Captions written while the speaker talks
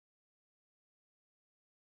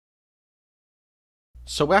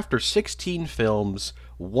So after 16 films,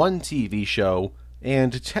 one TV show,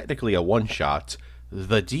 and technically a one-shot,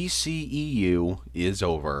 the DCEU is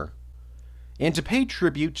over. And to pay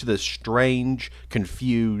tribute to this strange,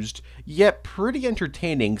 confused, yet pretty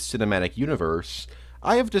entertaining cinematic universe,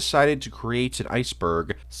 I have decided to create an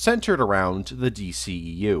iceberg centered around the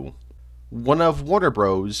DCEU. One of Warner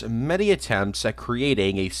Bros.' many attempts at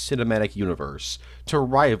creating a cinematic universe to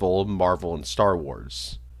rival Marvel and Star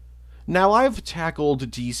Wars. Now, I've tackled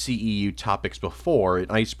DCEU topics before in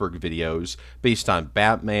iceberg videos based on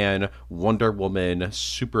Batman, Wonder Woman,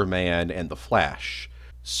 Superman, and The Flash.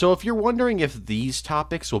 So if you're wondering if these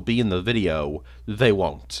topics will be in the video, they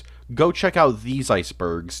won't. Go check out these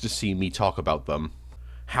icebergs to see me talk about them.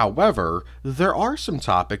 However, there are some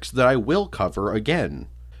topics that I will cover again.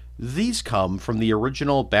 These come from the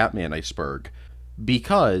original Batman iceberg,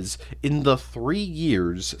 because in the 3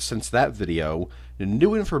 years since that video,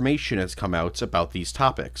 new information has come out about these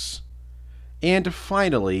topics. And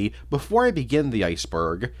finally, before I begin the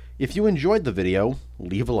iceberg, if you enjoyed the video,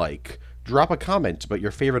 leave a like, drop a comment about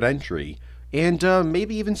your favorite entry, and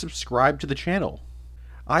maybe even subscribe to the channel.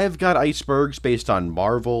 I have got icebergs based on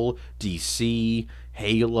Marvel, DC,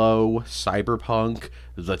 Halo, Cyberpunk,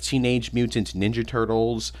 the Teenage Mutant Ninja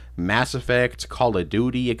Turtles, Mass Effect, Call of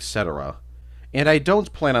Duty, etc. And I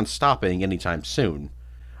don't plan on stopping anytime soon.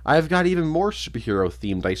 I've got even more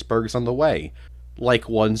superhero-themed icebergs on the way, like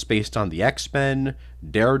ones based on the X-Men,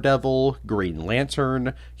 Daredevil, Green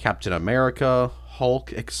Lantern, Captain America,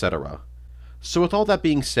 Hulk, etc. So with all that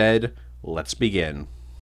being said, let's begin.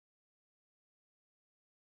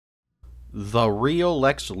 The real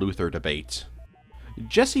Lex Luthor debate.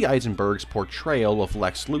 Jesse Eisenberg's portrayal of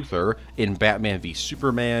Lex Luthor in Batman v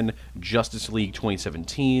Superman, Justice League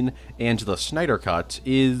 2017, and the Snyder Cut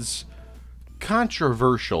is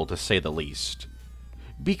controversial to say the least.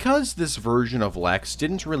 Because this version of Lex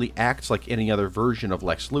didn't really act like any other version of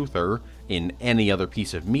Lex Luthor in any other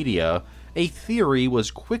piece of media, a theory was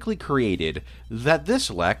quickly created that this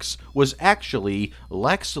Lex was actually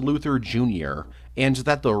Lex Luthor Jr., and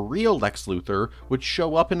that the real Lex Luthor would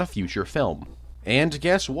show up in a future film. And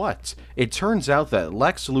guess what? It turns out that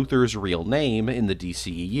Lex Luthor's real name in the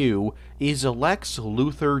DCEU is Lex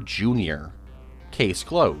Luthor Jr. Case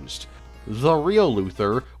closed. The real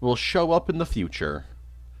Luthor will show up in the future.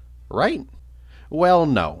 Right? Well,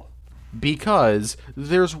 no. Because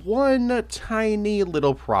there's one tiny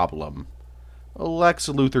little problem. Lex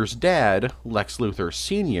Luthor's dad, Lex Luthor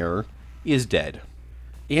Sr., is dead.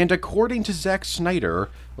 And according to Zack Snyder,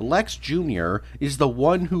 Lex Jr. is the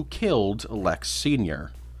one who killed Lex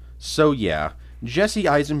Sr. So yeah, Jesse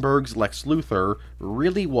Eisenberg's Lex Luthor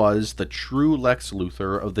really was the true Lex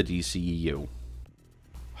Luthor of the DCEU.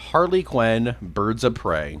 Harley Quinn, Birds of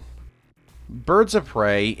Prey. Birds of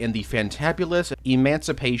Prey and the Fantabulous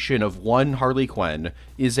Emancipation of One Harley Quinn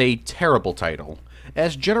is a terrible title,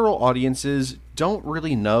 as general audiences don't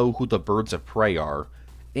really know who the Birds of Prey are,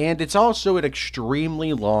 and it's also an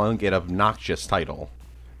extremely long and obnoxious title.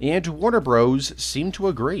 And Warner Bros. Seemed to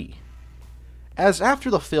agree. As after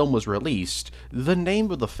the film was released, the name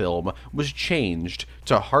of the film was changed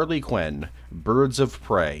to Harley Quinn, Birds of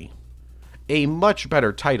Prey. A much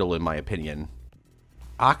better title in my opinion.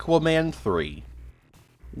 Aquaman 3.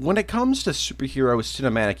 When it comes to superhero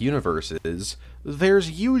cinematic universes,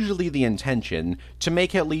 there's usually the intention to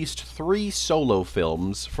make at least 3 solo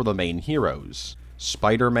films for the main heroes.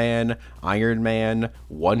 Spider-Man, Iron Man,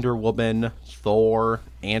 Wonder Woman, Thor,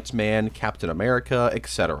 Ant-Man, Captain America,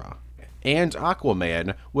 etc. And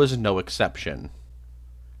Aquaman was no exception.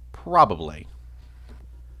 Probably.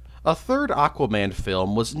 A third Aquaman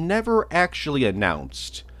film was never actually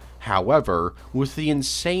announced. However, with the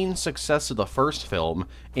insane success of the first film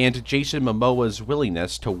and Jason Momoa's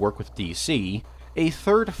willingness to work with DC, a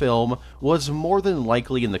third film was more than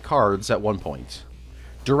likely in the cards at one point.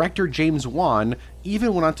 Director James Wan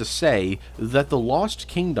even went on to say that The Lost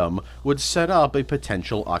Kingdom would set up a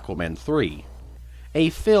potential Aquaman 3,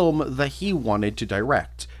 a film that he wanted to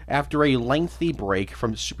direct after a lengthy break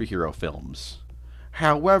from superhero films.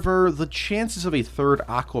 However, the chances of a third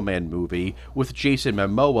Aquaman movie with Jason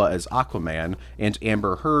Momoa as Aquaman and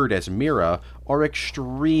Amber Heard as Mera are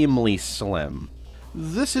extremely slim.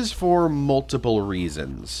 This is for multiple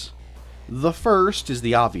reasons. The first is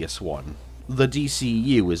the obvious one. The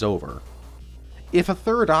DCEU is over. If a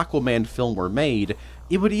third Aquaman film were made,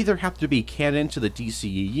 it would either have to be canon to the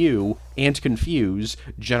DCEU and confuse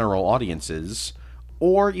general audiences,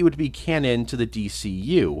 or it would be canon to the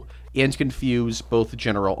DCU and confuse both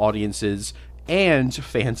general audiences and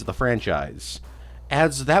fans of the franchise,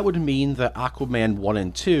 as that would mean that Aquaman 1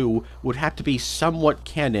 and 2 would have to be somewhat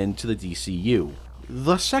canon to the DCU.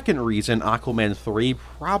 The second reason Aquaman 3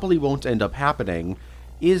 probably won't end up happening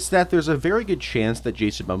is that there's a very good chance that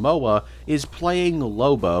Jason Momoa is playing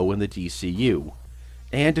Lobo in the DCU.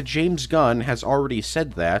 And James Gunn has already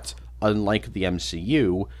said that, unlike the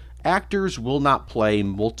MCU, actors will not play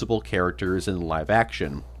multiple characters in live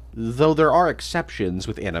action, though there are exceptions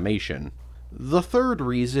with animation. The third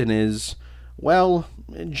reason is, well,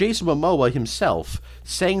 Jason Momoa himself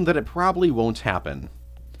saying that it probably won't happen.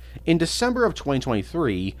 In December of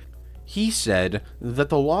 2023, he said that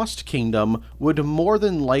The Lost Kingdom would more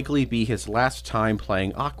than likely be his last time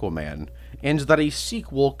playing Aquaman, and that a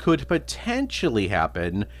sequel could potentially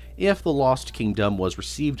happen if The Lost Kingdom was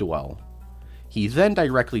received well. He then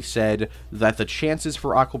directly said that the chances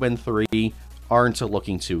for Aquaman 3 aren't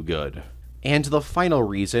looking too good. And the final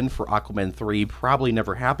reason for Aquaman 3 probably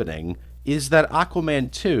never happening is that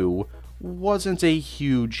Aquaman 2 wasn't a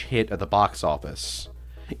huge hit at the box office.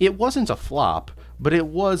 It wasn't a flop, but it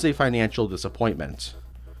was a financial disappointment.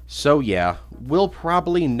 So yeah, we'll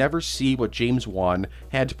probably never see what James Wan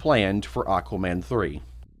had planned for Aquaman 3.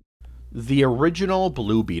 The original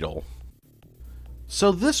Blue Beetle.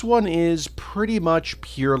 So this one is pretty much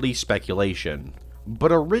purely speculation,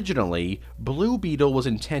 but originally, Blue Beetle was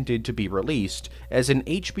intended to be released as an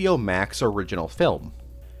HBO Max original film.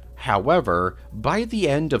 However, by the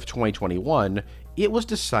end of 2021, it was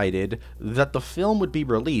decided that the film would be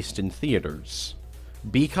released in theaters.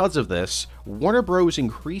 Because of this, Warner Bros.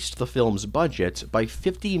 Increased the film's budget by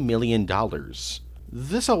 $50 million.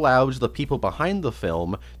 This allowed the people behind the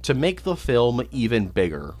film to make the film even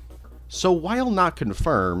bigger. So while not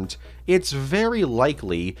confirmed, it's very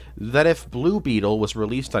likely that if Blue Beetle was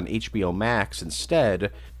released on HBO Max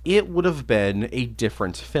instead, it would have been a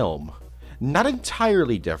different film. Not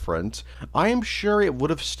entirely different, I am sure it would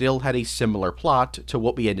have still had a similar plot to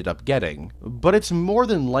what we ended up getting, but it's more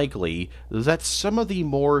than likely that some of the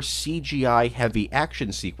more CGI-heavy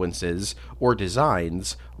action sequences or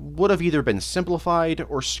designs would have either been simplified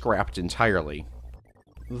or scrapped entirely.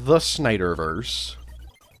 The Snyderverse.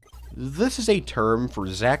 This is a term for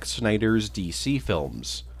Zack Snyder's DC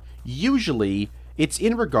films. Usually, it's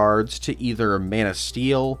in regards to either Man of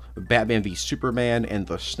Steel, Batman v Superman, and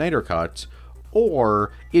the Snyder Cut,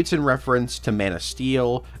 or it's in reference to Man of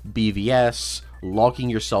Steel, BVS, Logging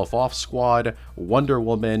Yourself Off Squad, Wonder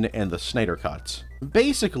Woman, and the Snyder Cut.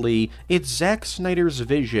 Basically, it's Zack Snyder's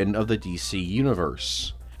vision of the DC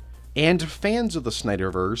universe. And fans of the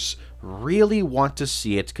Snyderverse really want to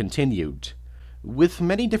see it continued, with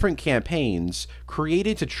many different campaigns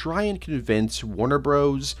created to try and convince Warner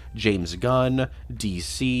Bros., James Gunn,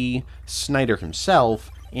 DC, Snyder himself,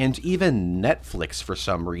 and even Netflix for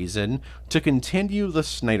some reason, to continue the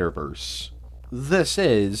Snyderverse. This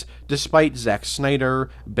is, despite Zack Snyder,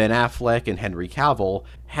 Ben Affleck, and Henry Cavill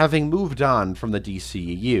having moved on from the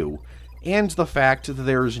DCEU, and the fact that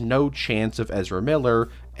there's no chance of Ezra Miller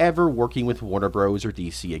ever working with Warner Bros. Or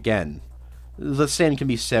DC again. The same can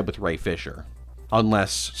be said with Ray Fisher,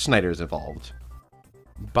 unless Snyder's involved.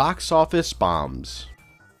 Box office bombs.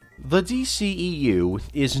 The DCEU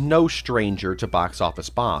is no stranger to box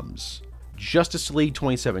office bombs. Justice League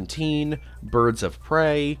 2017, Birds of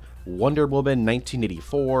Prey, Wonder Woman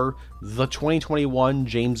 1984, the 2021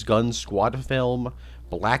 James Gunn Squad film,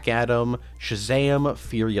 Black Adam, Shazam,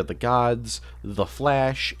 Fury of the Gods, The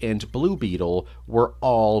Flash, and Blue Beetle were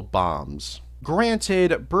all bombs.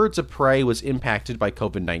 Granted, Birds of Prey was impacted by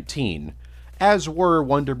COVID-19, as were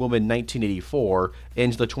Wonder Woman 1984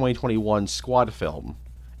 and the 2021 Squad film.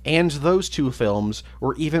 And those two films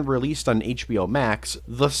were even released on HBO Max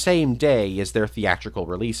the same day as their theatrical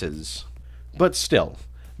releases. But still,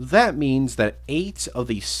 that means that 8 of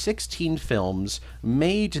the 16 films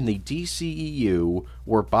made in the DCEU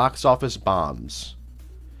were box office bombs.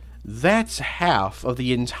 That's half of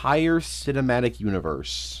the entire cinematic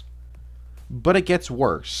universe. But it gets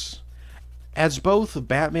worse, as both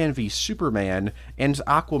Batman v Superman and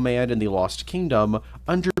Aquaman and the Lost Kingdom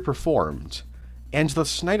underperformed, and the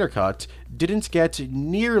Snyder Cut didn't get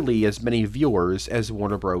nearly as many viewers as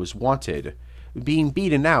Warner Bros. Wanted, being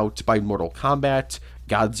beaten out by Mortal Kombat,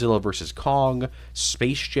 Godzilla vs. Kong,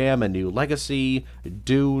 Space Jam: A New Legacy,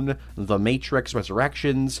 Dune, The Matrix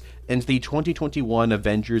Resurrections, and the 2021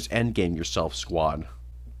 Avengers Endgame Yourself Squad.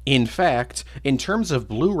 In fact, in terms of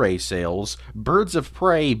Blu-ray sales, Birds of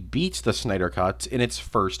Prey beat the Snyder Cut in its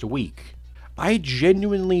first week. I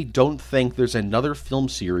genuinely don't think there's another film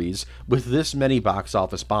series with this many box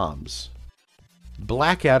office bombs.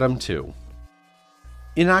 Black Adam 2.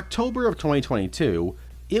 In October of 2022,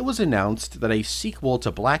 it was announced that a sequel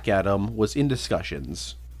to Black Adam was in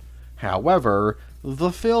discussions. However,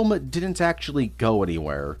 the film didn't actually go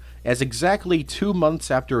anywhere, as exactly 2 months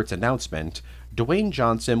after its announcement, Dwayne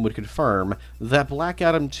Johnson would confirm that Black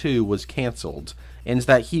Adam 2 was cancelled, and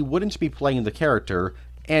that he wouldn't be playing the character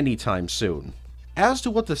anytime soon. As to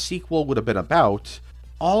what the sequel would have been about,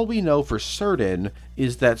 all we know for certain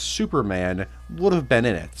is that Superman would have been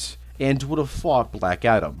in it, and would have fought Black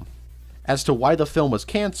Adam. As to why the film was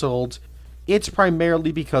cancelled, it's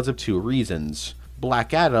primarily because of 2 reasons.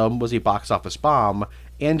 Black Adam was a box office bomb,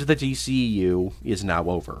 and the DCEU is now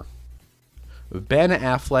over. Ben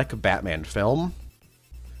Affleck Batman film.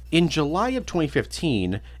 In July of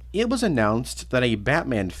 2015, it was announced that a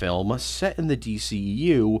Batman film set in the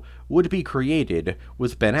DCEU would be created,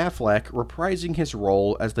 with Ben Affleck reprising his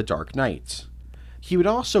role as the Dark Knight. He would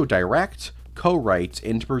also direct, co-write,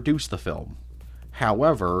 and produce the film.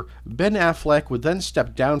 However, Ben Affleck would then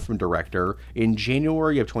step down from director in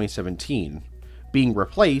January of 2017, being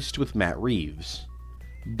replaced with Matt Reeves.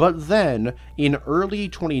 But then, in early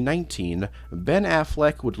 2019, Ben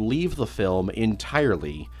Affleck would leave the film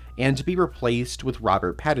entirely and be replaced with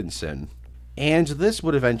Robert Pattinson, and this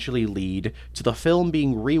would eventually lead to the film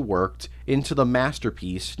being reworked into the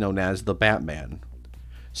masterpiece known as The Batman.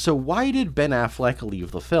 So why did Ben Affleck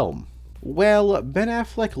leave the film? Well, Ben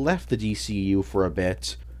Affleck left the DCU for a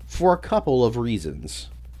bit, for a couple of reasons.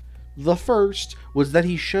 The first was that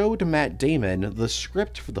he showed Matt Damon the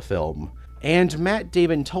script for the film, and Matt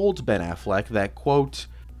Damon told Ben Affleck that, quote,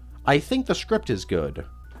 "I think the script is good.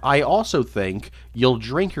 I also think you'll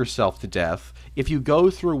drink yourself to death if you go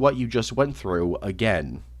through what you just went through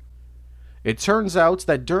again." It turns out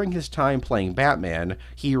that during his time playing Batman,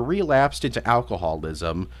 he relapsed into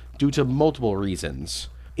alcoholism due to multiple reasons,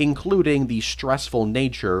 including the stressful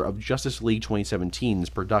nature of Justice League 2017's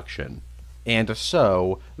production. And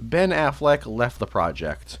so, Ben Affleck left the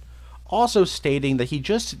project, also stating that he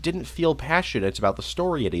just didn't feel passionate about the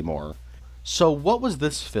story anymore. So what was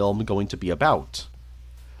this film going to be about?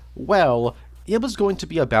 Well, it was going to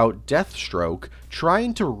be about Deathstroke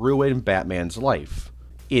trying to ruin Batman's life.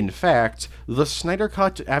 In fact, the Snyder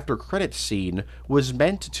Cut after credits scene was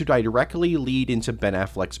meant to directly lead into Ben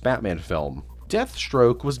Affleck's Batman film.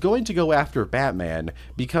 Deathstroke was going to go after Batman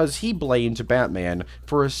because he blamed Batman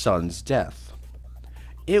for his son's death.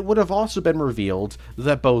 It would have also been revealed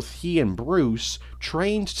that both he and Bruce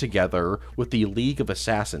trained together with the League of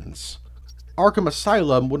Assassins. Arkham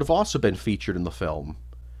Asylum would have also been featured in the film.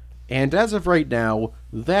 And as of right now,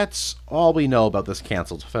 that's all we know about this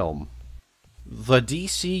cancelled film. The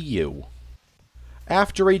DCU.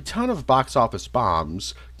 After a ton of box office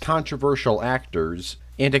bombs, controversial actors,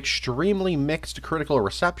 and extremely mixed critical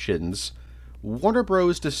receptions, Warner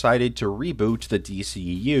Bros. Decided to reboot the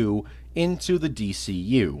DCEU into the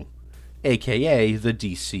DCU, aka the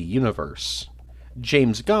DC Universe.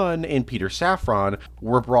 James Gunn and Peter Safran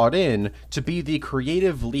were brought in to be the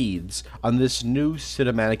creative leads on this new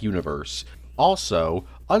cinematic universe. Also,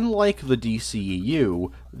 unlike the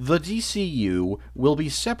DCU will be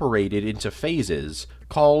separated into phases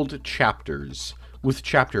called chapters, with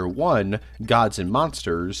Chapter 1, Gods and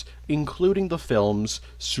Monsters, including the films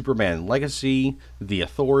Superman Legacy, The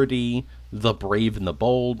Authority, The Brave and the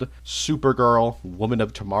Bold, Supergirl, Woman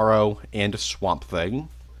of Tomorrow, and Swamp Thing,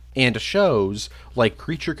 and shows like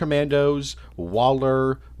Creature Commandos,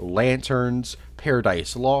 Waller, Lanterns,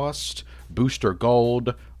 Paradise Lost, Booster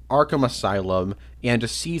Gold, Arkham Asylum, and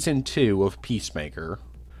Season 2 of Peacemaker.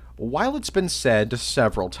 While it's been said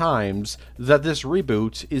several times that this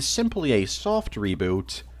reboot is simply a soft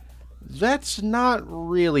reboot, that's not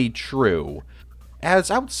really true,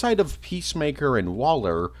 as outside of Peacemaker and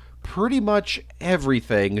Waller, pretty much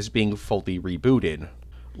everything is being fully rebooted.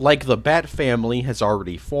 Like the Bat family has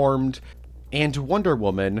already formed, and Wonder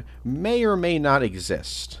Woman may or may not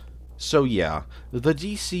exist. So yeah, the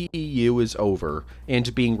DCEU is over,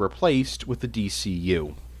 and being replaced with the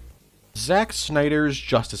DCU. Zack Snyder's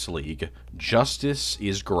Justice League. Justice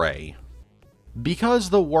is Gray. Because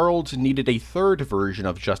the world needed a third version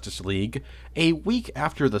of Justice League, a week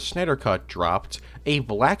after the Snyder Cut dropped, a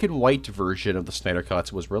black and white version of the Snyder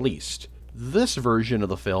Cut was released. This version of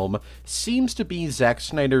the film seems to be Zack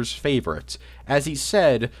Snyder's favorite, as he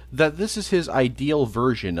said that this is his ideal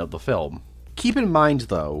version of the film. Keep in mind,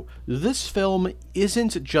 though, this film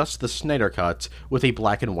isn't just the Snyder Cut with a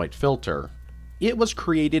black and white filter. It was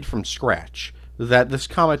created from scratch, that this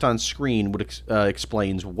comment on screen would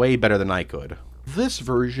explains way better than I could. This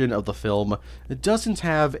version of the film doesn't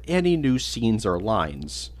have any new scenes or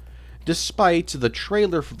lines, despite the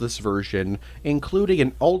trailer for this version including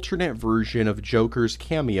an alternate version of Joker's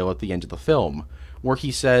cameo at the end of the film, where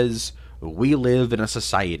he says, "We live in a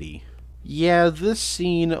society." Yeah, this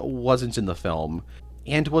scene wasn't in the film,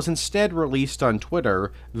 and was instead released on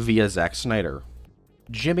Twitter via Zack Snyder.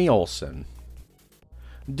 Jimmy Olsen.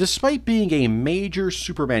 Despite being a major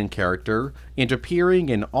Superman character and appearing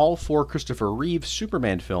in all four Christopher Reeve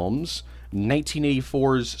Superman films,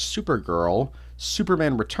 1984's Supergirl,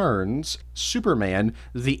 Superman Returns, Superman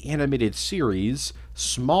the Animated Series,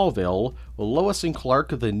 Smallville, Lois and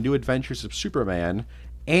Clark The New Adventures of Superman,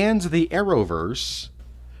 and the Arrowverse,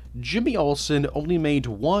 Jimmy Olsen only made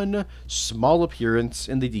one small appearance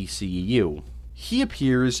in the DCEU. He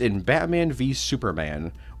appears in Batman v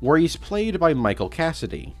Superman, where he's played by Michael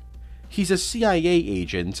Cassidy. He's a CIA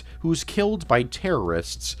agent who's killed by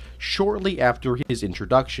terrorists shortly after his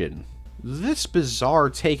introduction. This bizarre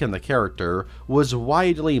take on the character was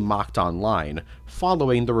widely mocked online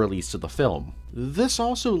following the release of the film. This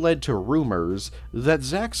also led to rumors that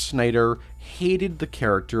Zack Snyder hated the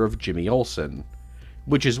character of Jimmy Olsen,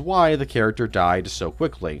 which is why the character died so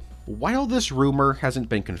quickly. While this rumor hasn't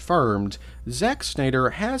been confirmed, Zack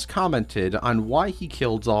Snyder has commented on why he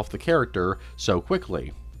killed off the character so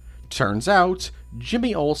quickly. Turns out,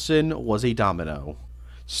 Jimmy Olsen was a domino.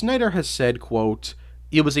 Snyder has said, quote,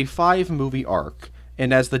 "It was a 5-movie arc,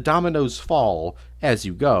 and as the dominoes fall, as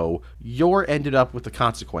you go, you're ended up with the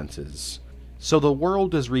consequences. So the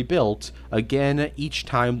world is rebuilt again each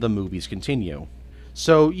time the movies continue.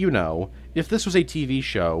 So, you know, if this was a TV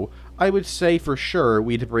show, I would say for sure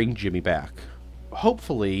we'd bring Jimmy back.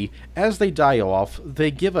 Hopefully, as they die off, they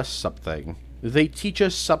give us something. They teach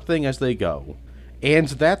us something as they go. And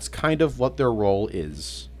that's kind of what their role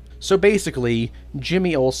is." So basically,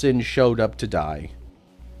 Jimmy Olsen showed up to die.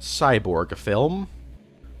 Cyborg film?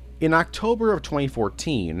 In October of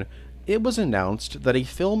 2014, it was announced that a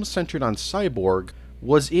film centered on Cyborg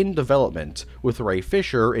was in development, with Ray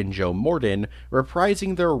Fisher and Joe Morton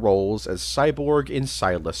reprising their roles as Cyborg and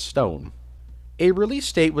Silas Stone. A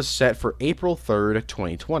release date was set for April 3rd,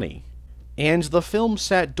 2020, and the film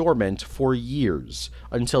sat dormant for years,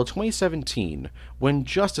 until 2017, when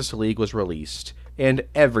Justice League was released, and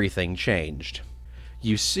everything changed.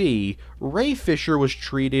 You see, Ray Fisher was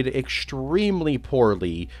treated extremely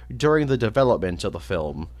poorly during the development of the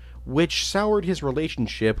film, which soured his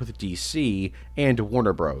relationship with DC and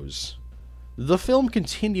Warner Bros. The film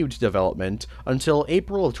continued development until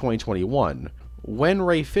April of 2021, when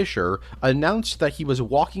Ray Fisher announced that he was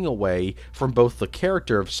walking away from both the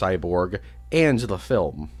character of Cyborg and the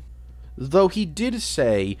film. Though he did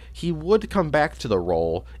say he would come back to the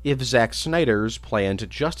role if Zack Snyder's planned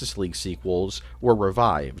Justice League sequels were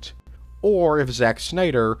revived, or if Zack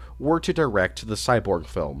Snyder were to direct the Cyborg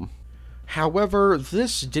film. However,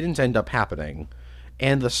 this didn't end up happening,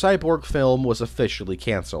 and the Cyborg film was officially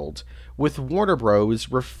cancelled, with Warner Bros.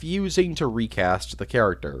 Refusing to recast the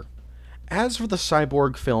character. As for the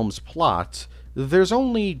Cyborg film's plot, there's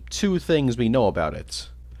only 2 things we know about it.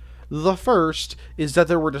 The first is that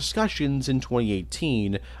there were discussions in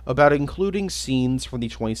 2018 about including scenes from the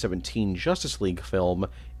 2017 Justice League film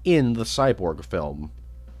in the Cyborg film.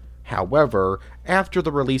 However, after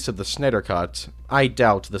the release of the Snyder Cut, I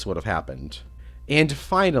doubt this would have happened. And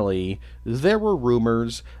finally, there were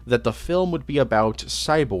rumors that the film would be about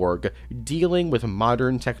Cyborg dealing with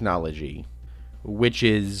modern technology, which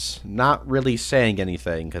is not really saying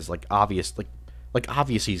anything, because obviously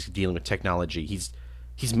he's dealing with technology.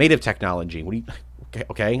 He's made of technology. What do you...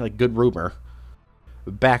 Okay, good rumor.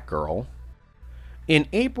 Batgirl. In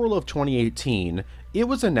April of 2018, it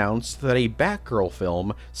was announced that a Batgirl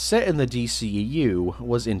film set in the DCEU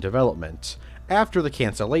was in development, after the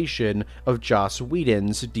cancellation of Joss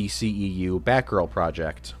Whedon's DCEU Batgirl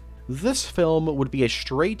project. This film would be a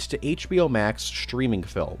straight-to HBO Max streaming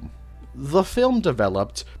film. The film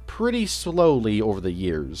developed pretty slowly over the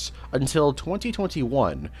years, until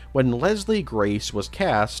 2021, when Leslie Grace was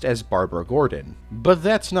cast as Barbara Gordon. But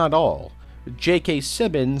that's not all. J.K.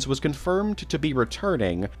 Simmons was confirmed to be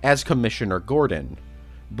returning as Commissioner Gordon.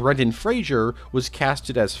 Brendan Fraser was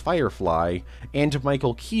casted as Firefly, and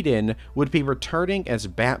Michael Keaton would be returning as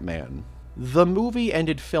Batman. The movie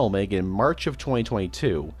ended filming in March of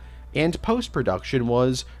 2022, and post-production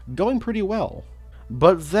was going pretty well.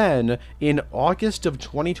 But then, in August of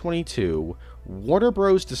 2022, Warner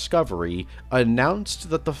Bros. Discovery announced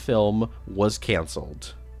that the film was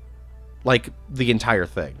cancelled. The entire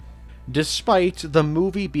thing. Despite the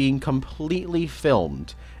movie being completely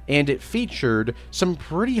filmed, and it featured some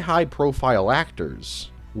pretty high-profile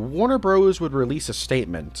actors. Warner Bros. Would release a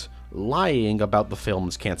statement, lying about the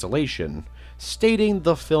film's cancellation, stating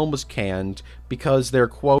the film was canned because they're,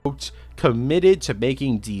 quote, committed to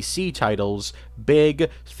making DC titles big,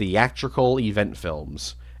 theatrical event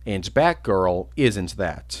films, and Batgirl isn't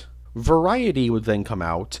that. Variety would then come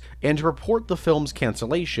out and report the film's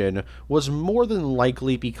cancellation was more than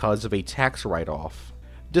likely because of a tax write-off.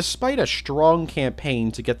 Despite a strong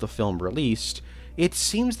campaign to get the film released, it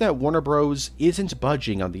seems that Warner Bros. Isn't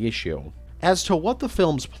budging on the issue. As to what the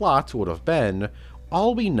film's plot would have been,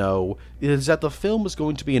 all we know is that the film was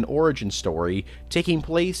going to be an origin story taking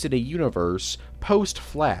place in a universe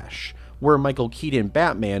post-Flash, where Michael Keaton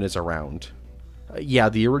Batman is around. Yeah,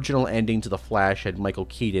 the original ending to The Flash had Michael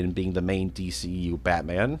Keaton being the main DCEU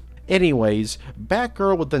Batman. Anyways,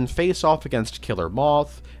 Batgirl would then face off against Killer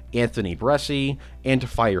Moth, Anthony Bresci, and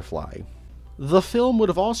Firefly. The film would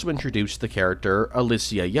have also introduced the character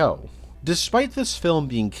Alicia Yeoh. Despite this film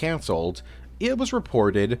being cancelled, it was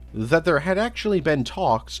reported that there had actually been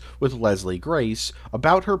talks with Leslie Grace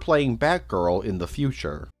about her playing Batgirl in the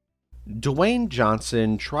future. Dwayne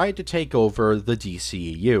Johnson tried to take over the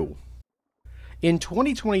DCEU. In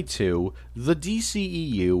 2022, the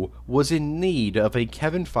DCEU was in need of a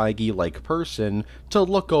Kevin Feige-like person to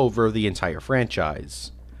look over the entire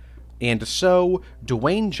franchise. And so,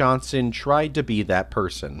 Dwayne Johnson tried to be that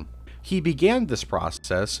person. He began this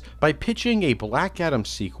process by pitching a Black Adam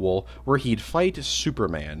sequel where he'd fight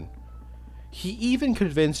Superman. He even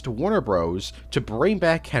convinced Warner Bros. To bring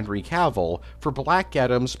back Henry Cavill for Black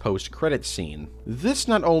Adam's post-credits scene. This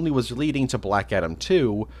not only was leading to Black Adam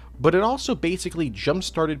 2, but it also basically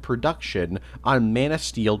jump-started production on Man of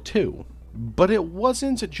Steel 2. But it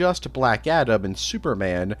wasn't just Black Adam and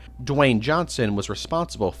Superman Dwayne Johnson was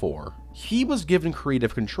responsible for. He was given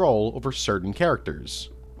creative control over certain characters.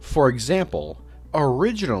 For example,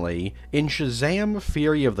 originally, in Shazam!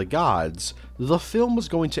 Fury of the Gods, the film was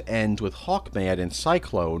going to end with Hawkman and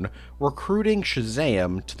Cyclone recruiting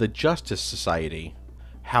Shazam to the Justice Society.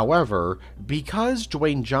 However, because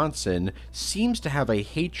Dwayne Johnson seems to have a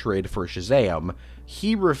hatred for Shazam,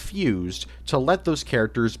 he refused to let those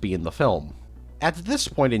characters be in the film. At this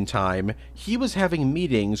point in time, he was having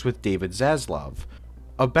meetings with David Zaslav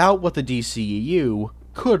about what the DCEU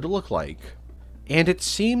could look like. And it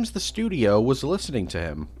seems the studio was listening to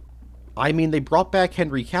him. I mean, they brought back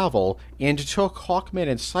Henry Cavill and took Hawkman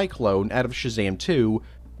and Cyclone out of Shazam 2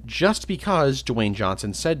 just because Dwayne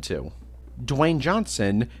Johnson said to. Dwayne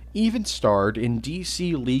Johnson even starred in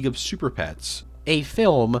DC League of Super Pets, a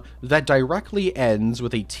film that directly ends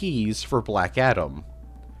with a tease for Black Adam.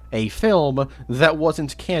 A film that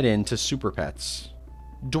wasn't canon to Super Pets.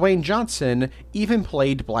 Dwayne Johnson even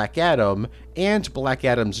played Black Adam and Black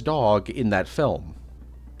Adam's dog in that film.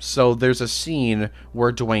 So there's a scene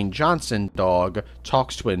where Dwayne Johnson dog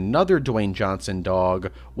talks to another Dwayne Johnson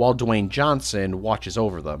dog while Dwayne Johnson watches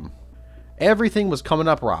over them. Everything was coming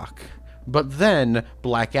up rock, but then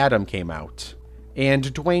Black Adam came out, and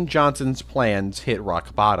Dwayne Johnson's plans hit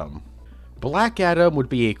rock bottom. Black Adam would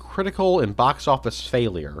be a critical and box office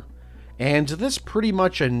failure, and this pretty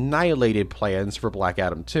much annihilated plans for Black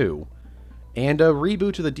Adam 2, and a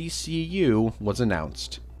reboot of the DCEU was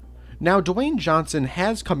announced. Now, Dwayne Johnson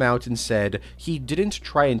has come out and said he didn't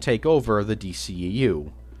try and take over the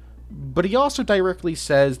DCEU, but he also directly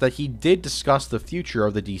says that he did discuss the future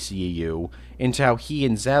of the DCEU and how he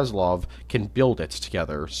and Zaslav can build it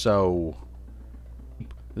together, so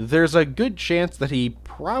there's a good chance that he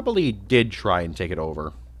probably did try and take it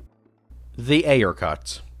over. The Ayer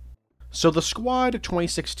Cut. So The Squad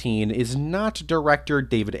 2016 is not director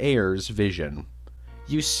David Ayer's vision.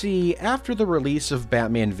 You see, after the release of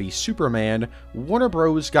Batman v Superman, Warner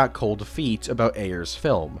Bros. Got cold feet about Ayer's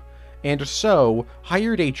film, and so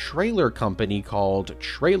hired a trailer company called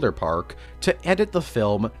Trailer Park to edit the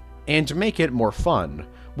film and make it more fun,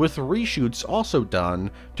 with reshoots also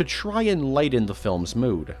done to try and lighten the film's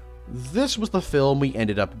mood. This was the film we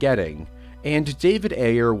ended up getting, and David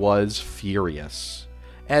Ayer was furious,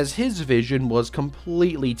 as his vision was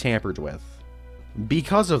completely tampered with.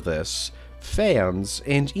 Because of this, fans,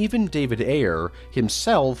 and even David Ayer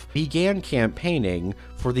himself, began campaigning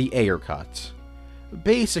for the Ayer Cut.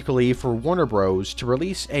 Basically for Warner Bros. To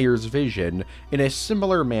release Ayer's vision in a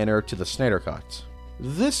similar manner to the Snyder Cut.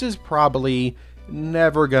 This is probably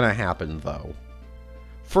never gonna happen though.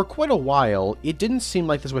 For quite a while, it didn't seem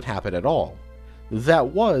like this would happen at all. That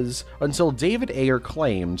was until David Ayer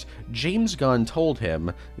claimed James Gunn told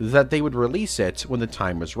him that they would release it when the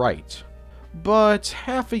time was right. But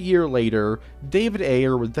half a year later, David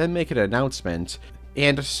Ayer would then make an announcement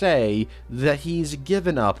and say that he's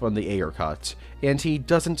given up on the Ayer Cut, and he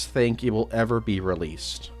doesn't think it will ever be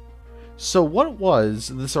released. So what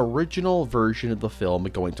was this original version of the film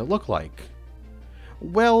going to look like?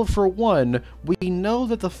 Well, for one, we know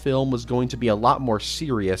that the film was going to be a lot more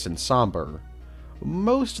serious and somber.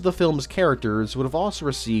 Most of the film's characters would have also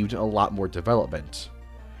received a lot more development.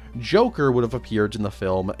 Joker would have appeared in the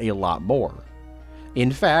film a lot more.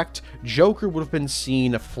 In fact, Joker would have been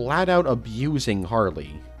seen flat out abusing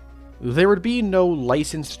Harley. There would be no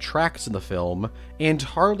licensed tracks in the film, and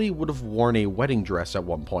Harley would have worn a wedding dress at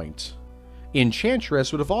one point.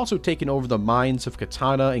 Enchantress would have also taken over the minds of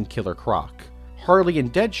Katana and Killer Croc. Harley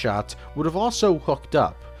and Deadshot would have also hooked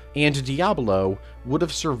up, and Diablo would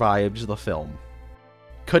have survived the film.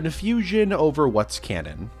 Confusion over what's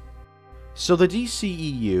canon. So the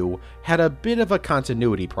DCEU had a bit of a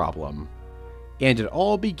continuity problem, and it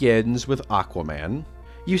all begins with Aquaman.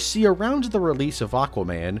 You see, around the release of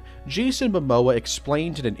Aquaman, Jason Momoa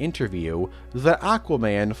explained in an interview that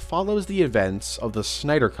Aquaman follows the events of the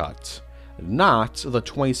Snyder Cut, not the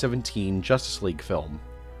 2017 Justice League film.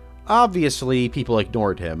 Obviously, people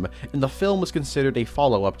ignored him, and the film was considered a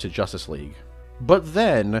follow-up to Justice League. But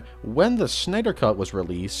then, when the Snyder Cut was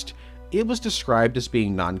released, it was described as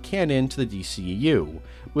being non-canon to the DCEU,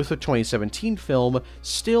 with the 2017 film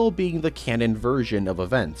still being the canon version of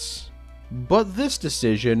events. But this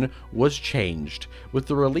decision was changed with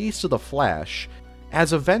the release of The Flash,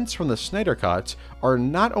 as events from the Snyder Cut are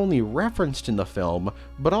not only referenced in the film,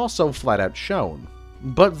 but also flat out shown.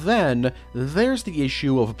 But then, there's the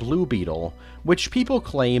issue of Blue Beetle, which people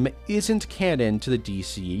claim isn't canon to the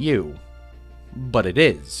DCEU. But it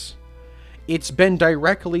is. It's been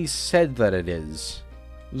directly said that it is.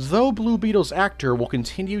 Though Blue Beetle's actor will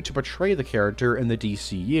continue to portray the character in the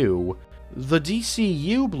DCU, the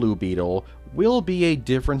DCU Blue Beetle will be a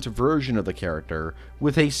different version of the character,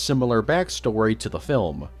 with a similar backstory to the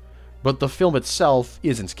film, but the film itself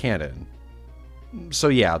isn't canon. So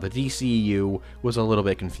yeah, the DCEU was a little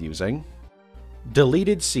bit confusing.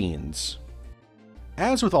 Deleted scenes.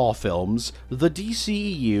 As with all films, the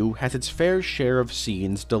DCEU has its fair share of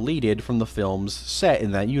scenes deleted from the films set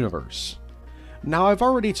in that universe. Now, I've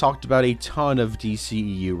already talked about a ton of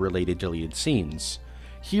DCEU-related deleted scenes.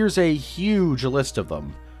 Here's a huge list of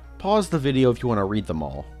them. Pause the video if you want to read them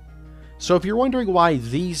all. So if you're wondering why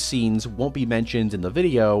these scenes won't be mentioned in the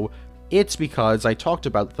video, it's because I talked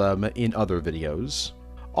about them in other videos.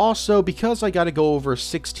 Also, because I gotta go over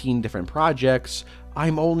 16 different projects,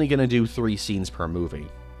 I'm only gonna do 3 scenes per movie.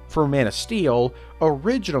 For Man of Steel,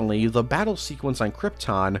 originally the battle sequence on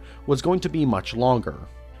Krypton was going to be much longer.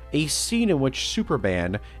 A scene in which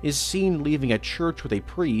Superman is seen leaving a church with a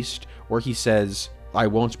priest where he says, "I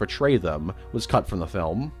won't betray them," was cut from the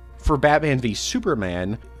film. For Batman v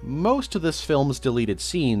Superman, most of this film's deleted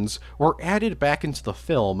scenes were added back into the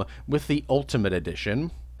film with the Ultimate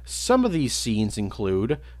Edition. Some of these scenes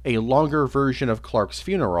include a longer version of Clark's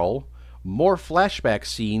funeral, more flashback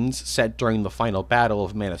scenes set during the final battle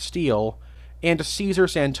of Man of Steel, and Caesar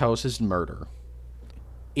Santos' murder.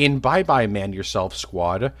 In Bye Bye Man Yourself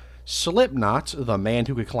Squad, Slipknot, the man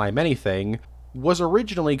who could climb anything, was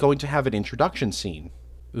originally going to have an introduction scene.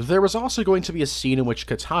 There was also going to be a scene in which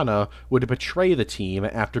Katana would betray the team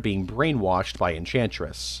after being brainwashed by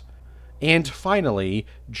Enchantress. And finally,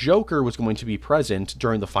 Joker was going to be present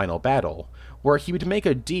during the final battle, where he would make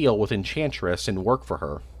a deal with Enchantress and work for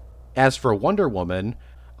her. As for Wonder Woman,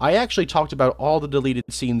 I actually talked about all the deleted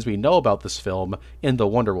scenes we know about this film in the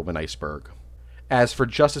Wonder Woman Iceberg. As for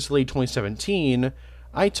Justice League 2017,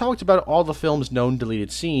 I talked about all the film's known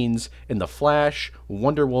deleted scenes in the Flash,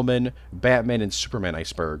 Wonder Woman, Batman, and Superman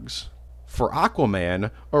icebergs. For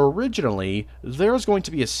Aquaman, originally, there was going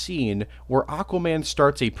to be a scene where Aquaman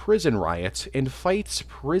starts a prison riot and fights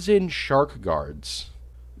prison shark guards.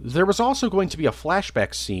 There was also going to be a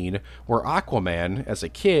flashback scene where Aquaman, as a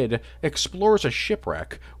kid, explores a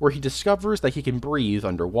shipwreck where he discovers that he can breathe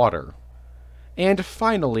underwater. And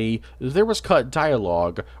finally, there was cut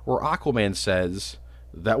dialogue where Aquaman says,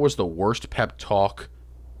 "That was the worst pep talk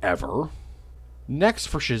ever." Next,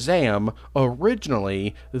 for Shazam,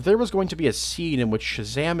 originally, there was going to be a scene in which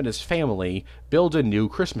Shazam and his family build a new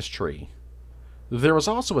Christmas tree. There was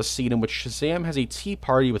also a scene in which Shazam has a tea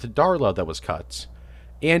party with Darla that was cut.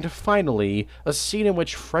 And finally, a scene in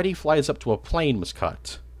which Freddy flies up to a plane was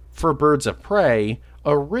cut. For Birds of Prey,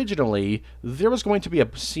 originally, there was going to be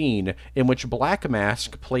a scene in which Black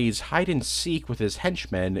Mask plays hide-and-seek with his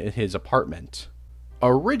henchmen in his apartment.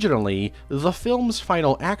 Originally, the film's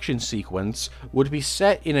final action sequence would be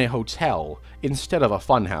set in a hotel instead of a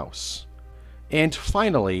funhouse. And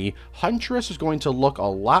finally, Huntress was going to look a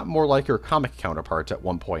lot more like her comic counterpart at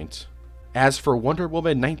one point. As for Wonder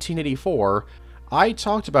Woman 1984, I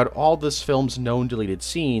talked about all this film's known deleted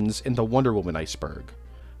scenes in the Wonder Woman Iceberg.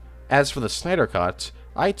 As for the Snyder Cut,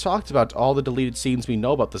 I talked about all the deleted scenes we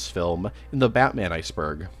know about this film in the Batman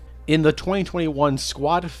Iceberg. In the 2021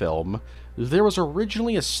 Squad film, there was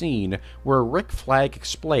originally a scene where Rick Flag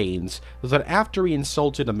explains that after he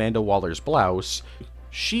insulted Amanda Waller's blouse,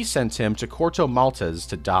 she sent him to Corto Maltese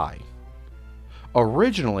to die.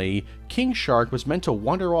 Originally, King Shark was meant to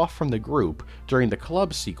wander off from the group during the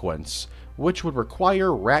club sequence, which would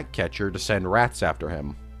require Ratcatcher to send rats after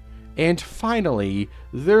him. And finally,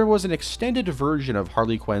 there was an extended version of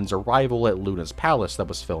Harley Quinn's arrival at Luna's palace that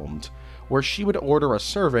was filmed, where she would order a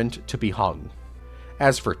servant to be hung.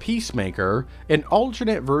 As for Peacemaker, an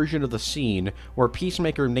alternate version of the scene where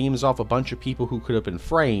Peacemaker names off a bunch of people who could have been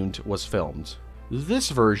framed was filmed. This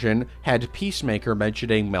version had Peacemaker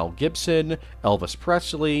mentioning Mel Gibson, Elvis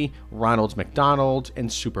Presley, Ronald McDonald, and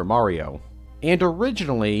Super Mario. And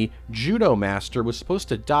originally, Judo Master was supposed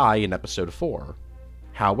to die in episode 4.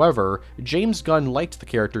 However, James Gunn liked the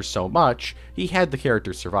character so much, he had the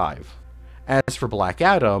character survive. As for Black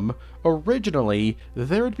Adam, originally,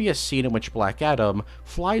 there would be a scene in which Black Adam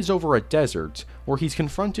flies over a desert where he's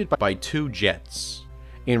confronted by 2 jets.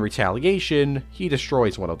 In retaliation, he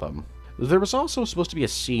destroys one of them. There was also supposed to be a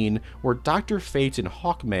scene where Dr. Fate and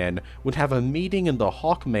Hawkman would have a meeting in the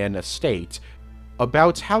Hawkman estate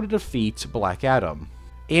about how to defeat Black Adam.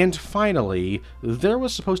 And finally, there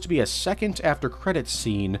was supposed to be a second after-credits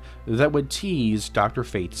scene that would tease Dr.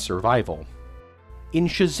 Fate's survival. In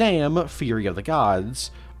Shazam! Fury of the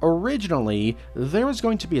Gods, originally, there was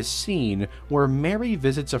going to be a scene where Mary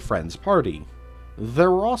visits a friend's party. There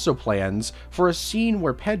were also plans for a scene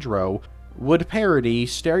where Pedro would parody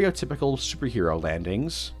stereotypical superhero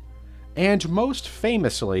landings. And most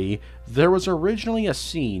famously, there was originally a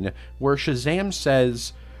scene where Shazam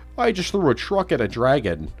says, "I just threw a truck at a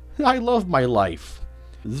dragon. I love my life."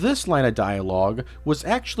 This line of dialogue was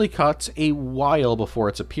actually cut a while before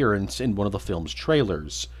its appearance in one of the film's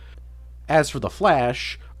trailers. As for The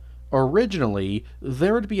Flash, originally,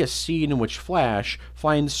 there would be a scene in which Flash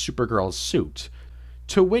finds Supergirl's suit,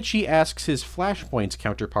 to which he asks his Flashpoint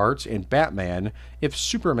counterpart in Batman if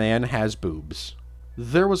Superman has boobs.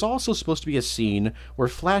 There was also supposed to be a scene where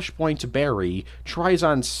Flashpoint Barry tries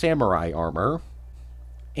on samurai armor.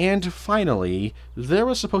 And finally, there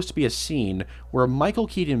was supposed to be a scene where Michael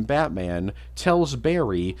Keaton Batman tells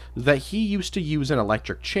Barry that he used to use an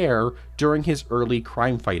electric chair during his early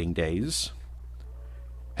crime-fighting days.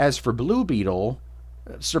 As for Blue Beetle,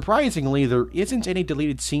 surprisingly, there isn't any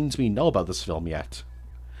deleted scenes we know about this film yet.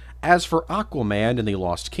 As for Aquaman and the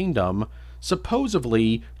Lost Kingdom,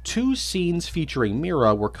 supposedly 2 scenes featuring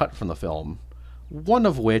Mera were cut from the film, one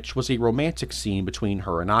of which was a romantic scene between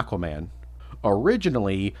her and Aquaman.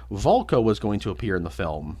 Originally, Vulko was going to appear in the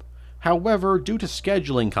film. However, due to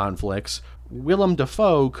scheduling conflicts, Willem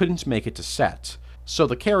Dafoe couldn't make it to set, so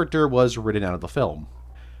the character was written out of the film.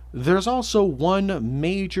 There's also one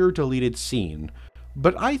major deleted scene,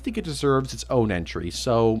 but I think it deserves its own entry,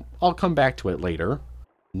 so I'll come back to it later.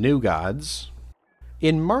 New Gods.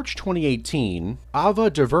 In March 2018,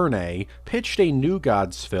 Ava DuVernay pitched a New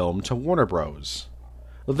Gods film to Warner Bros.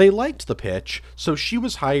 They liked the pitch, so she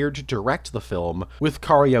was hired to direct the film, with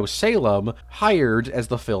Cario Salem hired as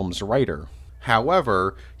the film's writer.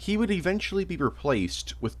 However, he would eventually be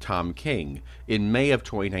replaced with Tom King in May of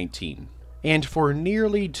 2019, and for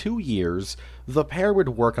nearly 2 years, the pair would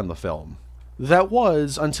work on the film. That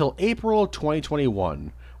was until April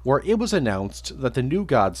 2021, where it was announced that the New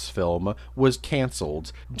Gods film was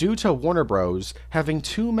cancelled due to Warner Bros. Having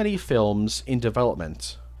too many films in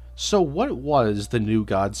development. So what was the New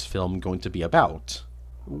Gods film going to be about?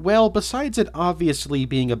 Well, besides it obviously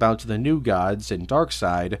being about the New Gods and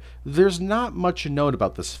Darkseid, there's not much known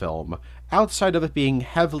about this film, outside of it being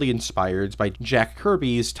heavily inspired by Jack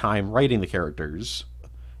Kirby's time writing the characters.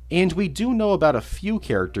 And we do know about a few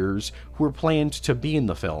characters who were planned to be in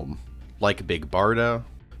the film, like Big Barda,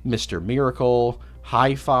 Mr. Miracle,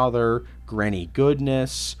 Highfather, Granny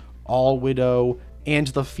Goodness, All Widow, and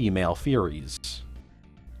the Female Furies.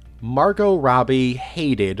 Margot Robbie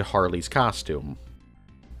hated Harley's costume.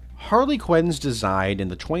 Harley Quinn's design in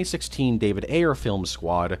the 2016 David Ayer film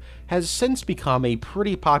Squad has since become a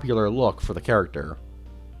pretty popular look for the character.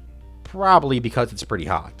 Probably because it's pretty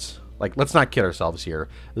hot. Like, let's not kid ourselves here.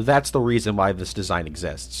 That's the reason why this design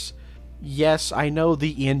exists. Yes, I know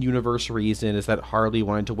the in-universe reason is that Harley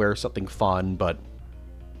wanted to wear something fun, but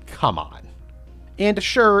come on. And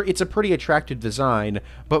sure, it's a pretty attractive design,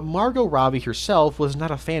 but Margot Robbie herself was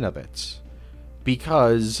not a fan of it.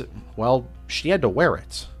 Because, well, she had to wear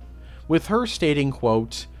it. With her stating,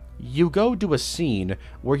 quote, "You go do a scene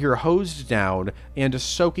where you're hosed down and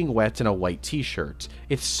soaking wet in a white t-shirt.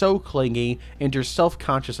 It's so clingy and you're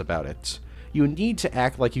self-conscious about it. You need to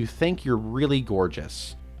act like you think you're really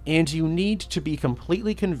gorgeous. and you need to be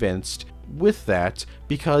completely convinced with that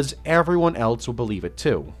because everyone else will believe it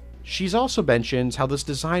too. She's also mentioned how this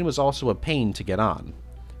design was also a pain to get on,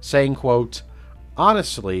 saying, quote,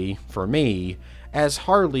 "Honestly, for me, as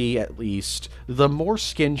Harley at least, the more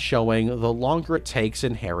skin showing, the longer it takes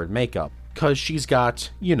in hair and makeup, cause she's got,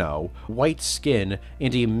 you know, white skin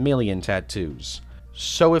and a million tattoos.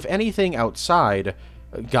 So if anything outside,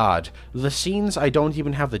 God, the scenes I don't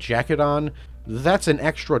even have the jacket on, that's an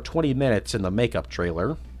extra 20 minutes in the makeup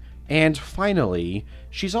trailer." And finally,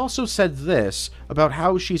 she's also said this about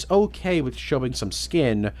how she's okay with showing some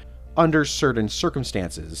skin under certain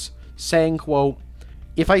circumstances, saying, quote,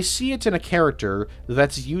 "If I see it in a character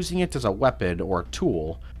that's using it as a weapon or a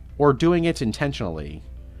tool, or doing it intentionally.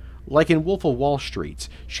 Like in Wolf of Wall Street,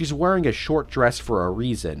 she's wearing a short dress for a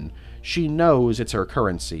reason. She knows it's her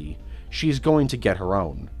currency. She's going to get her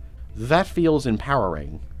own. That feels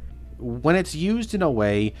empowering. When it's used in a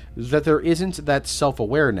way that there isn't that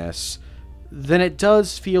self-awareness, then it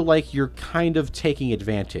does feel like you're kind of taking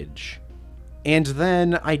advantage. And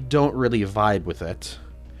then I don't really vibe with it."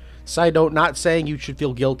 Side note, not saying you should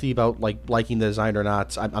feel guilty about liking the design or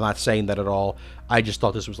not. I'm not saying that at all. I just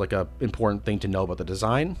thought this was like a important thing to know about the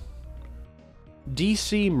design.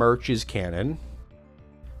 DC merch is canon.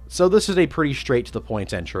 So this is a pretty straight to the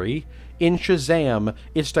point entry. In Shazam,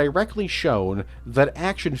 it's directly shown that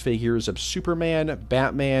action figures of Superman,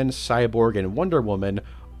 Batman, Cyborg, and Wonder Woman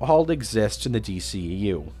all exist in the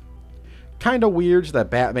DCEU. Kinda weird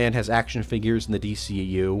that Batman has action figures in the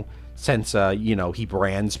DCEU, since, you know, he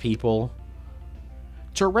brands people.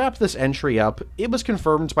 To wrap this entry up, it was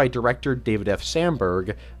confirmed by director David F.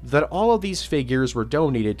 Sandberg that all of these figures were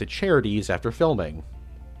donated to charities after filming.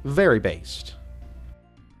 Very based.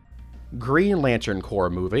 Green Lantern Corps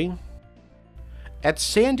movie. At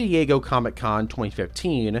San Diego Comic-Con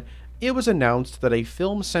 2015, it was announced that a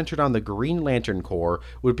film centered on the Green Lantern Corps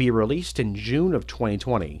would be released in June of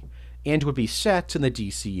 2020, and would be set in the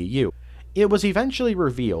DCEU. It was eventually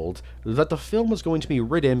revealed that the film was going to be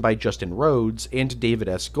written by Justin Rhodes and David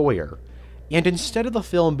S. Goyer, and instead of the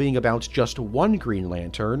film being about just one Green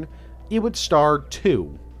Lantern, it would star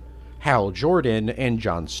two, Hal Jordan and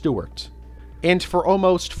John Stewart. And for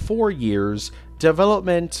almost 4 years,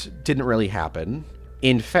 development didn't really happen.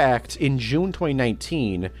 In fact, in June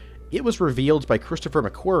 2019, it was revealed by Christopher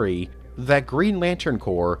McQuarrie that Green Lantern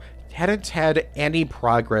Corps hadn't had any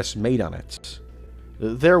progress made on it.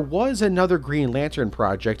 There was another Green Lantern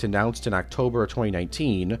project announced in October of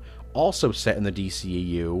 2019, also set in the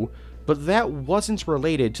DCEU, but that wasn't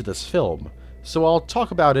related to this film, so I'll talk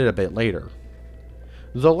about it a bit later.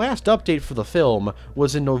 The last update for the film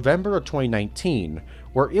was in November of 2019,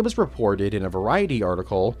 where it was reported in a Variety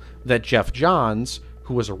article that Jeff Johns,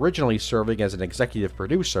 who was originally serving as an executive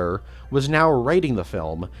producer, was now writing the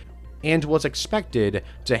film, and was expected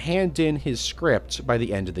to hand in his script by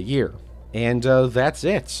the end of the year. And that's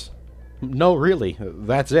it. No, really,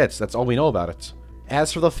 that's it. That's all we know about it.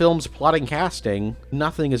 As for the film's plot and casting,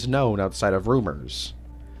 nothing is known outside of rumors.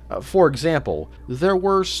 For example, there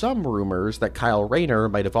were some rumors that Kyle Rayner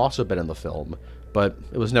might have also been in the film, but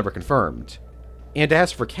it was never confirmed. And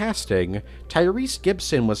as for casting, Tyrese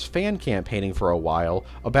Gibson was fan campaigning for a while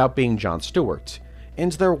about being Jon Stewart,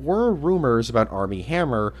 and there were rumors about Armie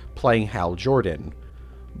Hammer playing Hal Jordan,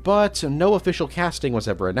 but no official casting was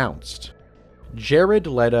ever announced. Jared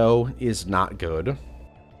Leto is not good.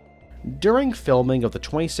 During filming of the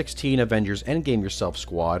 2016 Avengers Endgame Yourself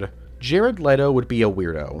Squad, Jared Leto would be a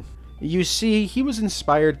weirdo. You see, he was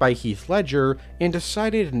inspired by Heath Ledger and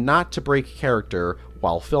decided not to break character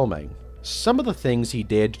while filming. Some of the things he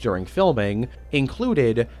did during filming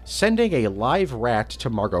included sending a live rat to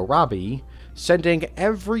Margot Robbie, sending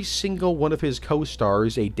every single one of his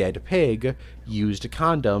co-stars a dead pig, used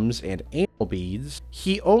condoms and anal beads.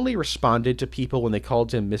 He only responded to people when they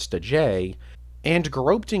called him Mr. J, and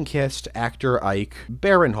groped and kissed actor Ike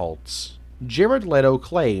Barinholtz. Jared Leto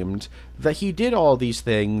claimed that he did all these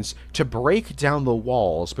things to break down the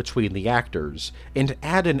walls between the actors and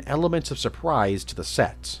add an element of surprise to the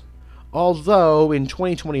set. Although, in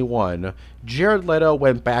 2021, Jared Leto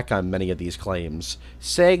went back on many of these claims,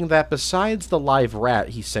 saying that besides the live rat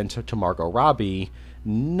he sent to Margot Robbie,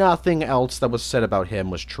 nothing else that was said about him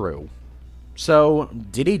was true. So,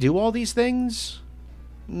 did he do all these things?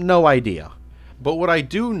 No idea. But what I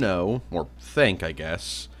do know, or think, I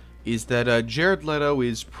guess, is that Jared Leto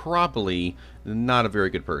is probably not a very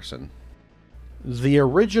good person. The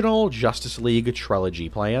original Justice League trilogy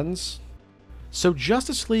plans. So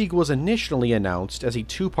Justice League was initially announced as a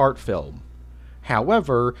 2-part film.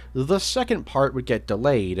 However, the second part would get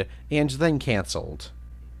delayed and then cancelled.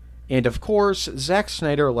 And of course, Zack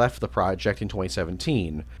Snyder left the project in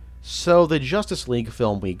 2017, so the Justice League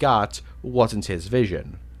film we got wasn't his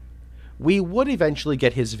vision. We would eventually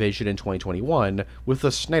get his vision in 2021 with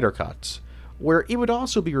the Snyder Cut, where it would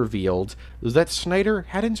also be revealed that Snyder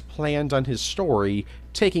hadn't planned on his story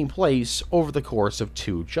taking place over the course of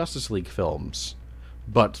 2 Justice League films,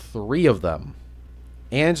 but 3 of them.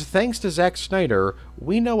 And thanks to Zack Snyder,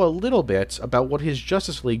 we know a little bit about what his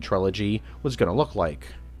Justice League trilogy was going to look like.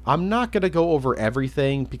 I'm not going to go over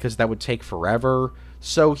everything because that would take forever,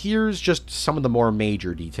 so here's just some of the more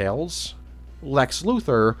major details. Lex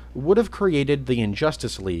Luthor would have created the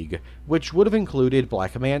Injustice League, which would have included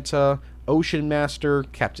Black Manta, Ocean Master,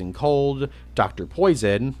 Captain Cold, Dr.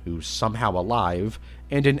 Poison, who's somehow alive,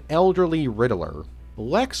 and an elderly Riddler.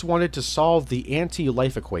 Lex wanted to solve the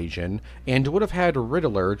anti-life equation, and would have had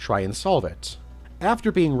Riddler try and solve it.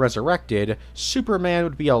 After being resurrected, Superman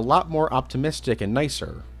would be a lot more optimistic and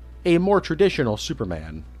nicer. A more traditional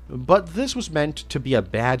Superman. But this was meant to be a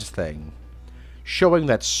bad thing, showing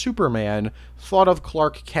that Superman thought of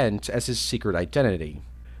Clark Kent as his secret identity.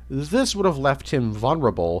 This would have left him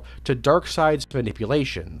vulnerable to Darkseid's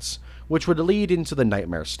manipulations, which would lead into the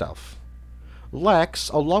Nightmare stuff. Lex,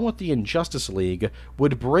 along with the Injustice League,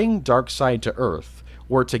 would bring Darkseid to Earth,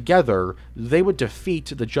 where together they would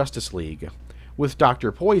defeat the Justice League, with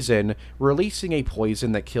Dr. Poison releasing a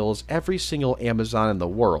poison that kills every single Amazon in the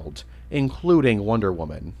world, including Wonder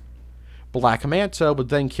Woman. Black Manta would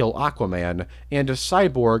then kill Aquaman, and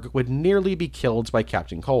Cyborg would nearly be killed by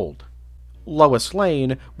Captain Cold. Lois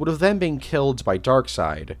Lane would have then been killed by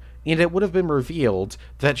Darkseid, and it would have been revealed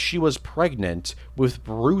that she was pregnant with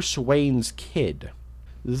Bruce Wayne's kid.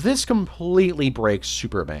 This completely breaks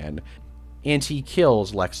Superman, and he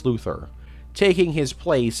kills Lex Luthor, taking his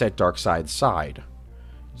place at Darkseid's side.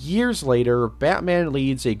 Years later, Batman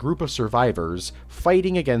leads a group of survivors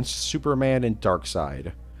fighting against Superman and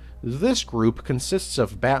Darkseid. This group consists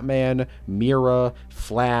of Batman, Mira,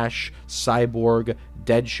 Flash, Cyborg,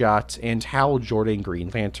 Deadshot, and Hal Jordan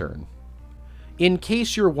Green Lantern. In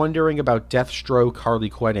case you're wondering about Deathstroke, Harley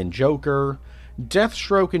Quinn, and Joker,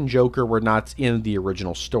 Deathstroke and Joker were not in the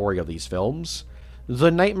original story of these films.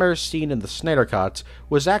 The Nightmare scene in the Snyder Cut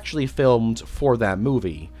was actually filmed for that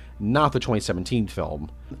movie, not the 2017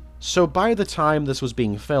 film. So by the time this was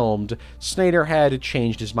being filmed, Snyder had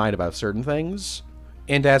changed his mind about certain things.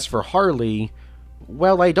 And as for Harley,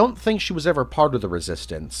 well, I don't think she was ever part of the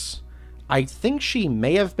Resistance. I think she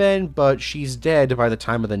may have been, but she's dead by the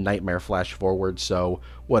time of the Nightmare flash forward, so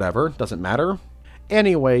whatever, doesn't matter.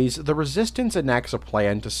 Anyways, the Resistance enacts a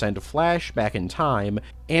plan to send Flash back in time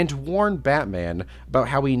and warn Batman about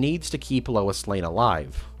how he needs to keep Lois Lane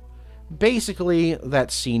alive. Basically, that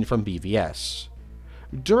scene from BVS.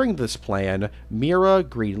 During this plan, Mira,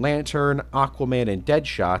 Green Lantern, Aquaman, and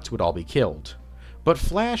Deadshot would all be killed. But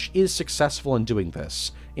Flash is successful in doing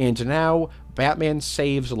this, and now Batman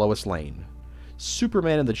saves Lois Lane.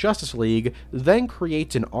 Superman and the Justice League then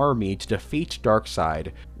create an army to defeat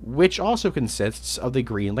Darkseid, which also consists of the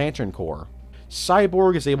Green Lantern Corps.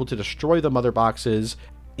 Cyborg is able to destroy the Mother Boxes,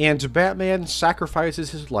 and Batman sacrifices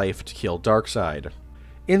his life to kill Darkseid.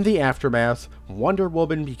 In the aftermath, Wonder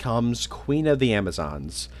Woman becomes Queen of the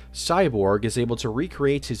Amazons, Cyborg is able to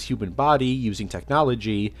recreate his human body using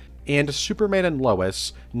technology, and Superman and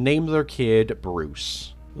Lois name their kid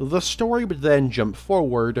Bruce. The story would then jump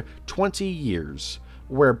forward 20 years,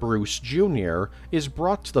 where Bruce Jr. is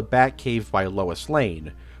brought to the Batcave by Lois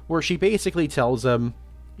Lane, where she basically tells him,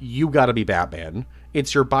 "You gotta be Batman.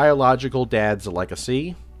 It's your biological dad's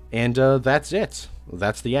legacy." And that's it.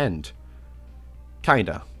 That's the end.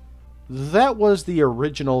 Kinda. That was the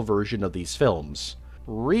original version of these films.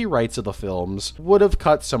 Rewrites of the films would have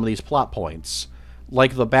cut some of these plot points,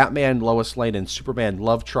 like the Batman, Lois Lane, and Superman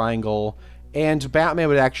love triangle, and Batman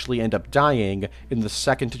would actually end up dying in the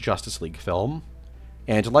second Justice League film.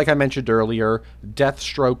 And like I mentioned earlier,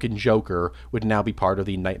 Deathstroke and Joker would now be part of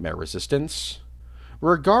the Nightmare Resistance.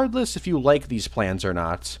 Regardless if you like these plans or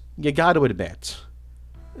not, you gotta admit,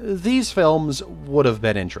 these films would have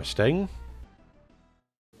been interesting.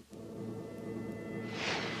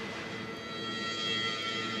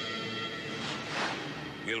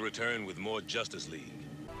 We'll return with more Justice League.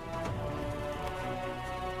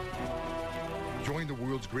 Join the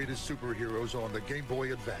world's greatest superheroes on the Game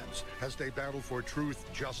Boy Advance as they battle for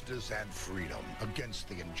truth, justice, and freedom against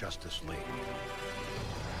the Injustice League.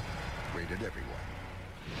 Rated everyone.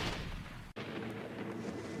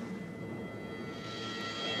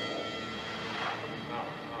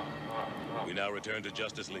 We now return to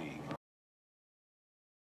Justice League.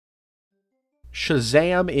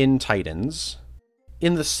 Shazam in Titans.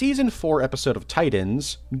 In the Season 4 episode of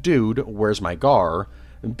Titans, Dude, Where's My Gar?,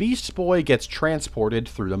 Beast Boy gets transported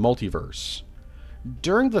through the multiverse.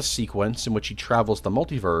 During the sequence in which he travels the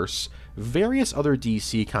multiverse, various other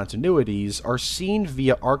DC continuities are seen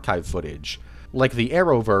via archive footage, like the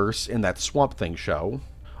Arrowverse in that Swamp Thing show.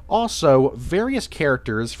 Also, various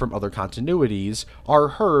characters from other continuities are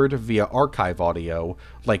heard via archive audio,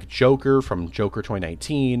 like Joker from Joker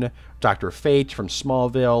 2019, Dr. Fate from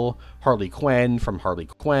Smallville, Harley Quinn from Harley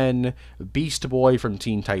Quinn, Beast Boy from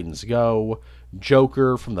Teen Titans Go,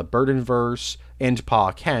 Joker from the Burtonverse, and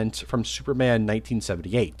Pa Kent from Superman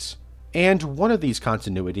 1978. And one of these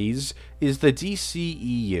continuities is the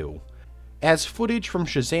DCEU, as footage from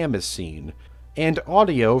Shazam is seen, and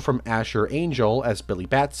audio from Asher Angel as Billy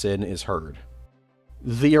Batson is heard.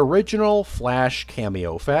 The original Flash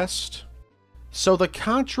Cameo Fest. So the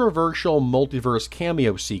controversial multiverse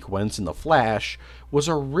cameo sequence in The Flash was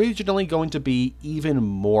originally going to be even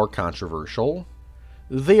more controversial.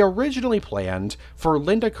 They originally planned for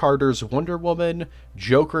Linda Carter's Wonder Woman,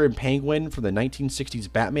 Joker and Penguin from the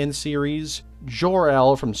 1960s Batman series,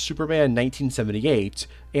 Jor-El from Superman 1978,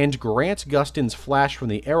 and Grant Gustin's Flash from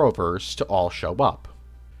the Arrowverse to all show up.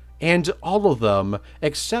 And all of them,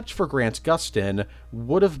 except for Grant Gustin,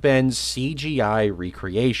 would have been CGI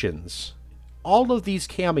recreations. All of these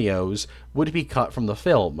cameos would be cut from the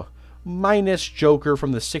film, minus Joker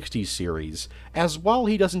from the 60s series, as while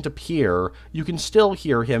he doesn't appear, you can still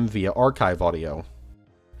hear him via archive audio.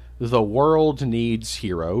 The world needs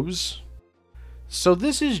heroes. So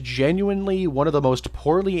this is genuinely one of the most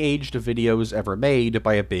poorly aged videos ever made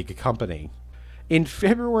by a big company. In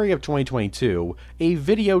February of 2022, a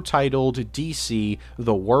video titled DC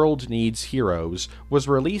The World Needs Heroes was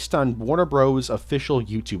released on Warner Bros. Official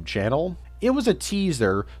YouTube channel. It was a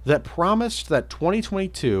teaser that promised that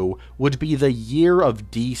 2022 would be the year of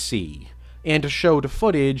DC, and showed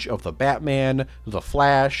footage of the Batman, the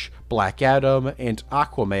Flash, Black Adam, and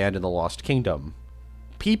Aquaman in the Lost Kingdom.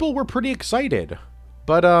 People were pretty excited,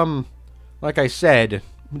 but like I said,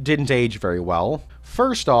 didn't age very well.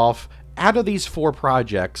 First off, out of these 4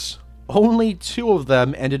 projects, only 2 of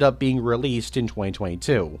them ended up being released in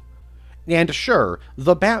 2022. And sure,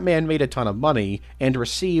 The Batman made a ton of money and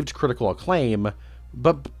received critical acclaim,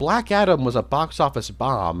 but Black Adam was a box office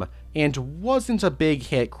bomb and wasn't a big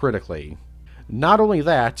hit critically. Not only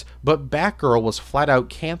that, but Batgirl was flat out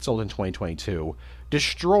cancelled in 2022,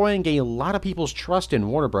 destroying a lot of people's trust in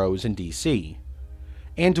Warner Bros. And DC.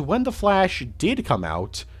 And when The Flash did come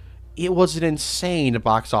out, it was an insane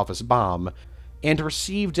box office bomb, and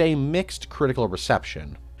received a mixed critical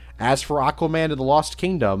reception. As for Aquaman and the Lost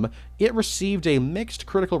Kingdom, it received a mixed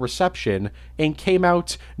critical reception and came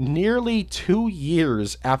out nearly 2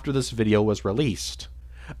 years after this video was released.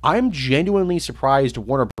 I'm genuinely surprised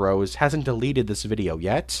Warner Bros. Hasn't deleted this video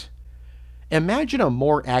yet. Imagine a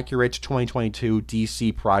more accurate 2022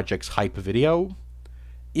 DC Projects hype video.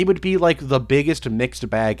 It would be like the biggest mixed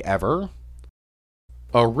bag ever.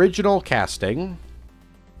 Original casting.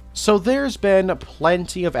 So there's been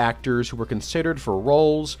plenty of actors who were considered for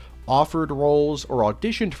roles, offered roles, or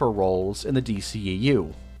auditioned for roles in the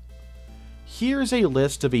DCEU. Here's a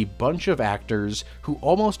list of a bunch of actors who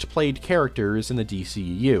almost played characters in the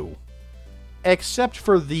DCEU. Except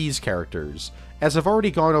for these characters, as I've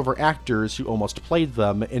already gone over actors who almost played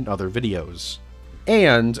them in other videos.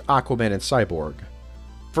 And Aquaman and Cyborg.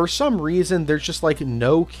 For some reason, there's just like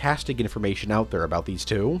no casting information out there about these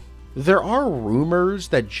two. There are rumors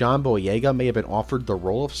that John Boyega may have been offered the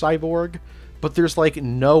role of Cyborg, but there's like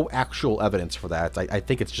no actual evidence for that. I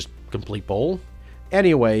think it's just complete bull.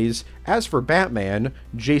 Anyways, as for Batman,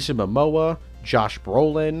 Jason Momoa, Josh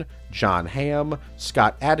Brolin, John Hamm,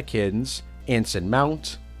 Scott Adkins, Anson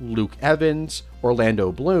Mount, Luke Evans,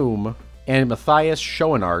 Orlando Bloom, and Matthias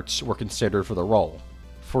Schoenaerts were considered for the role.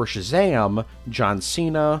 For Shazam, John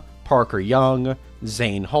Cena, Parker Young,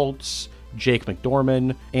 Zane Holtz, Jake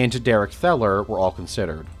McDorman, and Derek Theller were all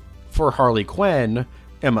considered. For Harley Quinn,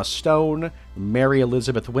 Emma Stone, Mary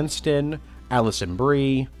Elizabeth Winston, Alison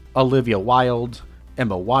Brie, Olivia Wilde,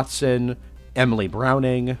 Emma Watson, Emily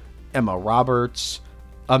Browning, Emma Roberts,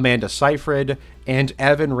 Amanda Seyfried, and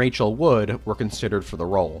Evan Rachel Wood were considered for the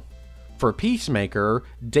role. For Peacemaker,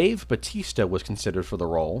 Dave Bautista was considered for the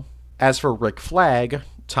role. As for Rick Flag,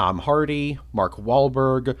 Tom Hardy, Mark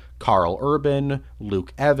Wahlberg, Carl Urban,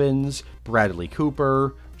 Luke Evans, Bradley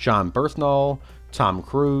Cooper, John Bernthal, Tom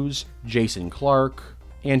Cruise, Jason Clarke,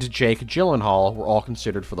 and Jake Gyllenhaal were all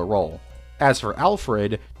considered for the role. As for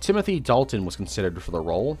Alfred, Timothy Dalton was considered for the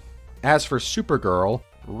role. As for Supergirl,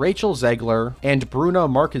 Rachel Zegler and Bruna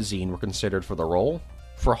Marquezine were considered for the role.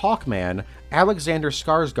 For Hawkman, Alexander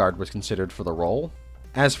Skarsgård was considered for the role.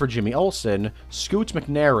 As for Jimmy Olsen, Scoot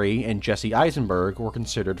McNairy and Jesse Eisenberg were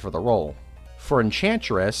considered for the role. For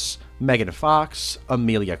Enchantress, Megan Fox,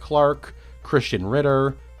 Amelia Clark, Christian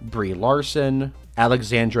Ritter, Brie Larson,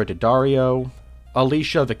 Alexandra Daddario,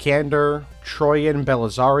 Alicia Vikander, Troyan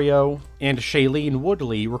Belisario, and Shailene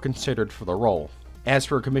Woodley were considered for the role. As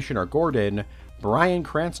for Commissioner Gordon, Bryan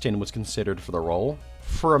Cranston was considered for the role.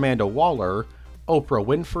 For Amanda Waller, Oprah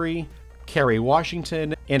Winfrey, Kerry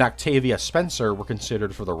Washington, and Octavia Spencer were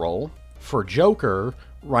considered for the role. For Joker,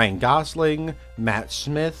 Ryan Gosling, Matt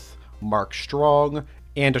Smith, Mark Strong,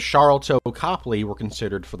 and Charlton Copley were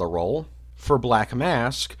considered for the role. For Black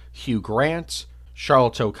Mask, Hugh Grant,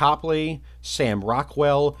 Charlton Copley, Sam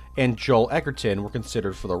Rockwell, and Joel Edgerton were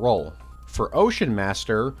considered for the role. For Ocean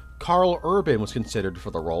Master, Carl Urban was considered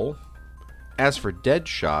for the role. As for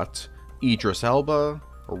Deadshot, Idris Elba,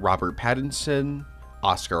 Robert Pattinson,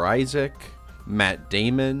 Oscar Isaac, Matt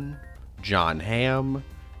Damon, John Hamm,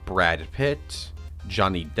 Brad Pitt,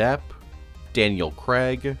 Johnny Depp, Daniel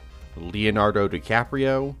Craig, Leonardo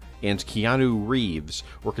DiCaprio, and Keanu Reeves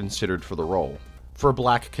were considered for the role. For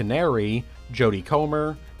Black Canary, Jodie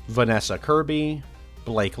Comer, Vanessa Kirby,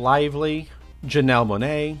 Blake Lively, Janelle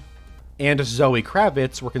Monáe, and Zoe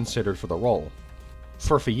Kravitz were considered for the role.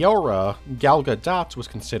 For Fiora, Gal Gadot was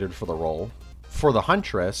considered for the role. For the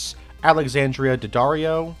Huntress, Alexandria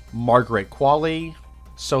Daddario, Margaret Qualley,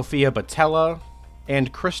 Sophia Boutella,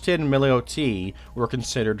 and Kristen Milioti were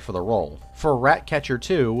considered for the role. For Ratcatcher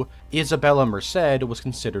 2, Isabella Merced was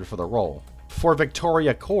considered for the role. For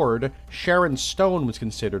Victoria Cord, Sharon Stone was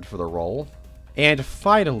considered for the role. And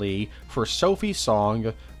finally, for Sophie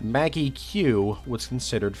Song, Maggie Q was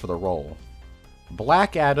considered for the role.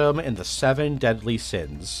 Black Adam and the Seven Deadly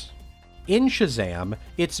Sins. In Shazam,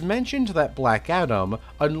 it's mentioned that Black Adam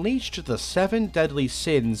unleashed the 7 deadly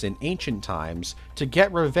sins in ancient times to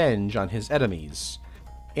get revenge on his enemies,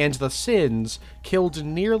 and the sins killed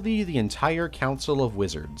nearly the entire Council of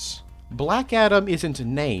Wizards. Black Adam isn't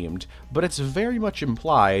named, but it's very much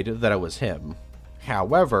implied that it was him.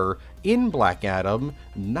 However, in Black Adam,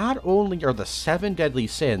 not only are the 7 deadly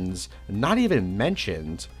sins not even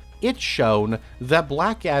mentioned, it's shown that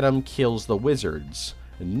Black Adam kills the wizards,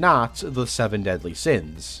 not the 7 deadly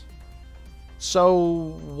sins.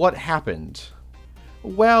 So, what happened?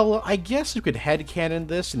 Well, I guess you could headcanon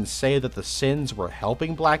this and say that the sins were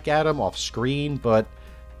helping Black Adam off screen, but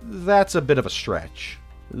that's a bit of a stretch.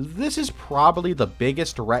 This is probably the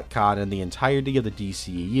biggest retcon in the entirety of the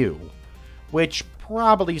DCEU, which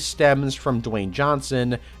probably stems from Dwayne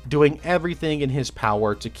Johnson doing everything in his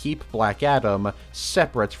power to keep Black Adam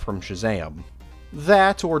separate from Shazam.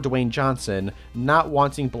 That, or Dwayne Johnson not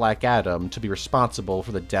wanting Black Adam to be responsible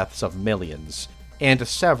for the deaths of millions, and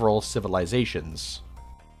several civilizations.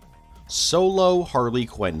 Solo Harley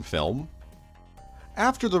Quinn film.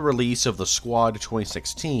 After the release of The Squad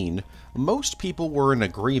 2016, most people were in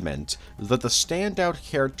agreement that the standout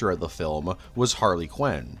character of the film was Harley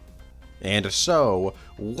Quinn. And so,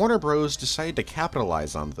 Warner Bros. Decided to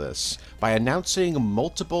capitalize on this by announcing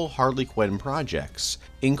multiple Harley Quinn projects,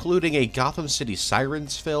 including a Gotham City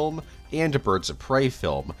Sirens film and a Birds of Prey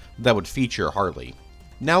film that would feature Harley.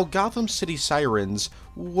 Now, Gotham City Sirens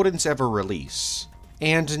wouldn't ever release,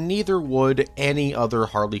 and neither would any other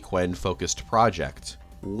Harley Quinn-focused project.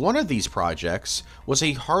 One of these projects was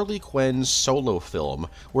a Harley Quinn solo film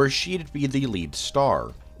where she'd be the lead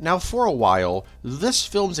star. Now, for a while, this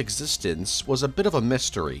film's existence was a bit of a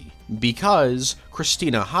mystery, because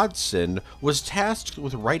Christina Hodson was tasked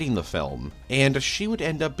with writing the film, and she would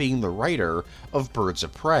end up being the writer of Birds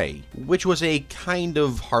of Prey, which was a kind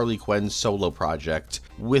of Harley Quinn solo project,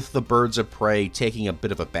 with the Birds of Prey taking a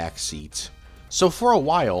bit of a backseat. So for a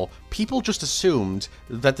while, people just assumed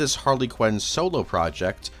that this Harley Quinn solo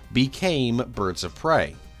project became Birds of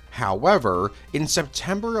Prey. However, in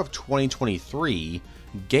September of 2023,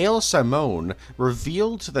 Gail Simone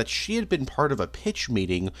revealed that she had been part of a pitch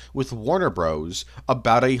meeting with Warner Bros.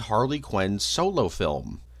 About a Harley Quinn solo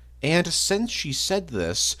film. And since she said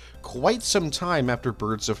this quite some time after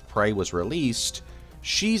Birds of Prey was released,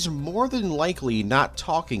 she's more than likely not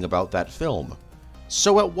talking about that film.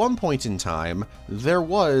 So at one point in time, there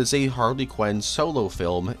was a Harley Quinn solo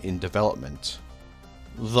film in development.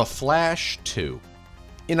 The Flash 2.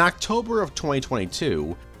 In October of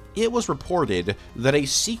 2022, it was reported that a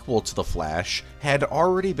sequel to The Flash had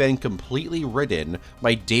already been completely written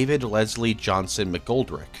by David Leslie Johnson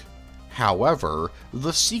McGoldrick. However,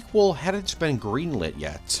 the sequel hadn't been greenlit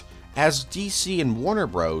yet, as DC and Warner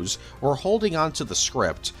Bros. Were holding onto the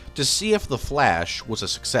script to see if The Flash was a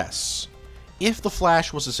success. If The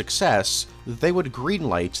Flash was a success, they would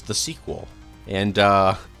greenlight the sequel. And,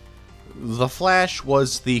 The Flash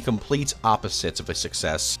was the complete opposite of a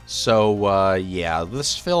success, so yeah,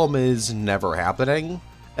 this film is never happening,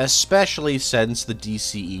 especially since the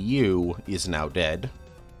DCEU is now dead.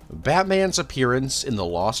 Batman's appearance in the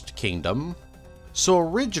Lost Kingdom. So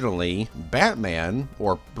originally, Batman,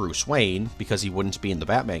 or Bruce Wayne, because he wouldn't be in the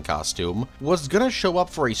Batman costume, was gonna show up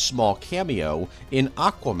for a small cameo in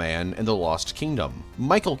Aquaman and the Lost Kingdom.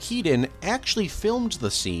 Michael Keaton actually filmed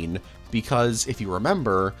the scene because, if you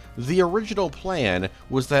remember, the original plan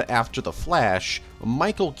was that after The Flash,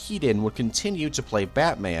 Michael Keaton would continue to play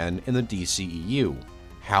Batman in the DCEU.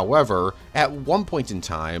 However, at one point in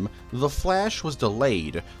time, The Flash was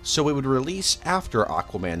delayed, so it would release after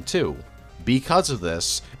Aquaman 2. Because of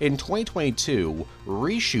this, in 2022,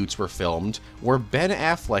 reshoots were filmed where Ben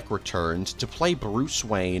Affleck returned to play Bruce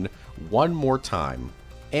Wayne one more time,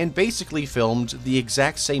 and basically filmed the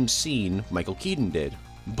exact same scene Michael Keaton did.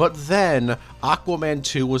 But then, Aquaman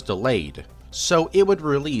 2 was delayed, so it would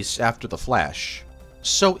release after The Flash.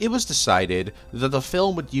 So it was decided that the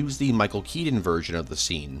film would use the Michael Keaton version of the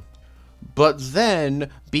scene. But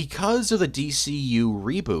then, because of the DCU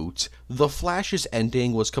reboot, The Flash's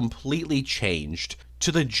ending was completely changed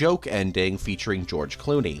to the joke ending featuring George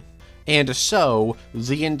Clooney. And so,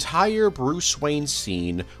 the entire Bruce Wayne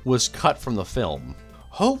scene was cut from the film.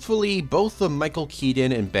 Hopefully, both the Michael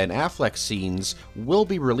Keaton and Ben Affleck scenes will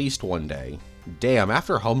be released one day. Damn,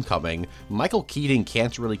 after Homecoming, Michael Keaton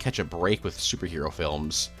can't really catch a break with superhero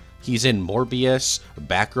films. He's in Morbius,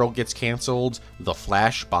 Batgirl gets cancelled, The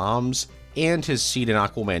Flash bombs, and his scene in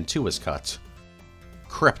Aquaman 2 is cut.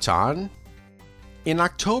 Krypton. In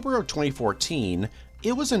October of 2014,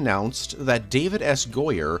 it was announced that David S.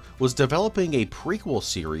 Goyer was developing a prequel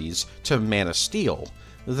series to Man of Steel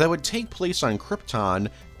that would take place on Krypton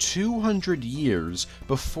 200 years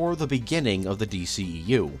before the beginning of the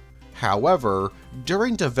DCEU. However,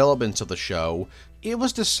 during development of the show, it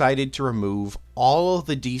was decided to remove all of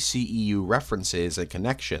the DCEU references and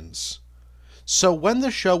connections. So when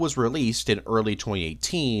the show was released in early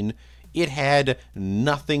 2018, it had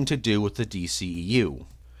nothing to do with the DCEU.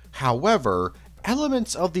 However,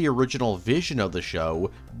 elements of the original vision of the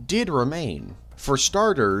show did remain. For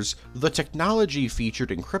starters, the technology featured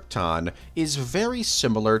in Krypton is very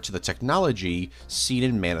similar to the technology seen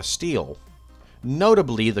in Man of Steel,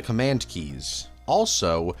 notably the command keys.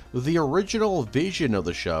 Also, the original vision of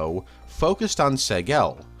the show focused on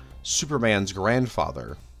Segel, Superman's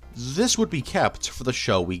grandfather. This would be kept for the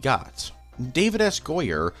show we got. David S.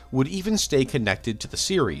 Goyer would even stay connected to the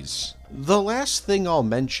series. The last thing I'll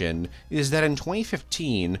mention is that in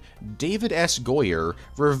 2015, David S. Goyer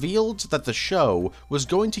revealed that the show was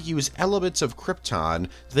going to use elements of Krypton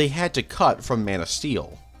they had to cut from Man of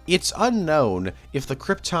Steel. It's unknown if the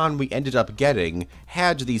Krypton we ended up getting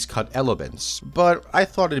had these cut elements, but I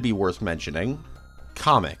thought it'd be worth mentioning.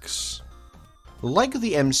 Comics. Like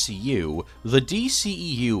the MCU, the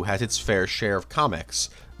DCEU has its fair share of comics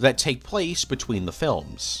that take place between the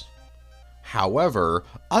films. However,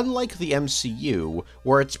 unlike the MCU,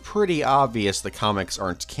 where it's pretty obvious the comics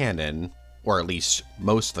aren't canon, or at least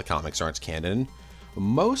most of the comics aren't canon,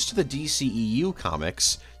 most of the DCEU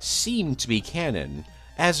comics seem to be canon,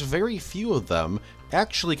 as very few of them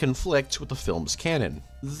actually conflict with the film's canon.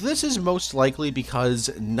 This is most likely because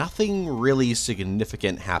nothing really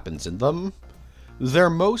significant happens in them.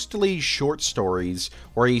 They're mostly short stories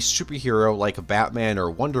where a superhero like Batman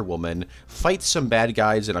or Wonder Woman fights some bad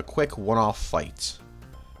guys in a quick one-off fight.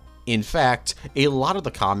 In fact, a lot of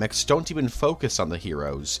the comics don't even focus on the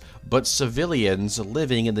heroes, but civilians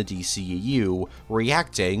living in the DCEU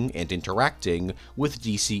reacting and interacting with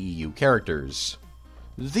DCEU characters.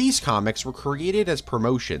 These comics were created as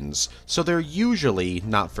promotions, so they're usually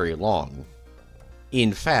not very long.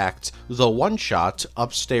 In fact, the one-shot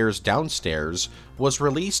Upstairs Downstairs was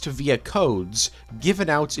released via codes given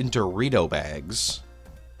out in Dorito bags.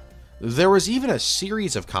 There was even a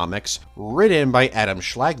series of comics written by Adam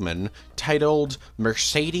Schlagman titled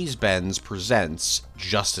Mercedes-Benz Presents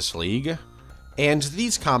Justice League, and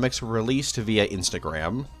these comics were released via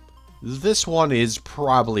Instagram. This one is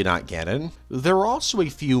probably not canon. There are also a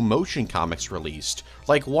few motion comics released,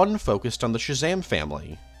 like one focused on the Shazam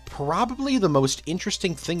family. Probably the most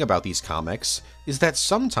interesting thing about these comics is that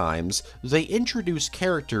sometimes they introduce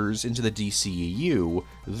characters into the DCEU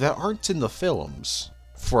that aren't in the films.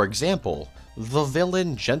 For example, the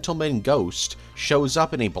villain Gentleman Ghost shows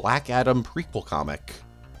up in a Black Adam prequel comic.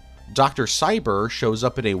 Dr. Cyber shows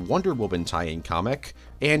up in a Wonder Woman tie-in comic,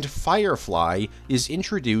 and Firefly is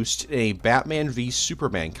introduced in a Batman v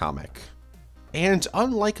Superman comic. And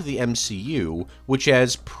unlike the MCU, which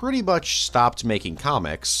has pretty much stopped making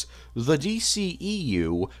comics, the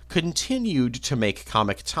DCEU continued to make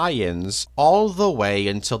comic tie-ins all the way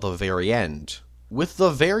until the very end, with the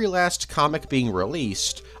very last comic being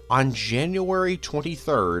released on January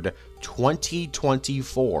 23rd,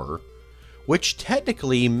 2024, which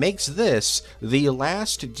technically makes this the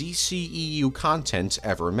last DCEU content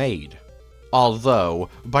ever made. Although,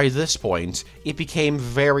 by this point, it became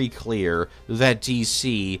very clear that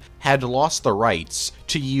DC had lost the rights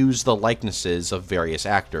to use the likenesses of various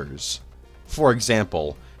actors. For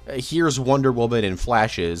example, here's Wonder Woman and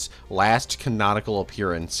Flash's last canonical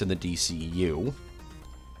appearance in the DCEU.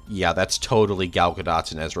 Yeah, that's totally Gal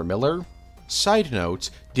Gadot and Ezra Miller. Side note,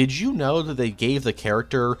 did you know that they gave the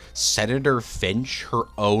character Senator Finch her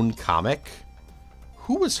own comic?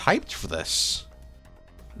 Who was hyped for this?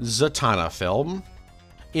 Zatanna film.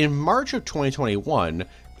 In March of 2021,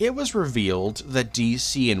 it was revealed that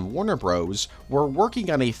DC and Warner Bros. Were working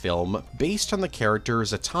on a film based on the character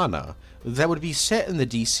Zatanna that would be set in the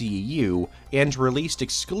DCEU and released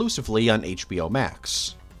exclusively on HBO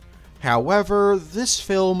Max. However, this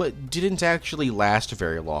film didn't actually last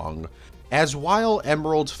very long, as while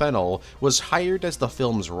Emerald Fennell was hired as the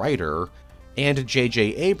film's writer, and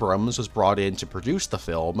J.J. Abrams was brought in to produce the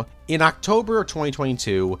film, in October of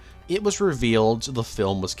 2022, it was revealed the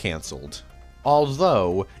film was cancelled.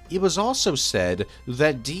 Although, it was also said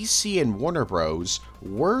that DC and Warner Bros.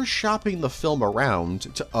 Were shopping the film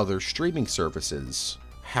around to other streaming services.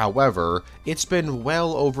 However, it's been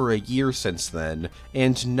well over a year since then,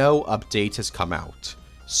 and no update has come out.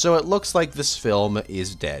 So it looks like this film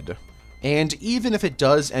is dead. And even if it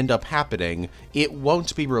does end up happening, it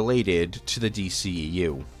won't be related to the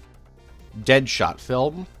DCEU. Deadshot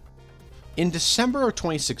film. In December of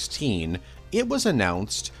 2016, it was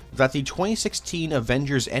announced that the 2016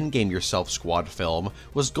 Avengers Endgame Yourself Squad film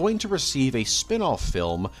was going to receive a spin-off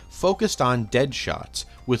film focused on Deadshot,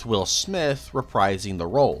 with Will Smith reprising the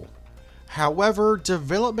role. However,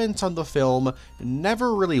 development on the film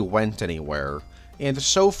never really went anywhere, and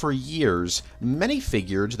so for years, many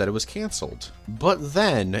figured that it was cancelled. But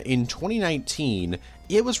then, in 2019,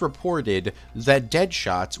 it was reported that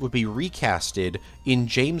Deadshot would be recasted in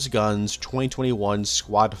James Gunn's 2021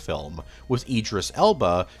 Squad film, with Idris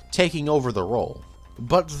Elba taking over the role.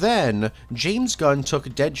 But then, James Gunn took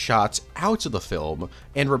Deadshot out of the film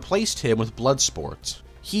and replaced him with Bloodsport.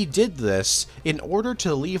 He did this in order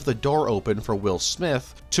to leave the door open for Will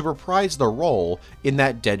Smith to reprise the role in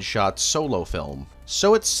that Deadshot solo film.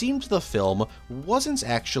 So it seemed the film wasn't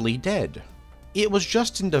actually dead. It was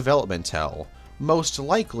just in development hell, most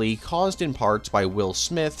likely caused in part by Will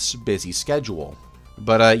Smith's busy schedule.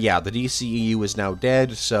 But yeah, the DCEU is now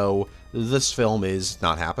dead, so this film is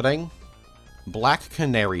not happening. Black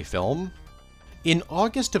Canary film. In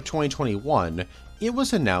August of 2021, it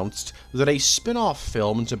was announced that a spin-off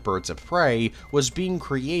film to Birds of Prey was being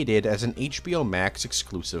created as an HBO Max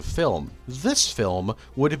exclusive film. This film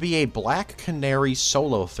would be a Black Canary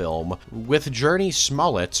solo film, with Journey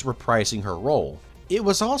Smollett reprising her role. It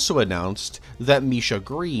was also announced that Misha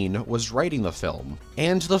Green was writing the film,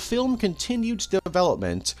 and the film continued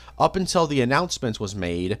development up until the announcement was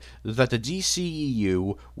made that the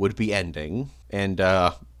DCEU would be ending, and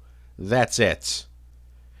that's it.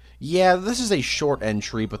 Yeah, this is a short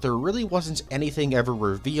entry, but there really wasn't anything ever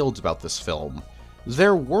revealed about this film.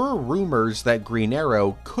 There were rumors that Green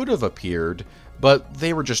Arrow could have appeared, but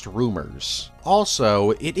they were just rumors.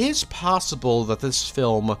 Also, it is possible that this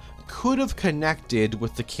film could have connected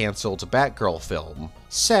with the cancelled Batgirl film,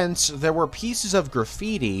 since there were pieces of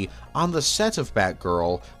graffiti on the set of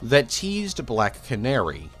Batgirl that teased Black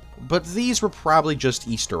Canary. But these were probably just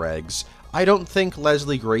Easter eggs. I don't think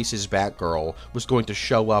Leslie Grace's Batgirl was going to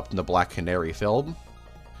show up in the Black Canary film.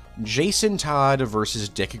 Jason Todd versus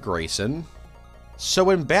Dick Grayson.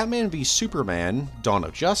 So in Batman v Superman, Dawn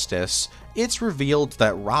of Justice, it's revealed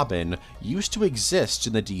that Robin used to exist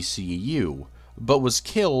in the DCEU, but was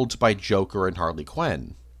killed by Joker and Harley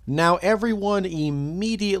Quinn. Now everyone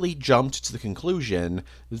immediately jumped to the conclusion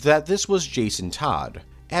that this was Jason Todd,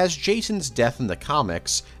 as Jason's death in the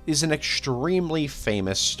comics is an extremely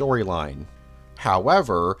famous storyline.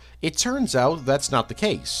 However, it turns out that's not the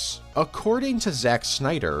case. According to Zack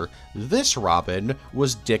Snyder, this Robin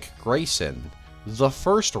was Dick Grayson, the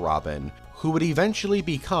first Robin, who would eventually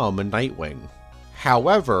become Nightwing.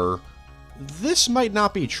 However, this might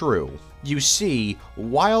not be true. You see,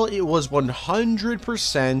 while it was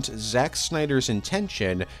 100% Zack Snyder's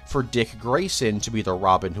intention for Dick Grayson to be the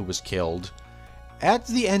Robin who was killed, at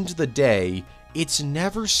the end of the day, it's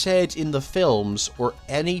never said in the films or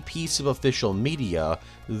any piece of official media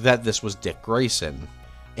that this was Dick Grayson.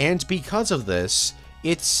 And because of this,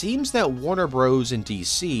 It seems that Warner Bros. And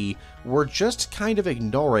DC were just kind of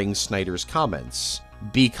ignoring Snyder's comments,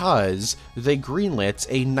 because they greenlit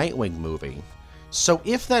a Nightwing movie. So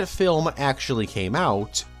if that film actually came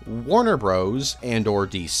out, Warner Bros. And/or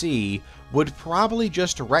DC would probably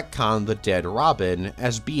just retcon the dead Robin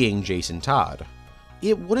as being Jason Todd.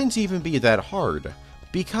 It wouldn't even be that hard,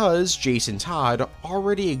 because Jason Todd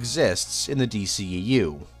already exists in the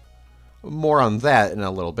DCEU. More on that in a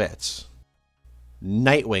little bit.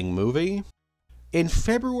 Nightwing movie? In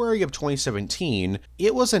February of 2017,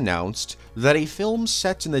 it was announced that a film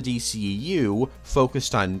set in the DCEU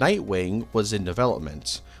focused on Nightwing was in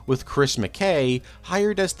development, with Chris McKay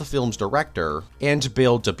hired as the film's director and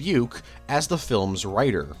Bill Dubuque as the film's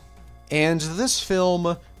writer. And this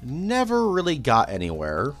film never really got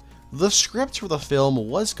anywhere. The script for the film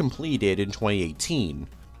was completed in 2018.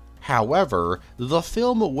 However, the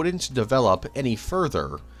film wouldn't develop any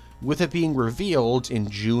further, with it being revealed in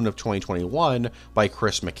June of 2021 by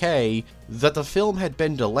Chris McKay that the film had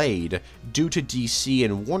been delayed due to DC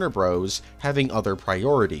and Warner Bros. Having other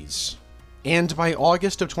priorities. And by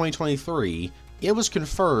August of 2023, it was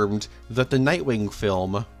confirmed that the Nightwing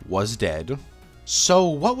film was dead. So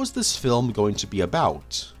what was this film going to be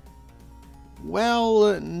about?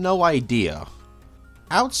 Well, no idea.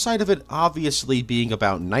 Outside of it obviously being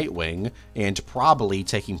about Nightwing, and probably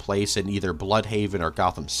taking place in either Bloodhaven or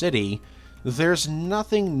Gotham City, there's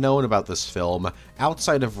nothing known about this film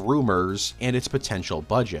outside of rumors and its potential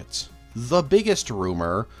budget. The biggest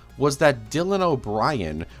rumor was that Dylan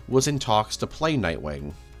O'Brien was in talks to play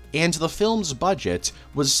Nightwing, and the film's budget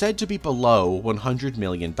was said to be below $100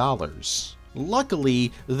 million.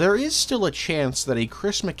 Luckily, there is still a chance that a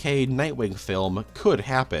Chris McKay Nightwing film could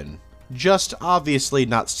happen. Just obviously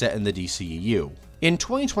not set in the DCEU. In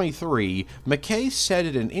 2023, McKay said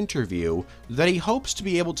in an interview that he hopes to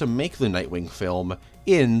be able to make the Nightwing film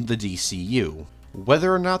in the DCU.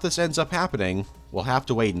 Whether or not this ends up happening, we'll have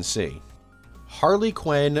to wait and see. Harley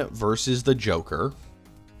Quinn versus the Joker.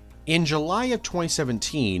 In July of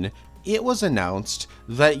 2017, it was announced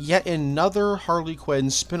that yet another Harley Quinn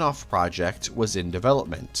spin-off project was in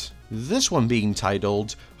development. This one being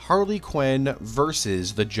titled Harley Quinn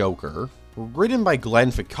vs. the Joker. Written by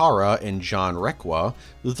Glenn Ficarra and John Requa,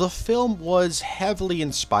 the film was heavily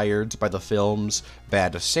inspired by the films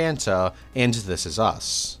Bad Santa and This Is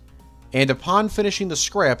Us. And upon finishing the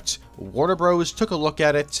script, Warner Bros. Took a look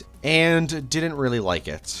at it and didn't really like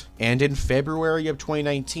it. And in February of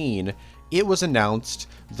 2019, it was announced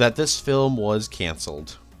that this film was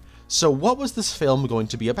cancelled. So what was this film going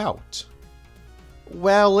to be about?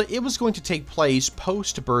 Well, it was going to take place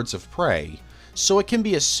post Birds of Prey, so it can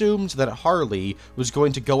be assumed that Harley was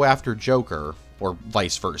going to go after Joker, or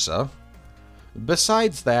vice versa.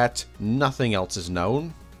 Besides that, nothing else is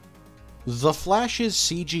known. The Flash's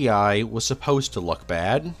CGI was supposed to look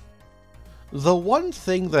bad. The one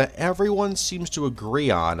thing that everyone seems to agree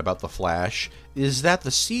on about The Flash is that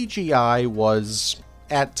the CGI was,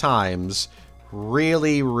 at times,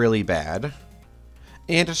 really bad.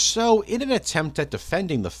 And so, in an attempt at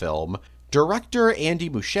defending the film, director Andy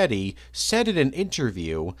Muschietti said in an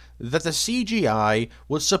interview that the CGI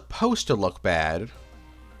was supposed to look bad.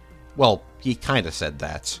 Well, he kinda said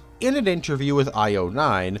that. In an interview with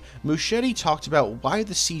IO9, Muschietti talked about why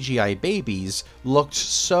the CGI babies looked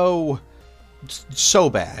so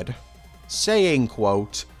bad, saying,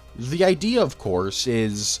 quote, "The idea, of course,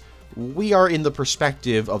 is we are in the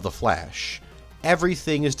perspective of the Flash.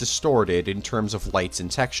 Everything is distorted in terms of lights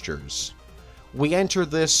and textures. We enter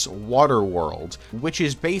this water world, which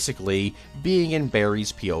is basically being in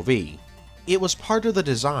Barry's POV. It was part of the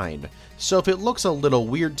design, so if it looks a little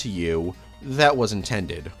weird to you, that was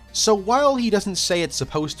intended." So while he doesn't say it's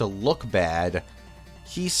supposed to look bad,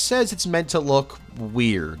 he says it's meant to look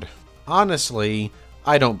weird. Honestly,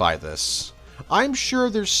 I don't buy this. I'm sure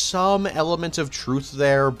there's some element of truth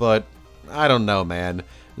there, but I don't know, man.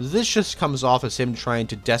 This just comes off as him trying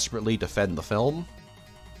to desperately defend the film.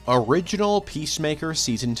 Original Peacemaker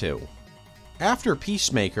Season 2. After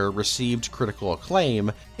Peacemaker received critical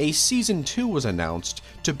acclaim, a Season 2 was announced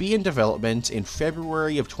to be in development in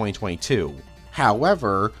February of 2022.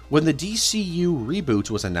 However, when the DCU reboot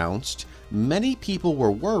was announced, many people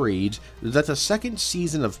were worried that the second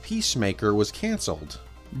season of Peacemaker was cancelled.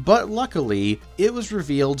 But luckily, it was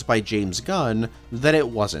revealed by James Gunn that it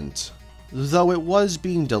wasn't, though it was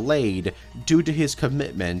being delayed due to his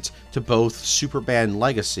commitment to both Superman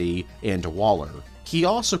Legacy and Waller. He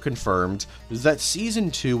also confirmed that Season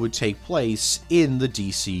 2 would take place in the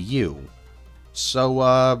DCU.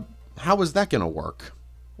 So, how is that gonna work?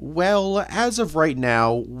 Well, as of right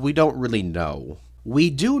now, we don't really know. We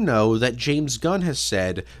do know that James Gunn has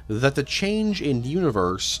said that the change in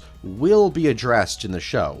universe will be addressed in the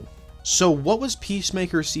show. So what was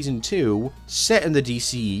Peacemaker Season 2, set in the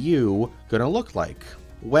DCEU, gonna look like?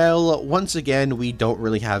 Well, once again, we don't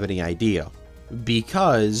really have any idea,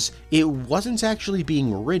 because it wasn't actually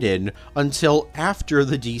being written until after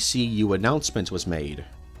the DCEU announcement was made.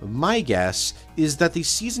 My guess is that the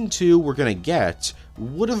Season 2 we're gonna get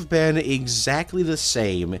would have been exactly the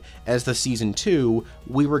same as the Season 2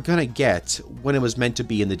 we were gonna get when it was meant to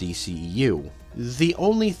be in the DCEU. The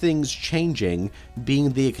only things changing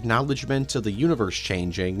being the acknowledgement of the universe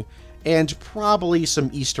changing, and probably some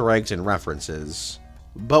Easter eggs and references.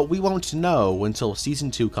 But we won't know until Season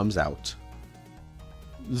 2 comes out.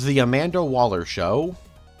 The Amanda Waller Show.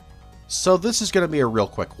 So this is going to be a real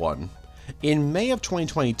quick one. In May of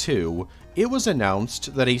 2022, it was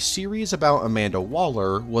announced that a series about Amanda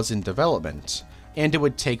Waller was in development, and it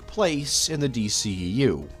would take place in the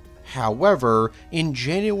DCEU. However, in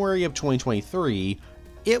January of 2023,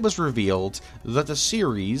 it was revealed that the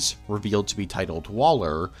series, revealed to be titled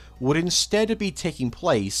Waller, would instead be taking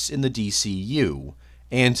place in the DCU,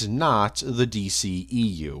 and not the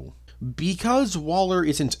DCEU. Because Waller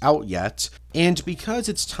isn't out yet, and because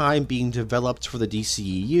its time being developed for the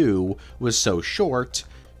DCEU was so short,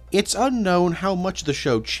 it's unknown how much the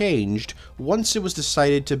show changed once it was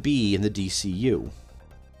decided to be in the DCU.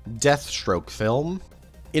 Deathstroke film.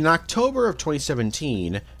 In October of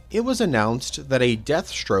 2017, it was announced that a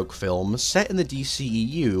Deathstroke film set in the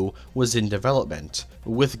DCEU was in development,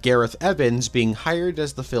 with Gareth Evans being hired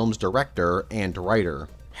as the film's director and writer.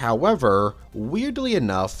 However, weirdly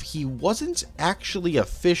enough, he wasn't actually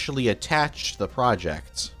officially attached to the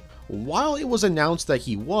project. While it was announced that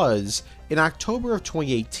he was, in October of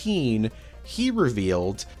 2018, he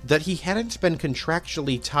revealed that he hadn't been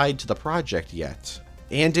contractually tied to the project yet.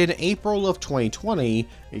 And in April of 2020,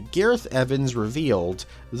 Gareth Evans revealed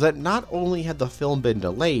that not only had the film been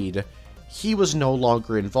delayed, he was no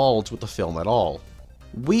longer involved with the film at all.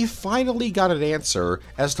 We finally got an answer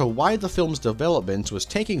as to why the film's development was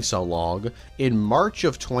taking so long in March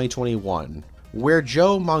of 2021, where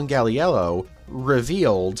Joe Manganiello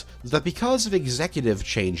revealed that because of executive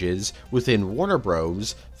changes within Warner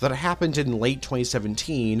Bros. That happened in late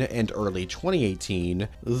 2017 and early 2018,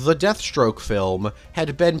 the Deathstroke film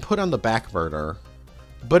had been put on the back burner.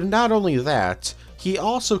 But not only that, he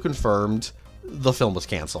also confirmed the film was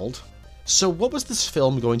cancelled. So what was this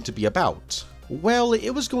film going to be about? Well,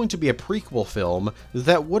 it was going to be a prequel film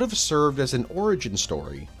that would have served as an origin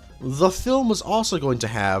story. The film was also going to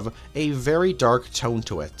have a very dark tone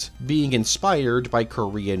to it, being inspired by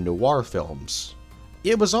Korean noir films.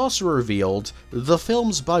 It was also revealed the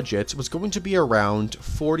film's budget was going to be around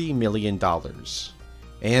 $40 million.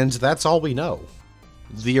 And that's all we know.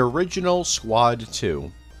 The original Squad 2.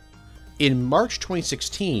 In March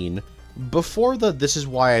 2016, before the "This is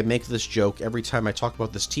why I make this joke every time I talk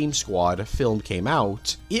about this Team Squad" film came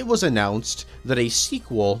out, it was announced that a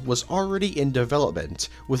sequel was already in development,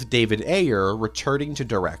 with David Ayer returning to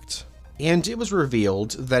direct. And it was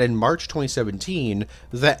revealed that in March 2017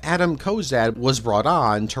 that Adam Kozad was brought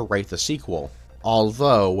on to write the sequel.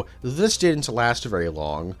 Although, this didn't last very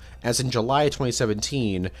long, as in July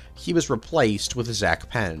 2017, he was replaced with Zach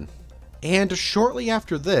Penn. And shortly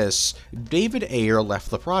after this, David Ayer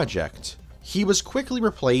left the project. He was quickly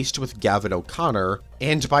replaced with Gavin O'Connor,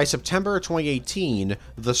 and by September 2018,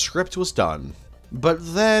 the script was done. But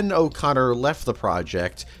then O'Connor left the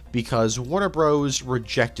project because Warner Bros.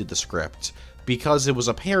 Rejected the script, because it was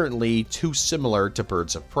apparently too similar to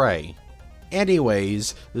Birds of Prey.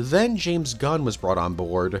 Anyways, then James Gunn was brought on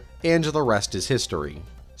board, and the rest is history.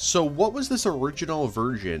 So what was this original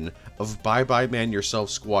version of Bye Bye Man Yourself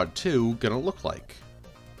Squad 2 gonna look like?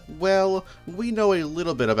 Well, we know a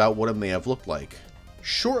little bit about what it may have looked like.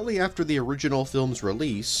 Shortly after the original film's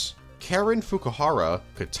release, Karen Fukuhara,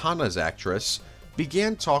 Katana's actress,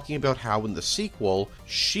 began talking about how in the sequel,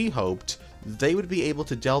 she hoped they would be able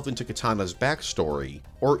to delve into Katana's backstory,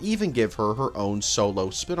 or even give her her own solo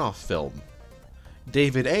spin-off film.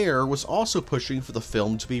 David Ayer was also pushing for the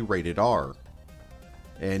film to be rated R.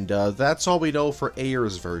 And that's all we know for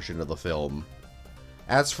Ayer's version of the film.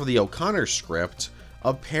 As for the O'Connor script,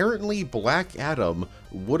 apparently Black Adam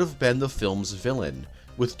would have been the film's villain,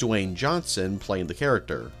 with Dwayne Johnson playing the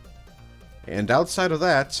character. And outside of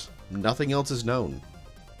that, nothing else is known.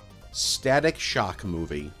 Static Shock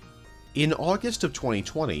movie. In August of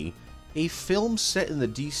 2020, a film set in the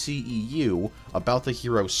DCEU about the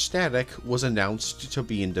hero Static was announced to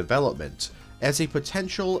be in development, as a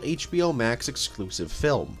potential HBO Max exclusive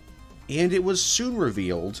film. and it was soon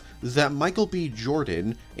revealed that Michael B.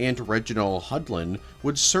 Jordan and Reginald Hudlin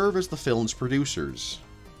would serve as the film's producers.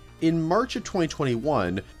 In March of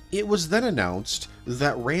 2021, it was then announced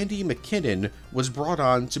that Randy McKinnon was brought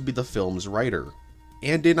on to be the film's writer.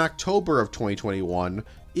 And in October of 2021,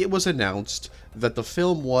 it was announced that the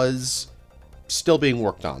film was still being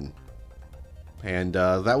worked on. And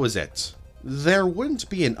that was it. There wouldn't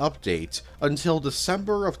be an update until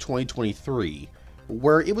December of 2023,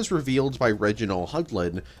 where it was revealed by Reginald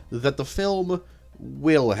Hudlin that the film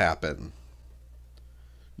will happen.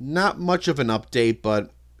 Not much of an update, but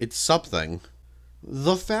it's something.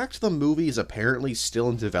 The fact the movie is apparently still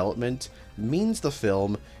in development means the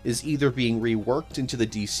film is either being reworked into the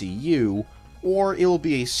DCU, or it will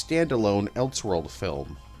be a standalone Elseworld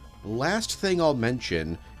film. Last thing I'll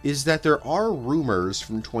mention is that there are rumors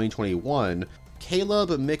from 2021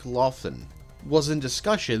 Caleb McLaughlin was in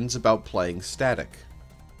discussions about playing Static.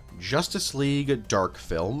 Justice League Dark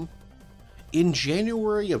Film. In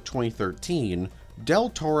January of 2013, Del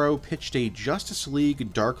Toro pitched a Justice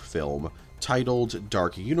League Dark film titled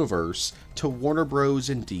Dark Universe to Warner Bros.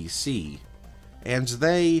 And DC, and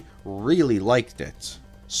they really liked it,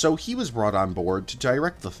 so he was brought on board to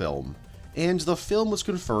direct the film, and the film was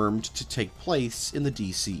confirmed to take place in the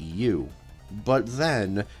DCEU. But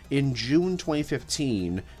then, in June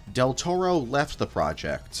 2015, Del Toro left the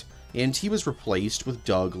project, and he was replaced with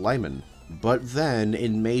Doug Liman. But then,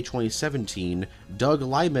 in May 2017, Doug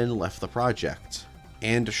Liman left the project,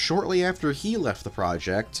 and shortly after he left the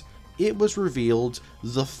project, it was revealed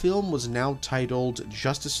the film was now titled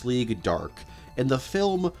Justice League Dark, and the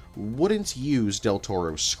film wouldn't use Del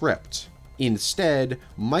Toro's script. Instead,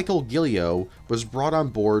 Michael Gillio was brought on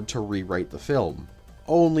board to rewrite the film,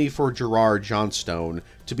 only for Gerard Johnstone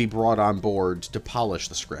to be brought on board to polish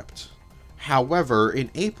the script. However, in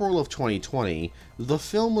April of 2020, the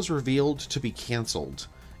film was revealed to be cancelled,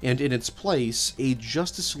 and in its place, a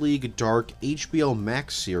Justice League Dark HBO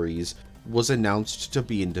Max series was announced to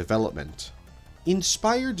be in development.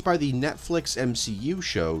 Inspired by the Netflix MCU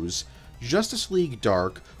shows, Justice League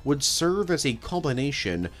Dark would serve as a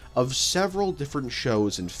culmination of several different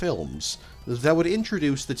shows and films that would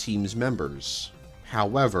introduce the team's members.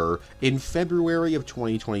 However, in February of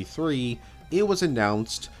 2023, it was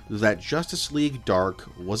announced that Justice League Dark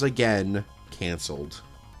was again cancelled.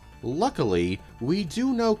 Luckily, we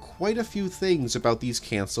do know quite a few things about these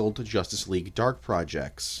cancelled Justice League Dark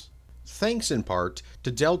projects, thanks in part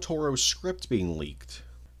to Del Toro's script being leaked.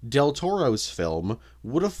 Del Toro's film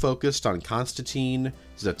would have focused on Constantine,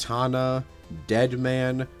 Zatanna,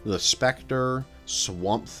 Deadman, the Spectre,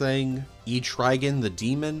 Swamp Thing, Etrigan the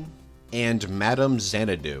Demon, and Madame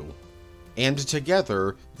Xanadu. And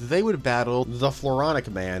together, they would battle the Floronic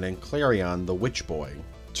Man and Clarion the Witch Boy.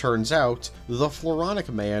 Turns out, the Floronic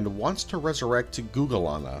Man wants to resurrect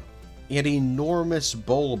Gugalana, an enormous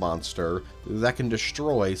bowl monster that can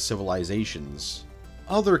destroy civilizations.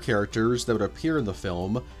 Other characters that would appear in the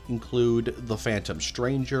film include the Phantom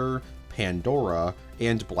Stranger, Pandora,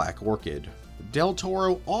 and Black Orchid. Del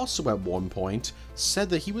Toro also at one point said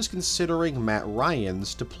that he was considering Matt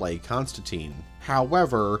Ryans to play Constantine.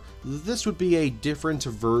 However, this would be a different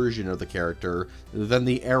version of the character than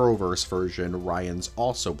the Arrowverse version Ryans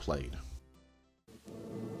also played.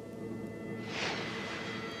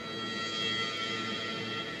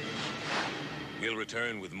 We'll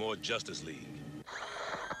return with more Justice League.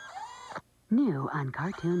 New on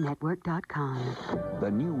CartoonNetwork.com.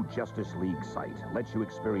 The new Justice League site lets you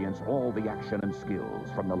experience all the action and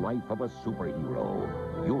skills from the life of a superhero.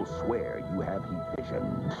 You'll swear you have heat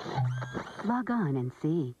vision. Log on and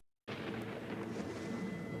see.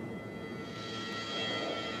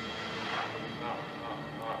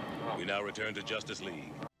 We now return to Justice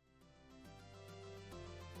League.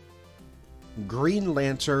 Green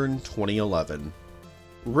Lantern 2011.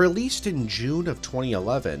 Released in June of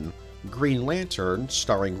 2011, Green Lantern,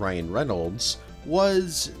 starring Ryan Reynolds,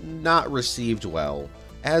 was not received well,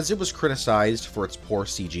 as it was criticized for its poor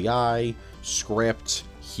CGI, script,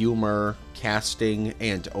 humor, casting,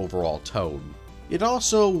 and overall tone. It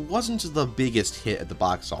also wasn't the biggest hit at the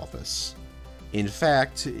box office. In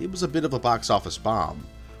fact, it was a bit of a box office bomb,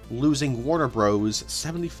 losing Warner Bros.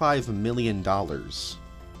 $75 million.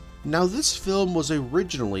 Now, this film was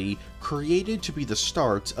originally created to be the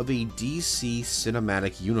start of a DC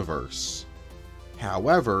cinematic universe.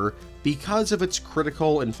 However, because of its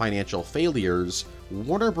critical and financial failures,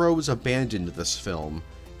 Warner Bros. Abandoned this film,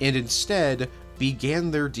 and instead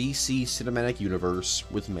began their DC cinematic universe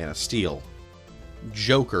with Man of Steel.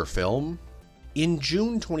 Joker film. In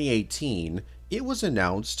June 2018, it was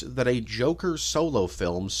announced that a Joker solo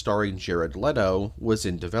film starring Jared Leto was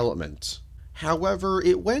in development. However,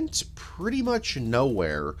 it went pretty much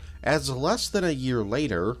nowhere, as less than a year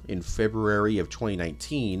later, in February of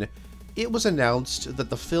 2019, it was announced that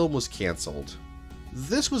the film was cancelled.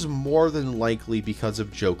 This was more than likely because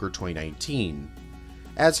of Joker 2019,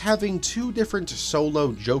 as having two different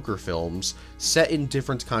solo Joker films set in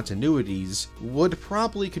different continuities would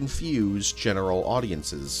probably confuse general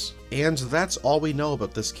audiences. And that's all we know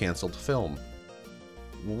about this cancelled film.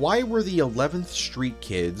 Why were the 11th Street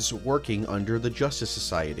Kids working under the Justice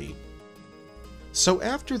Society? So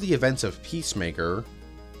after the events of Peacemaker,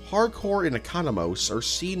 Hardcore and Economos are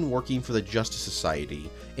seen working for the Justice Society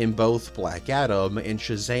in both Black Adam and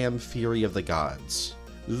Shazam: Fury of the Gods.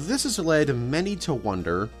 This has led many to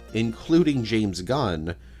wonder, including James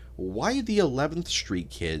Gunn, why the 11th Street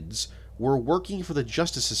Kids were working for the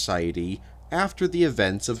Justice Society after the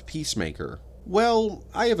events of Peacemaker. Well,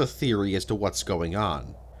 I have a theory as to what's going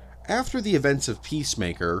on. After the events of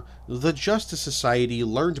Peacemaker, the Justice Society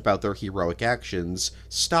learned about their heroic actions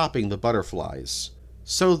stopping the butterflies.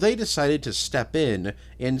 So they decided to step in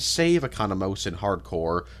and save Economos and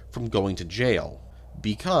Hardcore from going to jail.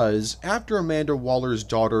 Because after Amanda Waller's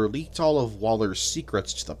daughter leaked all of Waller's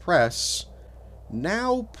secrets to the press,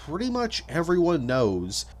 now pretty much everyone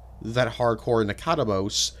knows that Hardcore and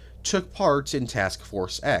Economos took part in Task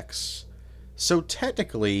Force X. So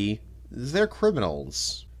technically, they're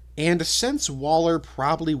criminals. And since Waller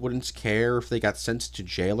probably wouldn't care if they got sent to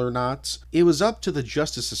jail or not, it was up to the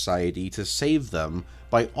Justice Society to save them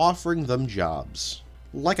by offering them jobs.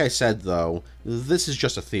 Like I said though, this is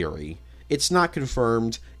just a theory. It's not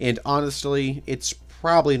confirmed, and honestly, it's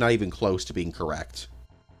probably not even close to being correct.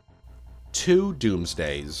 2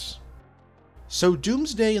 Doomsdays. So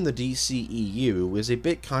Doomsday in the DCEU is a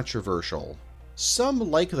bit controversial. Some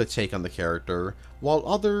like the take on the character, while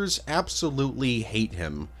others absolutely hate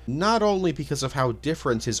him, not only because of how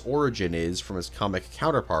different his origin is from his comic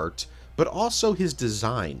counterpart, but also his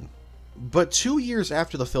design. But 2 years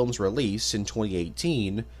after the film's release in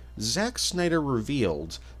 2018, Zack Snyder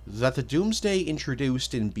revealed that the Doomsday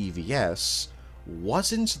introduced in BVS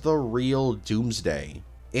wasn't the real Doomsday,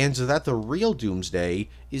 and that the real Doomsday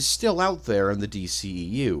is still out there in the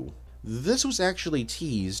DCEU. This was actually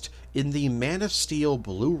teased in the Man of Steel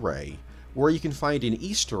Blu-ray, where you can find an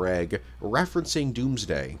Easter egg referencing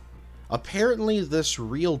Doomsday. Apparently this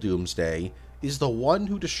real Doomsday is the one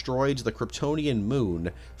who destroyed the Kryptonian moon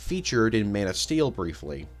featured in Man of Steel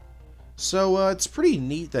briefly. So it's pretty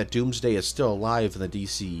neat that Doomsday is still alive in the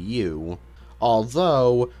DCEU,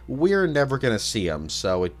 although we're never gonna see him,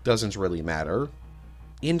 so it doesn't really matter.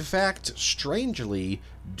 In fact, strangely,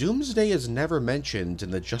 Doomsday is never mentioned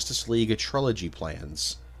in the Justice League trilogy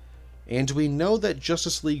plans. And we know that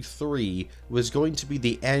Justice League 3 was going to be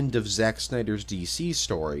the end of Zack Snyder's DC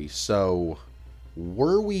story, so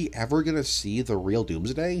were we ever going to see the real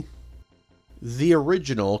Doomsday? The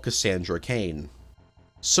original Cassandra Cain.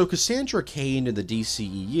 So Cassandra Cain in the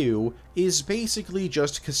DCEU is basically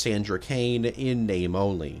just Cassandra Cain in name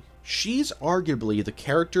only. She's arguably the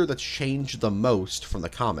character that's changed the most from the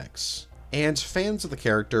comics, and fans of the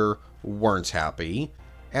character weren't happy,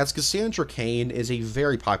 as Cassandra Cain is a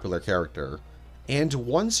very popular character, and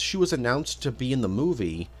once she was announced to be in the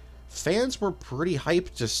movie, fans were pretty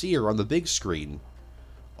hyped to see her on the big screen,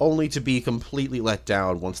 only to be completely let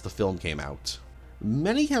down once the film came out.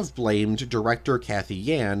 Many have blamed director Cathy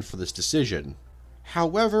Yan for this decision.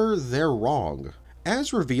 However, they're wrong.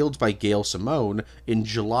 As revealed by Gail Simone in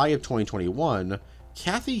July of 2021,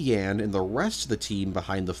 Cathy Yan and the rest of the team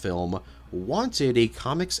behind the film wanted a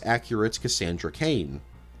comics-accurate Cassandra Cain.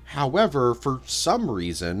 However, for some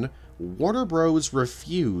reason, Warner Bros.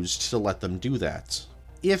 Refused to let them do that.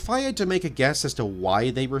 If I had to make a guess as to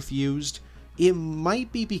why they refused, it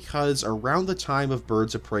might be because around the time of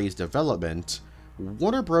Birds of Prey's development,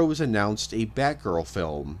 Warner Bros. Announced a Batgirl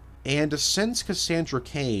film, and since Cassandra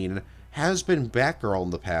Cain has been Batgirl in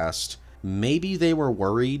the past, maybe they were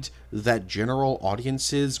worried that general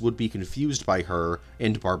audiences would be confused by her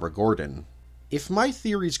and Barbara Gordon. If my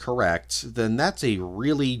theory's correct, then that's a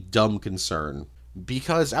really dumb concern,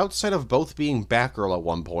 because outside of both being Batgirl at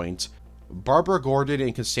one point, Barbara Gordon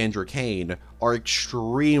and Cassandra Cain are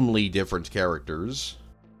extremely different characters.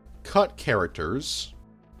 Cut characters.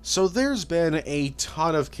 So there's been a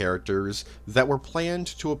ton of characters that were planned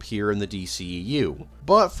to appear in the DCEU,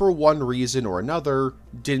 but for one reason or another,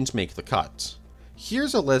 didn't make the cut.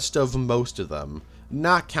 Here's a list of most of them,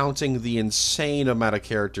 not counting the insane amount of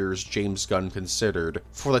characters James Gunn considered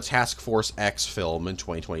for the Task Force X film in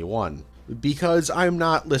 2021, because I'm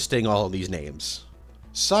not listing all of these names.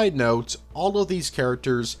 Side note, all of these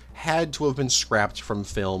characters had to have been scrapped from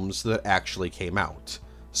films that actually came out.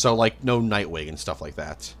 So like no Nightwing and stuff like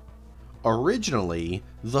that. Originally,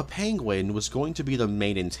 the Penguin was going to be the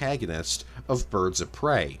main antagonist of Birds of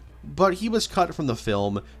Prey, but he was cut from the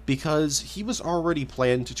film because he was already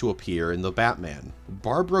planned to appear in The Batman.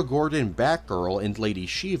 Barbara Gordon Batgirl and Lady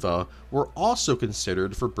Shiva were also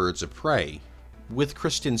considered for Birds of Prey, with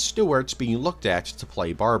Kristen Stewart being looked at to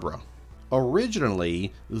play Barbara.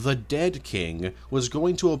 Originally, the Dead King was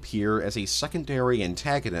going to appear as a secondary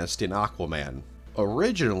antagonist in Aquaman.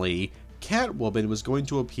 Originally, Catwoman was going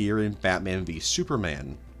to appear in Batman v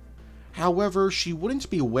Superman. However, she wouldn't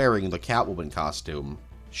be wearing the Catwoman costume.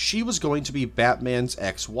 She was going to be Batman's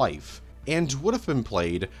ex-wife, and would have been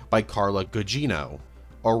played by Carla Gugino.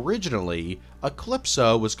 Originally,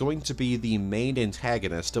 Eclipso was going to be the main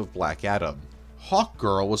antagonist of Black Adam.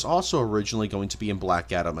 Hawkgirl was also originally going to be in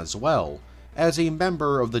Black Adam as well, as a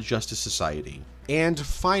member of the Justice Society. And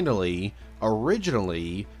finally,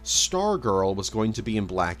 originally, Stargirl was going to be in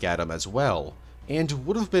Black Adam as well, and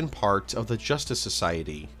would have been part of the Justice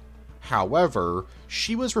Society. However,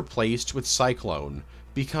 she was replaced with Cyclone,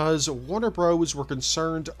 because Warner Bros. Were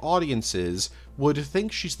concerned audiences would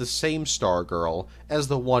think she's the same Stargirl as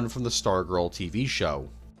the one from the Stargirl TV show.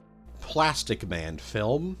 Plastic Man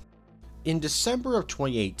film. In December of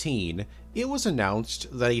 2018, it was announced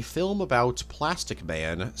that a film about Plastic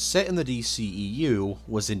Man set in the DCEU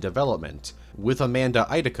was in development, with Amanda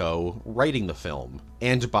Idaho writing the film,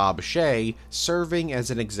 and Bob Shea serving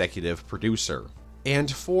as an executive producer.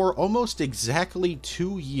 And for almost exactly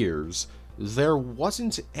 2 years, there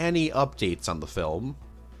wasn't any updates on the film.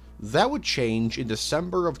 That would change in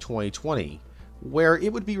December of 2020, where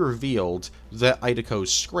it would be revealed that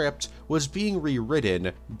Idaho's script was being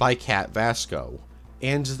rewritten by Kat Vasco,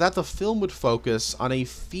 and that the film would focus on a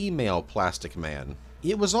female Plastic Man.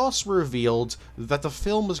 It was also revealed that the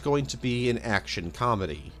film was going to be an action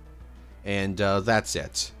comedy. And that's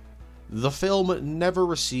it. The film never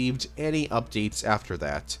received any updates after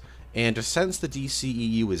that, and since the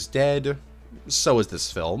DCEU is dead, so is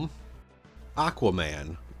this film.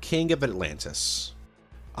 Aquaman, King of Atlantis.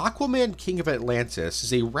 Aquaman King of Atlantis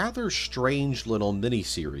is a rather strange little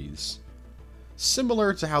miniseries.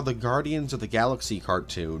 Similar to how the Guardians of the Galaxy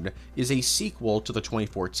cartoon is a sequel to the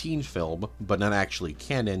 2014 film, but not actually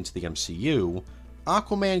canon to the MCU,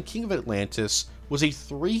 Aquaman King of Atlantis was a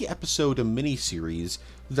 3-episode miniseries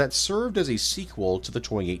that served as a sequel to the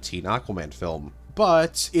 2018 Aquaman film,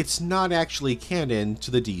 but it's not actually canon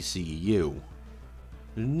to the DCEU.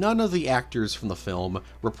 None of the actors from the film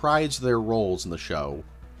reprised their roles in the show,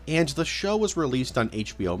 and the show was released on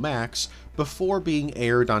HBO Max before being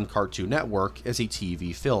aired on Cartoon Network as a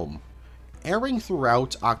TV film. Airing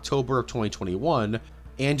throughout October of 2021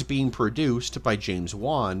 and being produced by James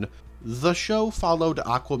Wan, the show followed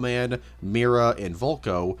Aquaman, Mera, and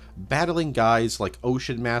Vulko battling guys like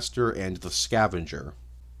Ocean Master and the Scavenger.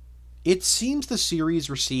 It seems the series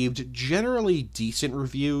received generally decent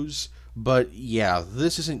reviews, but yeah,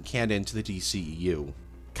 this isn't canon to the DCEU.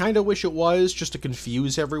 Kinda wish it was, just to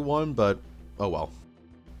confuse everyone, but oh well.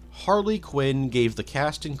 Harley Quinn gave the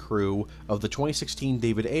cast and crew of the 2016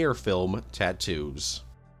 David Ayer film tattoos.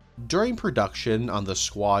 During production on The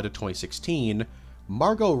Squad 2016,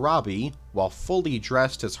 Margot Robbie, while fully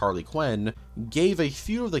dressed as Harley Quinn, gave a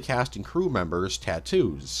few of the cast and crew members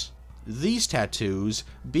tattoos. These tattoos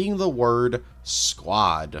being the word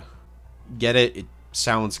squad. Get it? It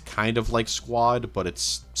sounds kind of like squad, but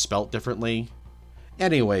it's spelt differently.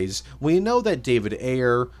 Anyways, we know that David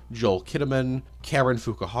Ayer, Joel Kinnaman, Karen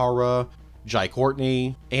Fukuhara, Jai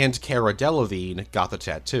Courtney, and Cara Delevingne got the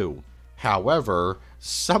tattoo. However,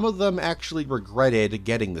 some of them actually regretted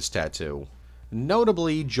getting this tattoo.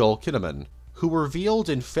 Notably Joel Kinnaman, who revealed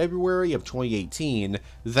in February of 2018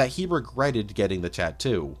 that he regretted getting the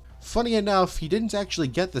tattoo. Funny enough, he didn't actually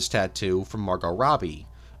get this tattoo from Margot Robbie,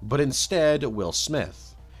 but instead Will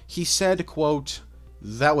Smith. He said, quote,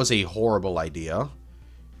 "That was a horrible idea.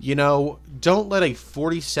 You know, don't let a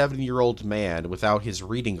 47-year-old man without his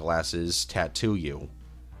reading glasses tattoo you.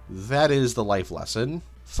 That is the life lesson."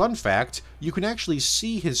 Fun fact, you can actually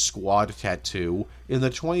see his squad tattoo in the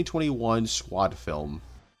 2021 Squad film.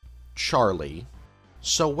 Charlie.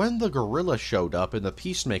 So when the gorilla showed up in the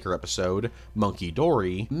Peacemaker episode, Monkey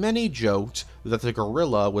Dory, many joked that the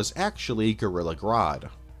gorilla was actually Gorilla Grodd.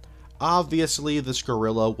 Obviously, this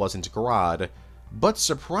gorilla wasn't Grodd, but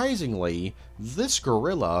surprisingly, this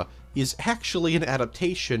gorilla is actually an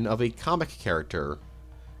adaptation of a comic character.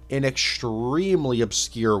 An extremely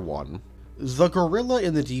obscure one. The gorilla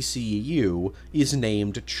in the DCEU is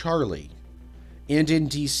named Charlie, And in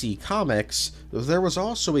DC Comics, there was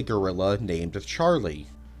also a gorilla named Charlie.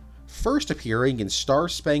 First appearing in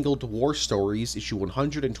Star-Spangled War Stories issue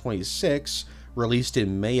 126, released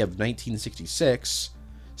in May of 1966,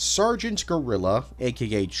 Sergeant Gorilla,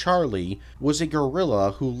 aka Charlie, was a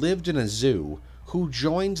gorilla who lived in a zoo, who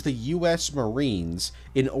joined the US Marines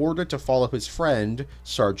in order to follow his friend,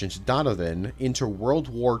 Sergeant Donovan, into World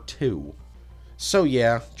War II. So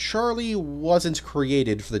yeah, Charlie wasn't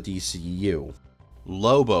created for the DCEU.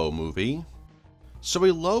 Lobo movie. So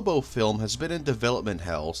a Lobo film has been in development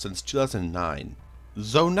hell since 2009.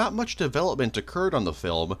 Though not much development occurred on the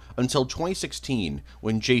film until 2016,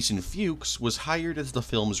 when Jason Fuchs was hired as the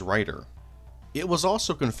film's writer. It was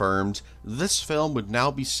also confirmed this film would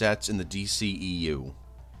now be set in the DCEU.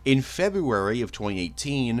 In February of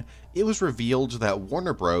 2018, it was revealed that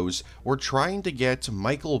Warner Bros. Were trying to get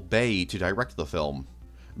Michael Bay to direct the film.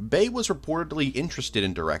 Bay was reportedly interested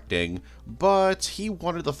in directing, but he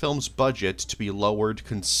wanted the film's budget to be lowered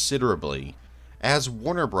considerably, as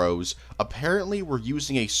Warner Bros. Apparently were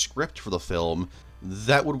using a script for the film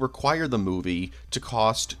that would require the movie to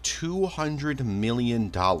cost $200 million.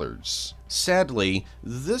 Sadly,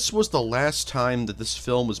 this was the last time that this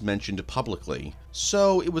film was mentioned publicly,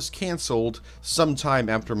 so it was cancelled sometime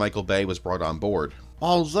after Michael Bay was brought on board.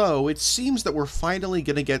 Although, it seems that we're finally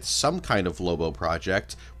going to get some kind of Lobo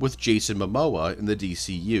project with Jason Momoa in the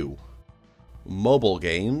DCU. Mobile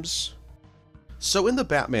games. So in the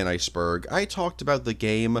Batman Iceberg, I talked about the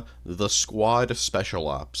game The Squad Special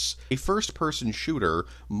Ops, a first-person shooter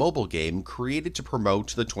mobile game created to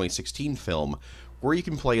promote the 2016 film, where you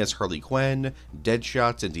can play as Harley Quinn,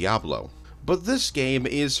 Deadshot, and Diablo. But this game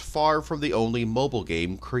is far from the only mobile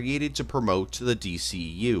game created to promote the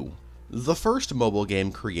DCEU. The first mobile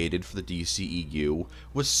game created for the DCEU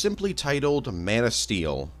was simply titled Man of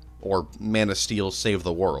Steel, or Man of Steel Save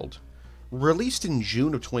the World. Released in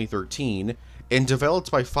June of 2013, and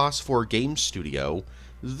developed by Phosphor Games Studio,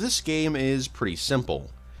 this game is pretty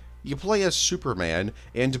simple. You play as Superman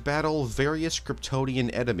and battle various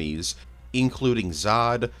Kryptonian enemies, including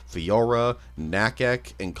Zod, Fiora,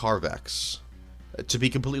 Nakek, and Carvex. To be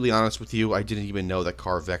completely honest with you, I didn't even know that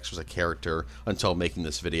Carvex was a character until making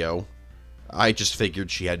this video. I just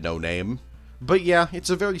figured she had no name. But yeah, it's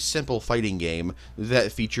a very simple fighting game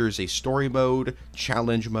that features a story mode,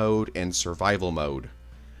 challenge mode, and survival mode.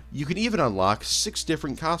 You can even unlock 6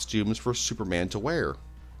 different costumes for Superman to wear.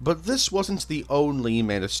 But this wasn't the only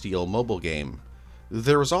Man of Steel mobile game.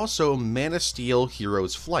 There was also Man of Steel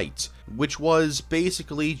Heroes Flight, which was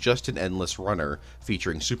basically just an endless runner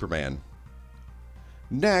featuring Superman.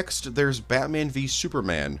 Next, there's Batman v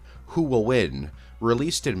Superman, Who Will Win,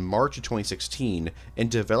 released in March of 2016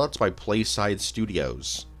 and developed by Playside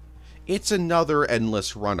Studios. It's another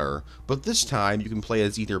endless runner, but this time you can play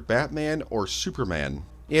as either Batman or Superman.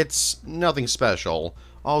 It's nothing special,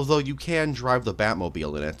 although you can drive the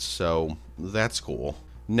Batmobile in it, so that's cool.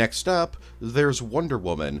 Next up, there's Wonder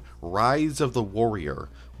Woman, Rise of the Warrior,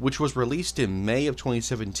 which was released in May of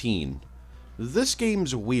 2017. This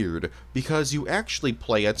game's weird because you actually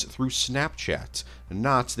play it through Snapchat,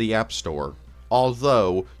 not the App Store,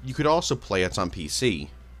 although you could also play it on PC.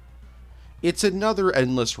 It's another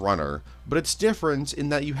endless runner, but it's different in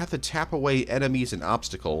that you have to tap away enemies and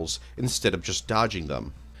obstacles instead of just dodging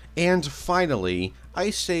them. And finally,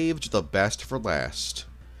 I saved the best for last.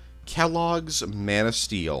 Kellogg's Man of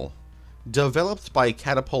Steel. Developed by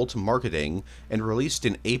Catapult Marketing and released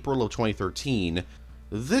in April of 2013,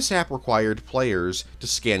 this app required players to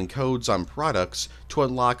scan codes on products to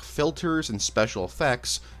unlock filters and special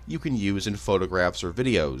effects you can use in photographs or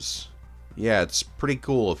videos. Yeah, it's pretty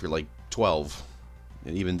cool if you're like 12.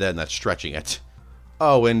 And even then, that's stretching it.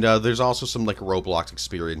 Oh, and there's also some like Roblox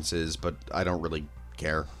experiences, but I don't really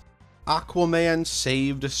care. Aquaman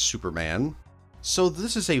saved Superman. So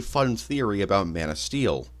this is a fun theory about Man of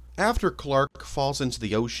Steel. After Clark falls into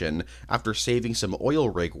the ocean after saving some oil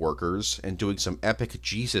rig workers and doing some epic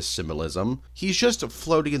Jesus symbolism, he's just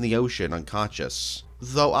floating in the ocean unconscious.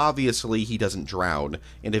 Though obviously he doesn't drown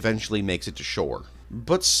and eventually makes it to shore.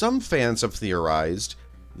 But some fans have theorized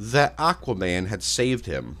that Aquaman had saved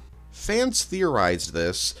him. Fans theorized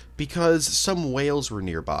this because some whales were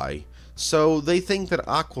nearby, so they think that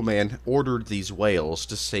Aquaman ordered these whales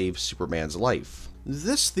to save Superman's life.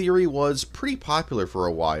 This theory was pretty popular for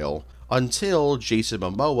a while, until Jason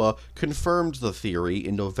Momoa confirmed the theory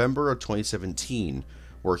in November of 2017,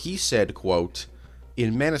 where he said, quote,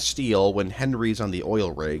 "In Man of Steel, when Henry's on the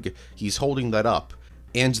oil rig, he's holding that up,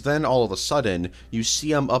 and then all of a sudden, you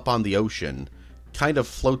see him up on the ocean, kind of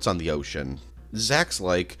floats on the ocean. Zack's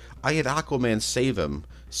like, I had Aquaman save him,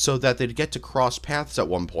 so that they'd get to cross paths at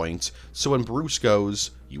one point, so when Bruce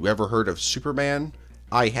goes, you ever heard of Superman?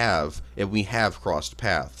 I have, and we have crossed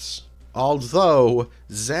paths. Although,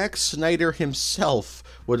 Zack Snyder himself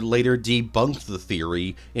would later debunk the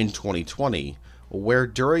theory in 2020, where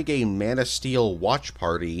during a Man of Steel watch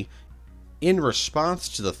party, in response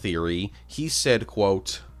to the theory, he said,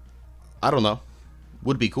 quote, I don't know,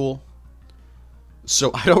 would be cool.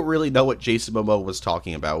 So I don't really know what Jason Momoa was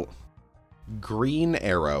talking about. Green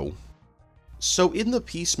Arrow. So in the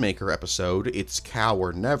Peacemaker episode, It's Cow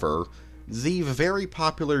or Never, the very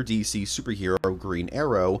popular DC superhero Green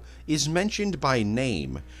Arrow is mentioned by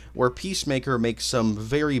name, where Peacemaker makes some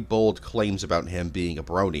very bold claims about him being a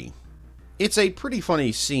brony. It's a pretty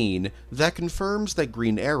funny scene that confirms that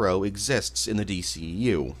Green Arrow exists in the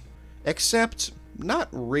DCEU. Except, not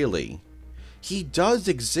really. He does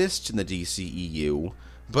exist in the DCEU,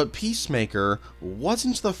 but Peacemaker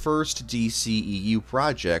wasn't the first DCEU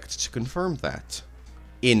project to confirm that.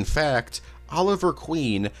 In fact, Oliver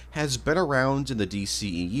Queen has been around in the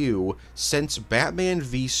DCEU since Batman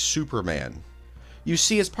v Superman. You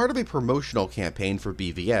see, as part of a promotional campaign for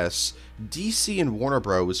BVS, DC and Warner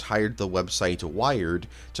Bros. Hired the website Wired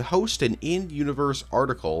to host an in-universe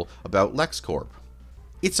article about LexCorp.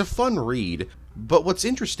 It's a fun read, but what's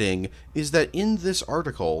interesting is that in this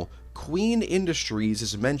article, Queen Industries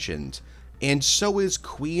is mentioned, and so is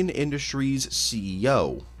Queen Industries'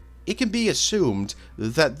 CEO. It can be assumed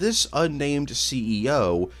that this unnamed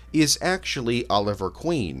CEO is actually Oliver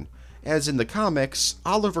Queen, as in the comics,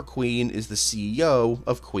 Oliver Queen is the CEO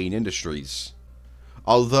of Queen Industries.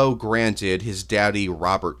 Although, granted, his daddy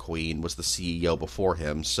Robert Queen was the CEO before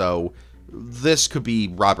him, so this could be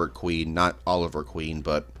Robert Queen, not Oliver Queen,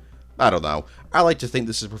 but I don't know. I like to think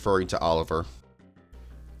this is referring to Oliver.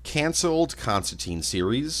 Cancelled Constantine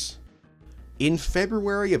series. In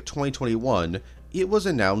February of 2021, it was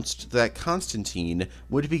announced that Constantine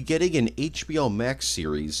would be getting an HBO Max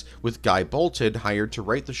series, with Guy Bolton hired to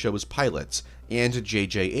write the show's pilot, and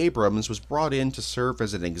J.J. Abrams was brought in to serve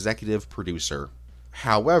as an executive producer.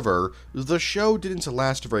 However, the show didn't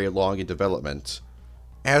last very long in development,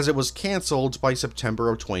 as it was cancelled by September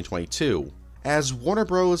of 2022, as Warner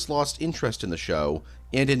Bros. Lost interest in the show,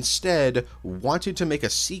 and instead wanted to make a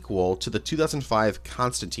sequel to the 2005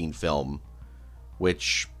 Constantine film,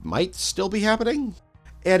 which might still be happening?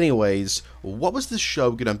 Anyways, what was this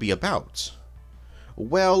show gonna be about?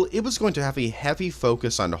 Well, it was going to have a heavy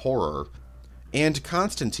focus on horror, and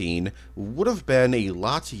Constantine would have been a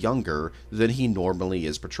lot younger than he normally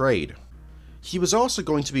is portrayed. He was also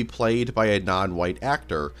going to be played by a non-white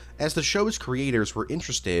actor, as the show's creators were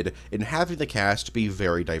interested in having the cast be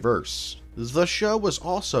very diverse. The show was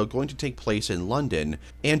also going to take place in London,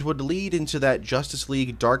 and would lead into that Justice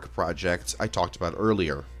League Dark project I talked about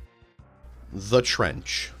earlier. The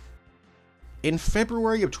Trench. In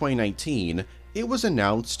February of 2019, it was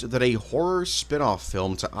announced that a horror spin-off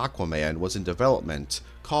film to Aquaman was in development,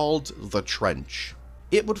 called The Trench.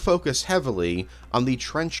 It would focus heavily on the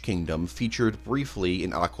Trench Kingdom featured briefly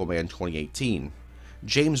in Aquaman 2018.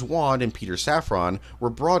 James Wan and Peter Safran were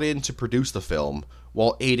brought in to produce the film,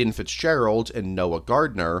 while Aidan Fitzgerald and Noah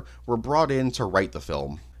Gardner were brought in to write the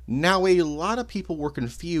film. Now, a lot of people were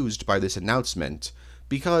confused by this announcement,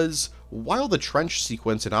 because while the trench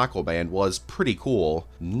sequence in Aquaman was pretty cool,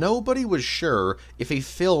 nobody was sure if a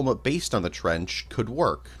film based on the trench could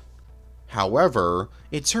work. However,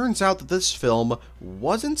 it turns out that this film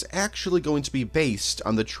wasn't actually going to be based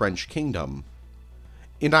on the Trench Kingdom.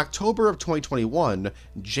 In October of 2021,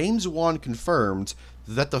 James Wan confirmed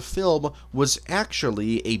that the film was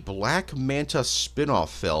actually a Black Manta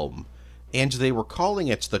spin-off film, and they were calling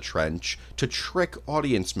it The Trench to trick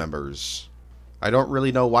audience members. I don't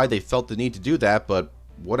really know why they felt the need to do that, but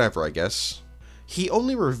whatever, I guess. He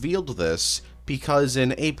only revealed this because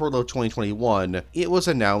in April of 2021, it was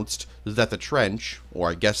announced that The Trench, or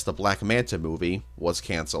I guess the Black Manta movie, was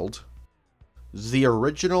cancelled. The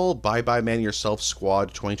original Bye Bye Man Yourself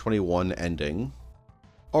Squad 2021 ending.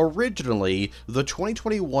 Originally, the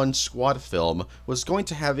 2021 Squad film was going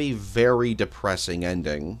to have a very depressing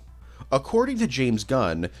ending. According to James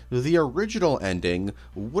Gunn, the original ending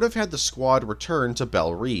would have had the Squad return to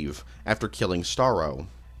Belle Reve after killing Starro,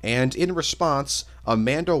 and in response,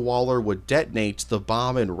 Amanda Waller would detonate the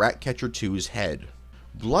bomb in Ratcatcher 2's head.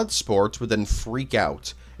 Bloodsport would then freak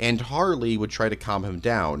out, and Harley would try to calm him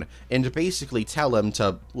down, and basically tell him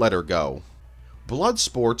to let her go.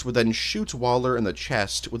 Bloodsport would then shoot Waller in the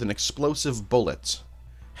chest with an explosive bullet.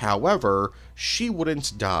 However, she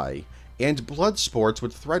wouldn't die, and Bloodsport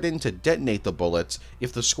would threaten to detonate the bullet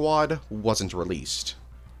if the Squad wasn't released.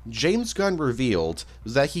 James Gunn revealed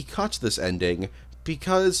that he cut this ending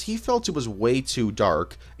because he felt it was way too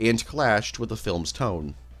dark and clashed with the film's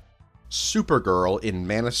tone. Supergirl in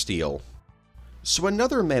Man of Steel. So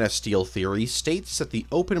another Man of Steel theory states that the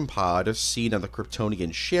open pod seen on the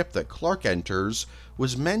Kryptonian ship that Clark enters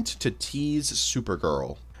was meant to tease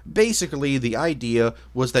Supergirl. Basically, the idea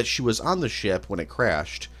was that she was on the ship when it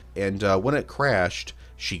crashed, and when it crashed,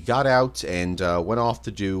 she got out and went off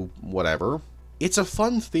to do whatever. It's a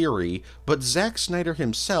fun theory, but Zack Snyder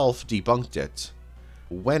himself debunked it.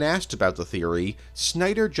 When asked about the theory,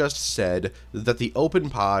 Snyder just said that the open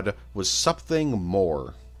pod was something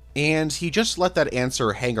more. And he just let that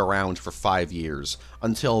answer hang around for 5 years,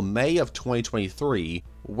 until May of 2023,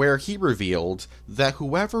 where he revealed that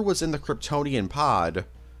whoever was in the Kryptonian pod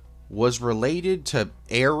was related to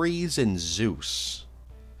Ares and Zeus,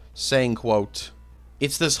 saying, quote,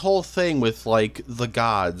 "It's this whole thing with, like, the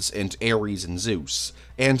gods and Ares and Zeus,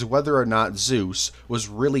 and whether or not Zeus was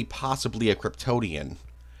really possibly a Kryptonian.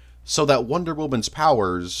 So that Wonder Woman's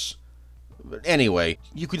powers..." Anyway,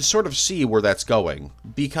 you can sort of see where that's going,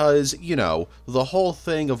 because, you know, the whole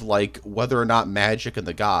thing of, like, whether or not magic and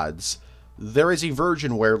the gods, there is a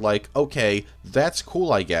version where, like, okay, that's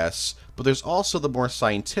cool, I guess, but there's also the more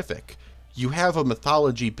scientific. You have a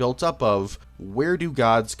mythology built up of, where do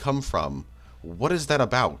gods come from? What is that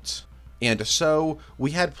about? And so,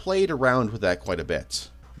 we had played around with that quite a bit.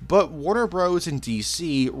 But Warner Bros. And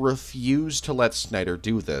DC refused to let Snyder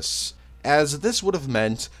do this, as this would have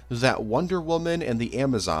meant that Wonder Woman and the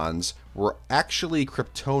Amazons were actually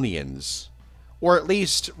Kryptonians, or at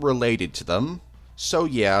least related to them. So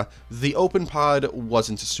yeah, the open pod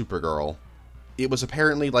wasn't Supergirl. It was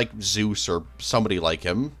apparently like Zeus or somebody like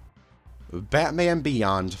him. Batman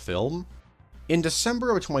Beyond film. In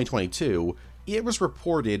December of 2022, it was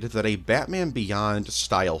reported that a Batman Beyond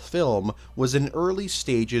style film was in early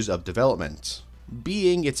stages of development.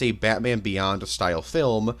 Being it's a Batman Beyond style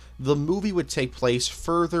film, the movie would take place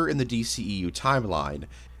further in the DCEU timeline,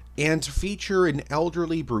 and feature an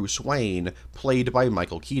elderly Bruce Wayne, played by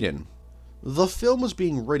Michael Keaton. The film was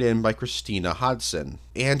being written by Christina Hodson,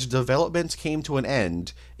 and development came to an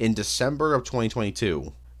end in December of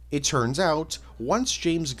 2022. It turns out, once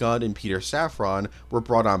James Gunn and Peter Safran were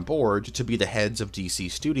brought on board to be the heads of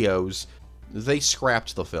DC Studios, they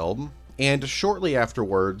scrapped the film, and shortly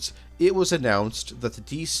afterwards, it was announced that the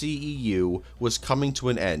DCEU was coming to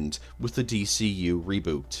an end with the DCU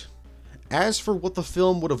reboot. As for what the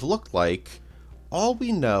film would have looked like, all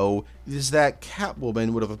we know is that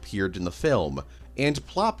Catwoman would have appeared in the film, and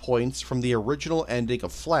plot points from the original ending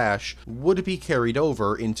of Flash would be carried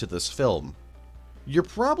over into this film. You're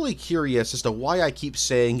probably curious as to why I keep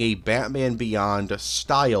saying a Batman Beyond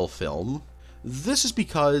style film. This is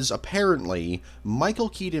because, apparently, Michael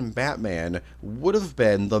Keaton Batman would have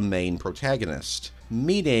been the main protagonist,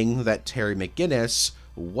 meaning that Terry McGinnis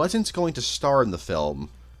wasn't going to star in the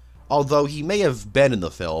film, although he may have been in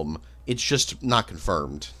the film, it's just not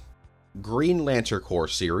confirmed. Green Lantern Corps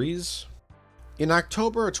series. In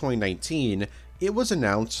October of 2019, it was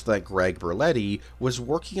announced that Greg Berlanti was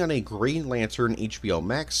working on a Green Lantern HBO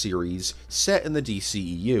Max series set in the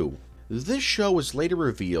DCEU. This show was later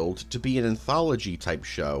revealed to be an anthology-type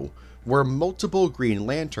show, where multiple Green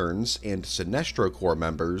Lanterns and Sinestro Corps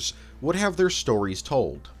members would have their stories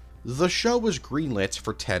told. The show was greenlit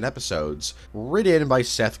for 10 episodes, written by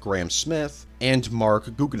Seth Grahame-Smith and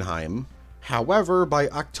Mark Guggenheim. However, by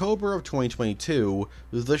October of 2022,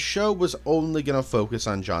 the show was only going to focus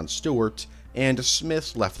on Jon Stewart, and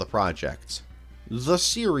Smith left the project. The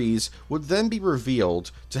series would then be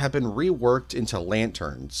revealed to have been reworked into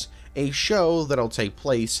Lanterns, a show that'll take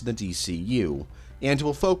place in the DCU, and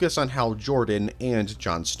will focus on Hal Jordan and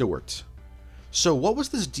Jon Stewart. So what was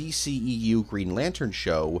this DCEU Green Lantern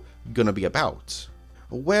show gonna be about?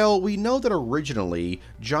 Well, we know that originally,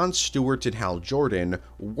 Jon Stewart and Hal Jordan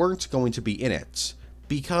weren't going to be in it,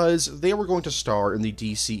 because they were going to star in the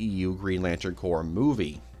DCEU Green Lantern Corps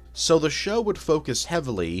movie. So the show would focus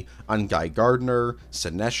heavily on Guy Gardner,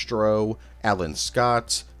 Sinestro, Alan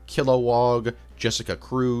Scott, Kilowog, Jessica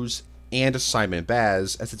Cruz, and Simon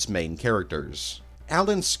Baz as its main characters.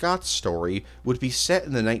 Alan Scott's story would be set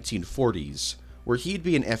in the 1940s, where he'd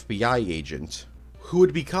be an FBI agent who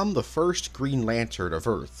would become the first Green Lantern of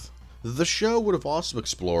Earth. The show would have also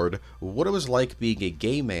explored what it was like being a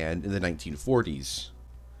gay man in the 1940s.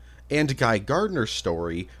 And Guy Gardner's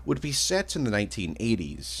story would be set in the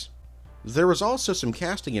 1980s. There was also some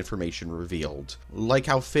casting information revealed, like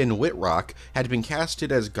how Finn Wittrock had been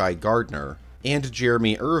casted as Guy Gardner, and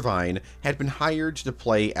Jeremy Irvine had been hired to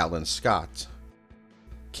play Alan Scott.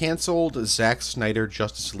 Cancelled Zack Snyder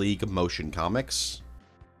Justice League motion comics.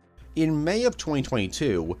 In May of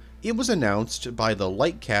 2022, it was announced by the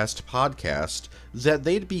Lightcast podcast that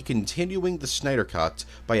they'd be continuing the Snyder Cut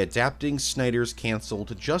by adapting Snyder's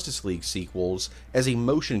cancelled Justice League sequels as a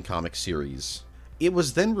motion comic series. It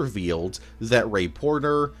was then revealed that Ray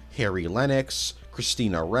Porter, Harry Lennox,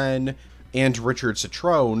 Christina Wren, and Richard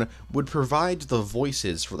Citrone would provide the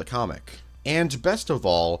voices for the comic. And best of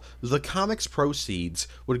all, the comic's proceeds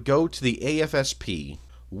would go to the AFSP.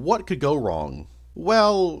 What could go wrong?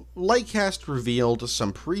 Well, Lightcast revealed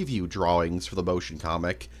some preview drawings for the motion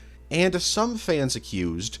comic, and some fans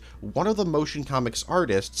accused one of the motion comics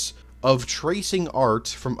artists of tracing art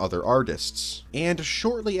from other artists. And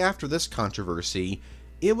shortly after this controversy,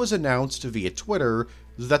 it was announced via Twitter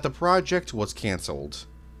that the project was cancelled.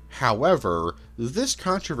 However, this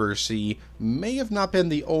controversy may have not been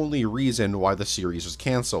the only reason why the series was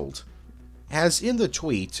cancelled. As in the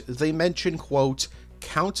tweet, they mention, quote,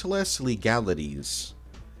 countless legalities.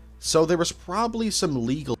 So there was probably some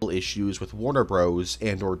legal issues with Warner Bros.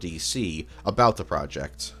 And or DC about the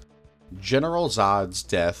project. General Zod's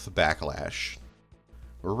death backlash.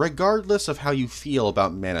 Regardless of how you feel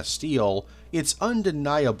about Man of Steel, it's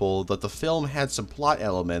undeniable that the film had some plot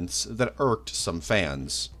elements that irked some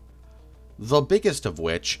fans. The biggest of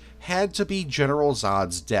which had to be General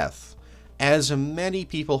Zod's death, as many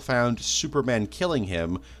people found Superman killing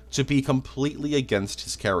him to be completely against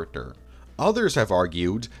his character. Others have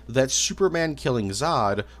argued that Superman killing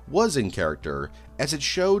Zod was in character, as it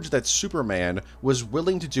showed that Superman was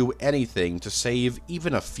willing to do anything to save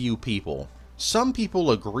even a few people. Some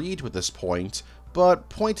people agreed with this point, but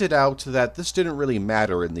pointed out that this didn't really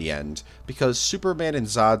matter in the end, because Superman and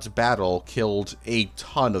Zod's battle killed a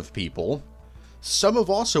ton of people. Some have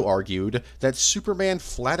also argued that Superman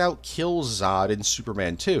flat out kills Zod in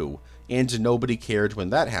Superman 2, and nobody cared when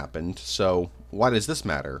that happened, so why does this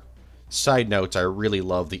matter? Side note, I really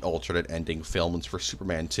love the alternate ending films for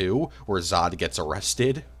Superman 2, where Zod gets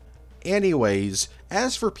arrested. Anyways,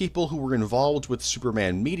 as for people who were involved with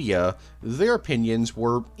Superman media, their opinions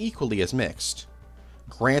were equally as mixed.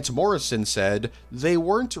 Grant Morrison said they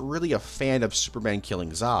weren't really a fan of Superman killing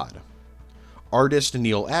Zod. Artist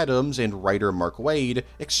Neil Adams and writer Mark Waid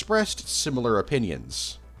expressed similar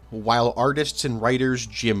opinions, while artists and writers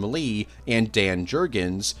Jim Lee and Dan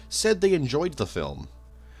Jurgens said they enjoyed the film.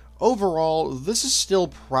 Overall, this is still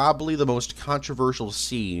probably the most controversial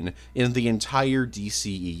scene in the entire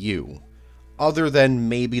DCEU, other than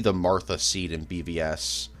maybe the Martha scene in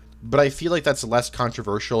BVS, but I feel like that's less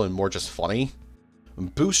controversial and more just funny.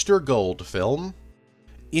 Booster Gold film.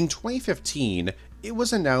 In 2015, it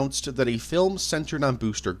was announced that a film centered on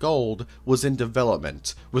Booster Gold was in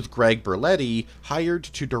development, with Greg Berlanti hired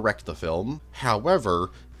to direct the film.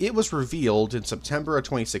 However, it was revealed in September of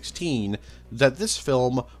 2016 that this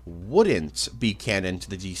film wouldn't be canon to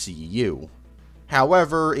the DCEU.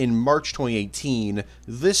 However, in March 2018,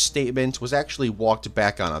 this statement was actually walked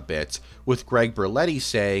back on a bit, with Greg Berlanti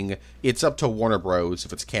saying it's up to Warner Bros.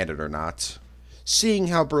 If it's canon or not. Seeing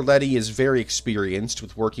how Berlanti is very experienced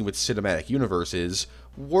with working with cinematic universes,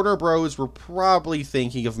 Warner Bros. Were probably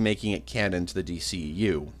thinking of making it canon to the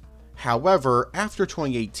DCEU. However, after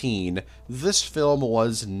 2018, this film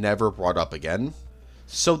was never brought up again,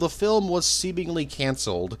 so the film was seemingly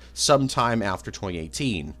cancelled sometime after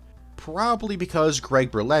 2018, probably because Greg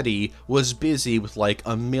Berlanti was busy with like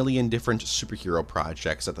a million different superhero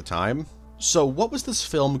projects at the time. So what was this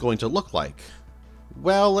film going to look like?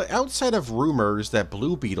 Well, outside of rumors that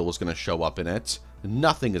Blue Beetle was going to show up in it,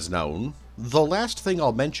 nothing is known. The last thing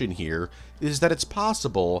I'll mention here is that it's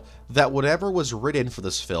possible that whatever was written for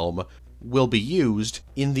this film will be used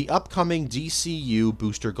in the upcoming DCU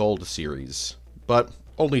Booster Gold series, but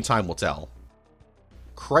only time will tell.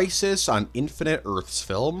 Crisis on Infinite Earths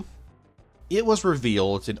film. It was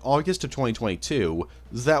revealed in August of 2022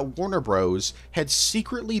 that Warner Bros. Had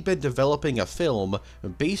secretly been developing a film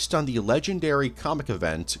based on the legendary comic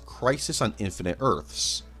event Crisis on Infinite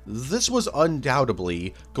Earths. This was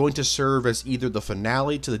undoubtedly going to serve as either the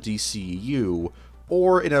finale to the DCEU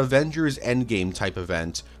or an Avengers Endgame type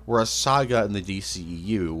event where a saga in the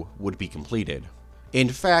DCEU would be completed. In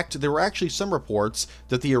fact, there were actually some reports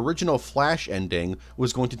that the original Flash ending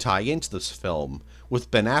was going to tie into this film, with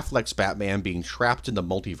Ben Affleck's Batman being trapped in the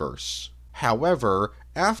multiverse. However,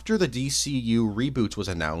 after the DCU reboot was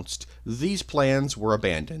announced, these plans were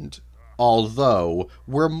abandoned. Although,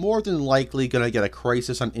 we're more than likely gonna get a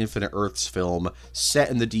Crisis on Infinite Earths film set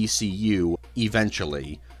in the DCU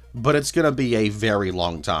eventually, but it's gonna be a very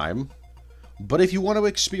long time. But if you want to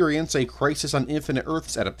experience a Crisis on Infinite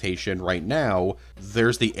Earths adaptation right now,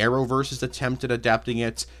 there's the Arrowverse's attempt at adapting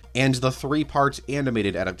it, and the 3-part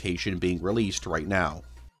animated adaptation being released right now.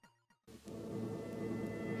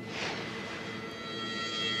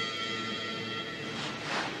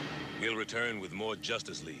 We'll return with more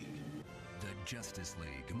Justice League. The Justice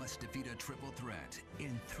League must defeat a triple threat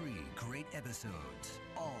in 3 great episodes,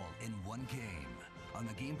 all in one game. On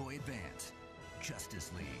the Game Boy Advance,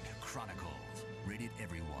 Justice League Chronicles. Rated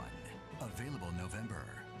everyone. Available November.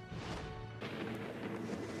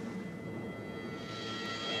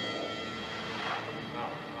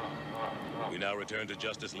 We now return to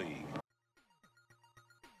Justice League.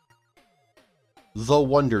 The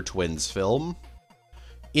Wonder Twins film.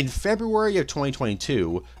 In February of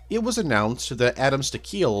 2022, it was announced that Adam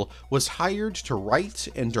Stakil was hired to write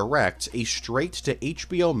and direct a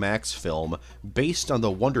straight-to-HBO Max film based on the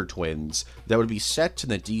Wonder Twins that would be set in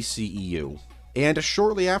the DCEU. And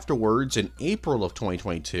shortly afterwards, in April of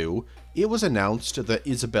 2022, it was announced that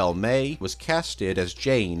Isabel May was casted as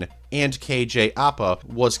Jane, and KJ Apa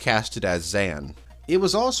was casted as Zan. It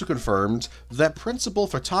was also confirmed that principal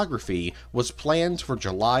photography was planned for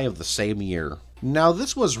July of the same year. Now,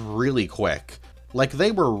 this was really quick. Like,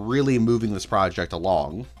 they were really moving this project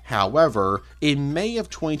along. However, in May of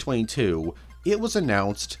 2022, it was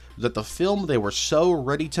announced that the film they were so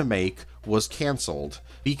ready to make was cancelled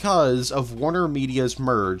because of Warner Media's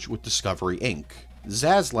merge with Discovery Inc.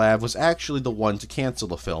 Zaslav was actually the one to cancel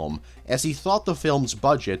the film, as he thought the film's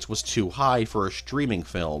budget was too high for a streaming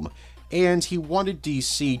film, and he wanted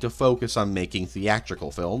DC to focus on making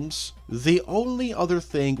theatrical films. The only other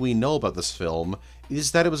thing we know about this film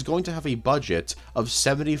is that it was going to have a budget of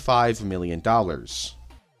 $75 million.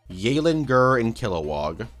 Yalen Gur and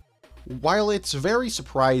Kilowog. While it's very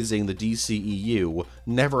surprising the DCEU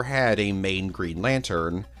never had a main Green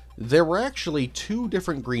Lantern, there were actually 2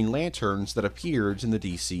 different Green Lanterns that appeared in the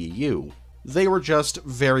DCEU. They were just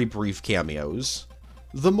very brief cameos.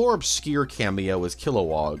 The more obscure cameo is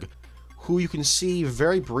Kilowog, who you can see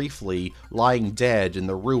very briefly lying dead in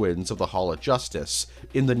the ruins of the Hall of Justice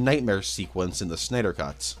in the nightmare sequence in the Snyder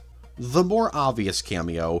Cut. The more obvious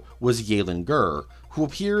cameo was Yalen Gur, who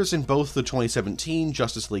appears in both the 2017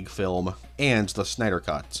 Justice League film and the Snyder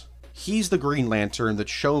Cut. He's the Green Lantern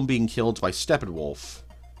that's shown being killed by Steppenwolf,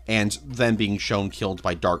 and then being shown killed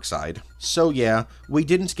by Darkseid. So yeah, we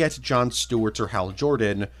didn't get Jon Stewart or Hal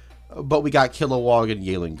Jordan, but we got Kilowog and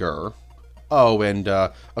Yalen Gur. Oh, and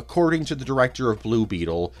according to the director of Blue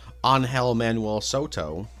Beetle, Angel Manuel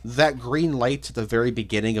Soto, that green light at the very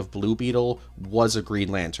beginning of Blue Beetle was a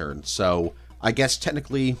Green Lantern, so I guess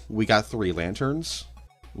technically we got 3 lanterns.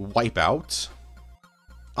 Wipeout.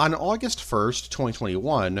 On August 1st,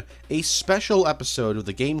 2021, a special episode of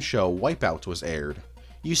the game show Wipeout was aired.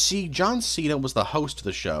 You see, John Cena was the host of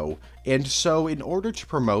the show, and so in order to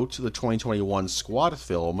promote the 2021 Squad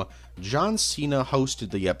film, John Cena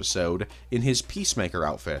hosted the episode in his Peacemaker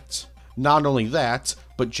outfit. Not only that,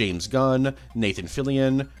 but James Gunn, Nathan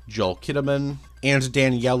Fillion, Joel Kinnaman, and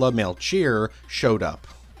Daniela Melchior showed up.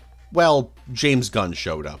 Well, James Gunn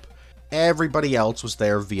showed up. Everybody else was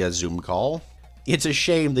there via Zoom call. It's a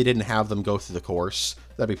shame they didn't have them go through the course.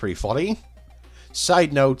 That'd be pretty funny.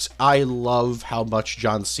 Side note, I love how much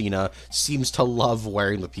John Cena seems to love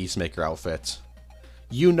wearing the Peacemaker outfit.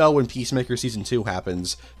 You know when Peacemaker Season 2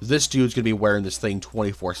 happens, this dude's gonna be wearing this thing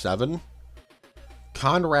 24/7.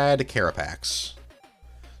 Conrad Carapax.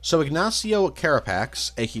 So Ignacio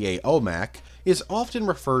Carapax, aka OMAC, is often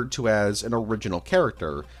referred to as an original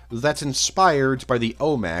character that's inspired by the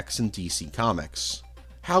OMACs in DC Comics.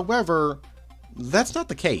 However, that's not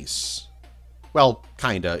the case. Well,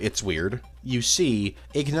 kinda, it's weird. You see,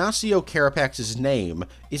 Ignacio Carapax's name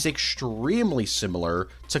is extremely similar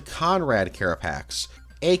to Conrad Carapax,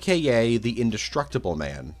 aka the Indestructible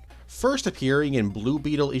Man. First appearing in Blue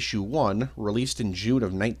Beetle issue 1, released in June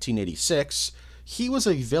of 1986, he was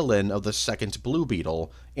a villain of the second Blue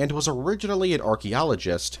Beetle, and was originally an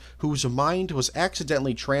archaeologist whose mind was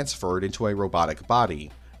accidentally transferred into a robotic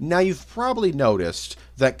body. Now, you've probably noticed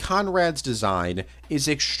that Conrad's design is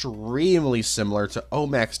extremely similar to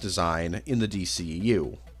OMAC's design in the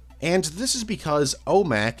DCEU. And this is because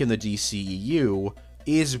OMAC in the DCEU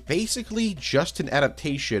is basically just an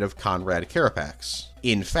adaptation of Conrad Carapax.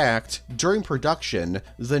 In fact, during production,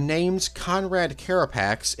 the names Conrad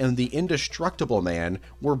Carapax and the Indestructible Man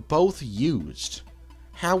were both used.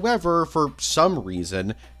 However, for some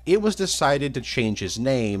reason, it was decided to change his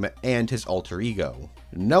name and his alter ego.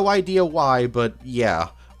 No idea why, but yeah,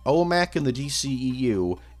 OMAC in the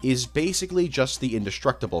DCEU is basically just the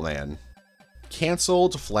Indestructible Man.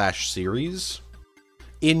 Cancelled Flash series.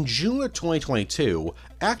 In June of 2022,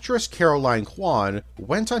 actress Caroline Kwan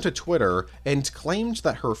went onto Twitter and claimed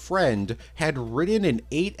that her friend had written an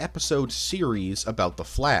 8-episode series about The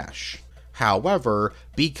Flash. However,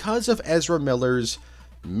 because of Ezra Miller's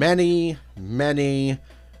many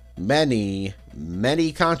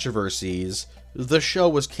many controversies, the show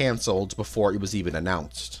was cancelled before it was even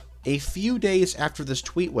announced. A few days after this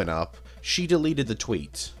tweet went up, she deleted the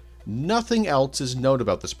tweet. Nothing else is known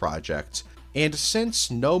about this project, and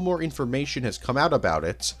since no more information has come out about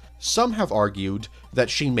it, some have argued that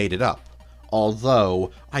she made it up.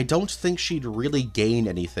 Although, I don't think she'd really gain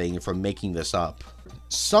anything from making this up.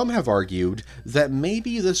 Some have argued that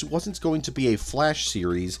maybe this wasn't going to be a Flash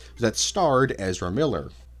series that starred Ezra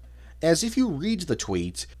Miller. As if you read the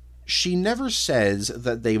tweet, she never says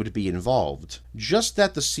that they would be involved, just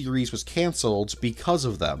that the series was cancelled because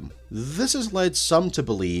of them. This has led some to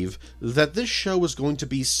believe that this show was going to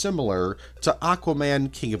be similar to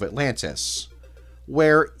Aquaman King of Atlantis,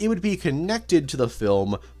 where it would be connected to the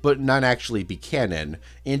film but not actually be canon,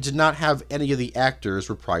 and did not have any of the actors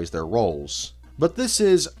reprise their roles. But this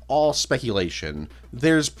is all speculation.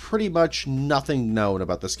 There's pretty much nothing known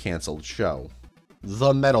about this cancelled show.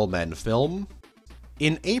 The Metal Men film.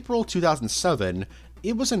 In April 2007,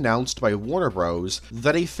 it was announced by Warner Bros.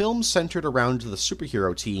 That a film centered around the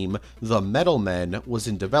superhero team, the Metal Men, was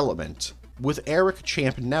in development, with Eric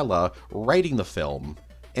Champanella writing the film,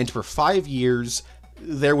 and for 5 years,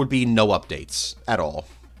 there would be no updates at all.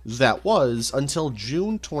 That was until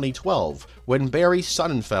June 2012, when Barry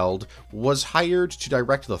Sonnenfeld was hired to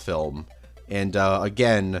direct the film, and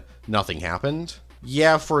again, nothing happened.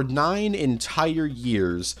 Yeah, for 9 entire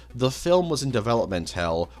years, the film was in development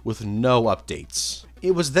hell with no updates.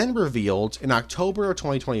 It was then revealed in October of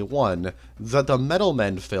 2021 that the Metal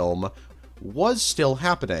Men film was still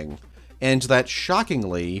happening, and that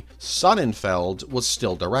shockingly, Sonnenfeld was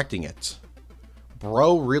still directing it.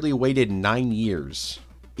 Bro really waited 9 years.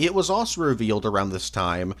 It was also revealed around this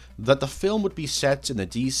time that the film would be set in the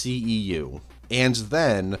DCEU, and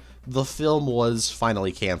then the film was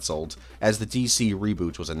finally cancelled, as the DC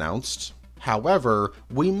reboot was announced. However,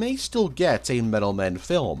 we may still get a Metal Men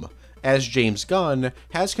film, as James Gunn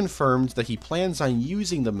has confirmed that he plans on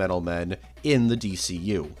using the Metal Men in the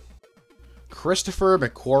DCU. Christopher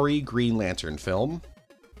McQuarrie Green Lantern film.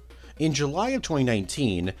 In July of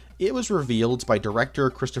 2019, it was revealed by director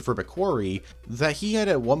Christopher McQuarrie that he had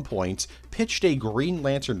at one point pitched a Green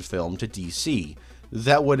Lantern film to DC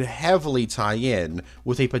that would heavily tie in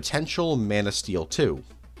with a potential Man of Steel 2.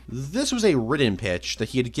 This was a written pitch that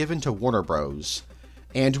he had given to Warner Bros.,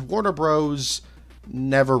 and Warner Bros.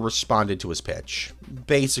 Never responded to his pitch,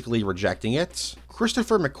 basically rejecting it.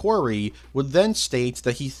 Christopher McQuarrie would then state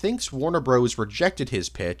that he thinks Warner Bros. Rejected his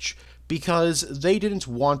pitch because they didn't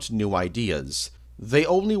want new ideas. They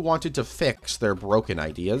only wanted to fix their broken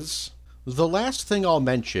ideas. The last thing I'll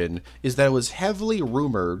mention is that it was heavily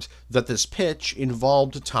rumored that this pitch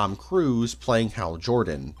involved Tom Cruise playing Hal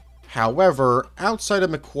Jordan. However, outside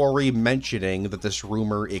of McQuarrie mentioning that this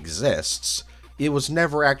rumor exists, it was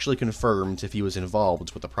never actually confirmed if he was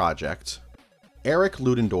involved with the project. Eric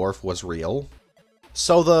Ludendorff was real.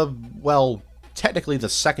 So technically the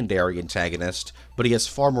secondary antagonist, but he has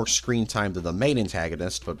far more screen time than the main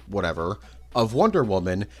antagonist, but whatever, of Wonder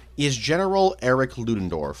Woman is General Eric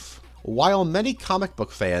Ludendorff. While many comic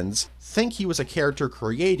book fans think he was a character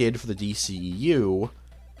created for the DCEU,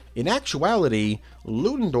 in actuality,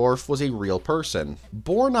 Ludendorff was a real person.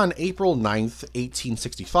 Born on April 9th,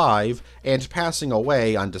 1865, and passing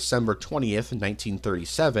away on December 20th,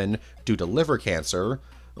 1937, due to liver cancer,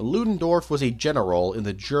 Ludendorff was a general in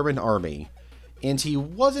the German army, and he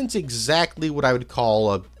wasn't exactly what I would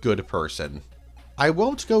call a good person. I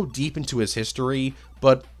won't go deep into his history,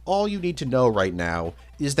 but all you need to know right now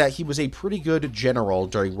is that he was a pretty good general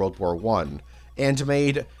during World War I, and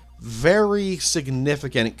made very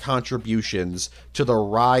significant contributions to the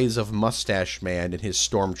rise of Mustache Man and his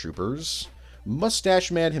stormtroopers.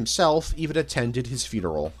 Mustache Man himself even attended his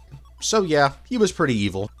funeral. So yeah, he was pretty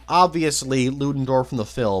evil. Obviously, Ludendorff in the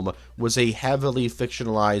film was a heavily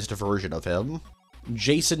fictionalized version of him.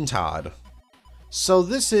 Jason Todd. So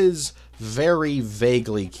this is very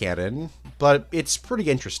vaguely canon, but it's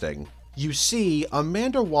pretty interesting. You see,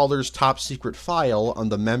 Amanda Waller's top secret file on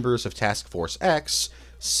the members of Task Force X,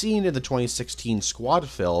 seen in the 2016 Squad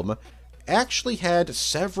film, actually had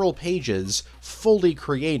several pages fully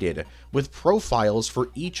created with profiles for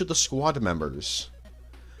each of the squad members.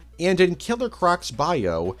 And in Killer Croc's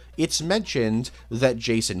bio, it's mentioned that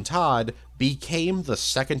Jason Todd became the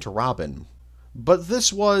second Robin. But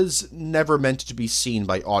this was never meant to be seen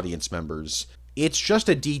by audience members. It's just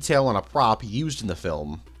a detail on a prop used in the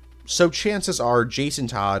film. So chances are Jason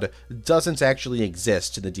Todd doesn't actually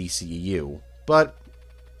exist in the DCEU. But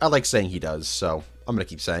I like saying he does, so I'm gonna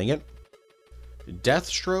keep saying it.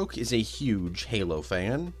 Deathstroke is a huge Halo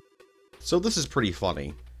fan. So this is pretty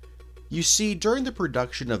funny. You see, during the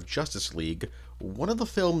production of Justice League, one of the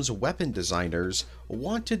film's weapon designers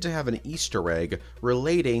wanted to have an Easter egg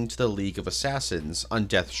relating to the League of Assassins on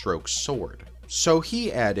Deathstroke's sword. So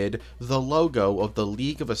he added the logo of the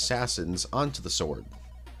League of Assassins onto the sword.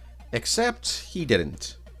 Except he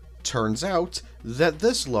didn't. Turns out that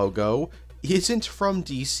this logo isn't from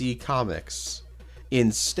DC Comics.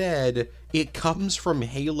 Instead, it comes from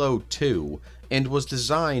Halo 2 and was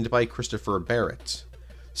designed by Christopher Barrett.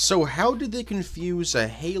 So how did they confuse a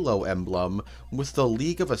Halo emblem with the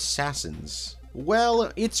League of Assassins? Well,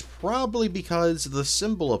 it's probably because the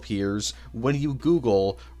symbol appears when you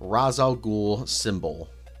Google Ra's al Ghul symbol.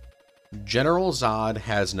 General Zod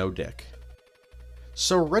has no dick.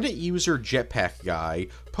 So Reddit user Jetpack Guy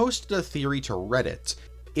posted a theory to Reddit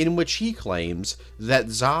in which he claims that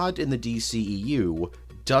Zod in the DCEU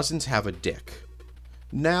doesn't have a dick.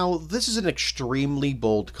 Now, this is an extremely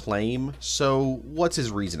bold claim, so what's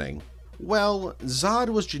his reasoning? Well, Zod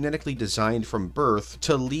was genetically designed from birth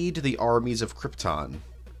to lead the armies of Krypton.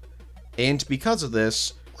 And because of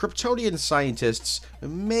this, Kryptonian scientists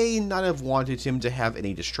may not have wanted him to have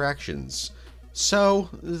any distractions, so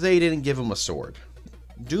they didn't give him a sword.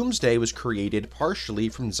 Doomsday was created partially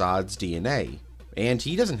from Zod's DNA, and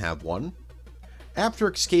he doesn't have one.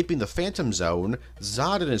 After escaping the Phantom Zone,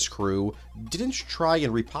 Zod and his crew didn't try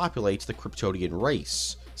and repopulate the Kryptonian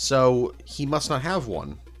race, so he must not have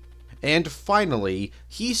one. And finally,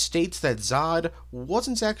 he states that Zod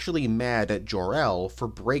wasn't actually mad at Jor-El for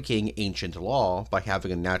breaking ancient law by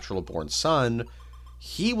having a natural-born son.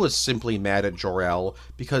 He was simply mad at Jor-El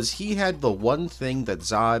because he had the one thing that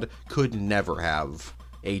Zod could never have: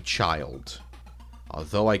 a child.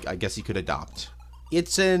 Although I guess he could adopt.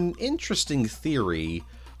 It's an interesting theory,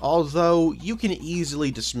 although you can easily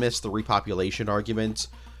dismiss the repopulation argument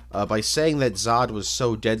by saying that Zod was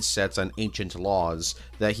so dead set on ancient laws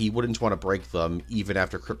that he wouldn't want to break them even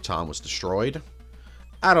after Krypton was destroyed.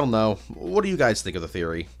 I don't know. What do you guys think of the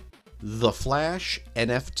theory? The Flash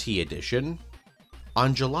NFT Edition.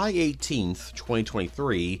 On July 18th,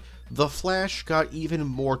 2023, The Flash got even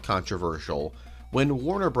more controversial when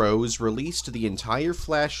Warner Bros. Released the entire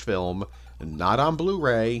Flash film not on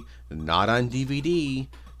Blu-ray, not on DVD,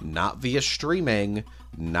 not via streaming,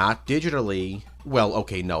 not digitally. Well,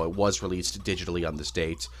 okay, no, it was released digitally on this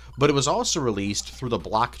date, but it was also released through the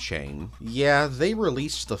blockchain. Yeah, they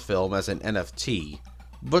released the film as an NFT,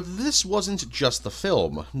 but this wasn't just the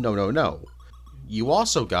film. No. You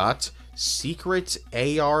also got secret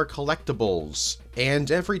AR collectibles, and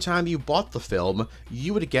every time you bought the film,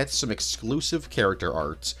 you would get some exclusive character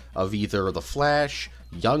art of either the Flash,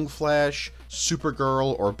 Young Flash,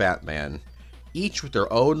 Supergirl, or Batman, each with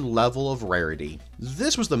their own level of rarity.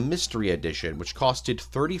 This was the Mystery Edition, which costed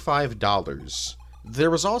 $35.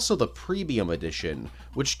 There was also the Premium Edition,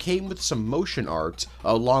 which came with some motion art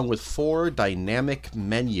along with 4 dynamic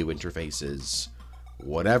menu interfaces.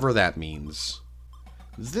 Whatever that means.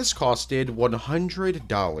 This costed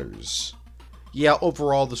 $100. Yeah,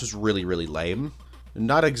 overall this was really lame.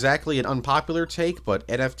 Not exactly an unpopular take, but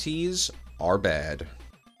NFTs are bad.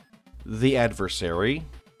 The Adversary.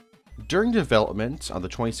 During development on the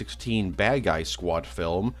 2016 Bad Guy Squad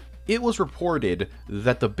film, it was reported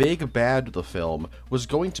that the big bad of the film was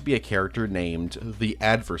going to be a character named the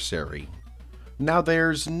Adversary. Now,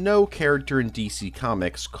 there's no character in DC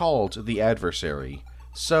Comics called the Adversary,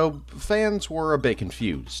 so fans were a bit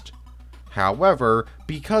confused. However,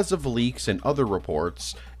 because of leaks and other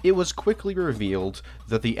reports, it was quickly revealed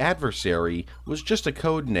that the Adversary was just a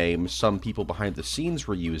code name some people behind the scenes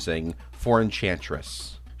were using for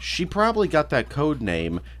Enchantress. She probably got that code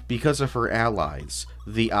name because of her allies,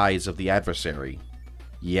 the Eyes of the Adversary.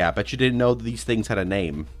 Yeah, bet you didn't know these things had a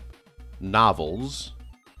name. Novels.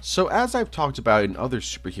 So as I've talked about in other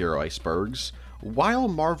superhero icebergs, while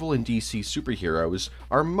Marvel and DC superheroes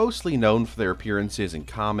are mostly known for their appearances in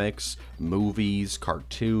comics, movies,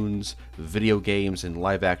 cartoons, video games, and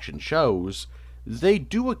live-action shows, they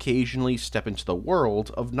do occasionally step into the world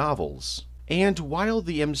of novels. And while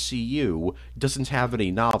the MCU doesn't have any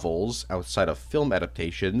novels outside of film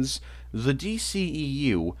adaptations, the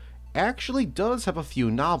DCEU actually does have a few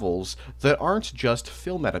novels that aren't just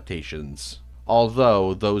film adaptations,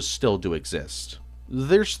 although those still do exist.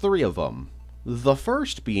 There's 3 of them. The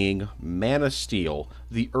first being Man of Steel,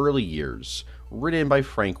 The Early Years, written by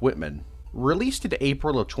Frank Whitman. Released in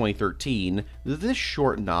April of 2013, this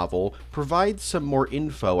short novel provides some more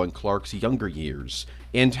info on Clark's younger years,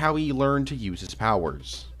 and how he learned to use his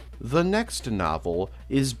powers. The next novel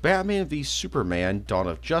is Batman v Superman: Dawn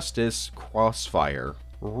of Justice, Crossfire.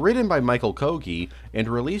 Written by Michael Kogi and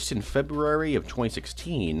released in February of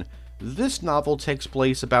 2016, This novel takes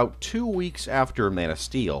place about 2 weeks after Man of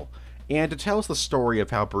Steel, and it tells the story of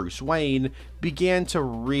how Bruce Wayne began to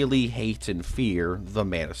really hate and fear the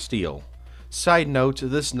Man of Steel. Side note,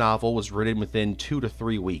 this novel was written within 2 to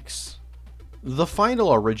 3 weeks. The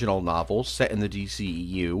final original novel set in the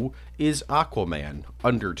DCEU is Aquaman,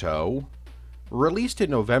 Undertow. Released in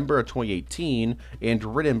November of 2018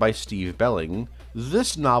 and written by Steve Belling,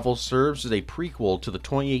 this novel serves as a prequel to the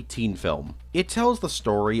 2018 film. It tells the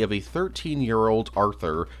story of a 13-year-old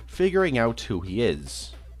Arthur figuring out who he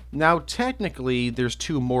is. Now, technically, there's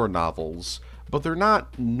 2 more novels, but they're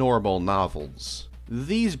not normal novels.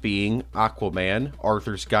 These being Aquaman,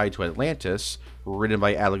 Arthur's Guide to Atlantis, written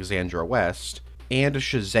by Alexandra West, and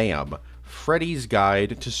Shazam, Freddy's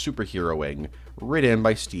Guide to Superheroing, written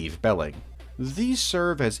by Steve Belling. These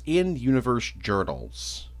serve as in-universe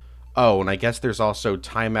journals. Oh, and I guess there's also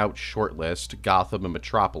Time Out Shortlist, Gotham and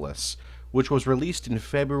Metropolis, which was released in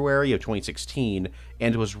February of 2016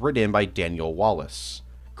 and was written by Daniel Wallace.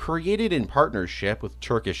 Created in partnership with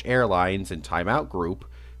Turkish Airlines and Time Out Group,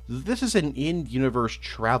 this is an in-universe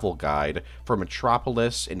travel guide for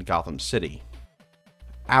Metropolis and Gotham City.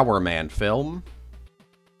 Our Man film.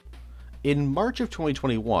 In March of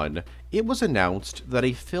 2021, it was announced that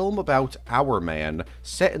a film about Our Man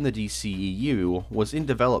set in the DCEU was in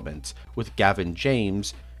development, with Gavin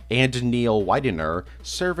James and Neil Widener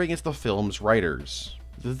serving as the film's writers.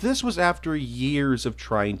 This was after years of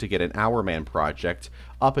trying to get an Our Man project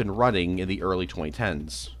up and running in the early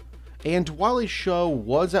 2010s. And while a show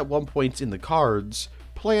was at one point in the cards,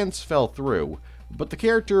 plans fell through, but the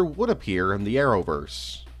character would appear in the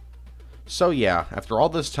Arrowverse. So yeah, after all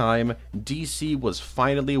this time, DC was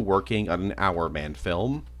finally working on an Our Man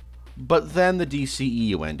film. But then the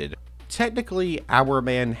DCEU ended. Technically, Our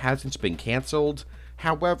Man hasn't been cancelled,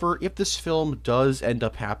 however, if this film does end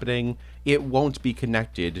up happening, it won't be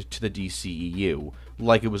connected to the DCEU,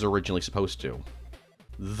 like it was originally supposed to.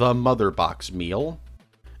 The Mother Box Meal.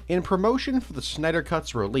 In promotion for the Snyder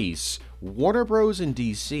Cut's release, Warner Bros. And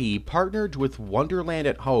DC partnered with Wonderland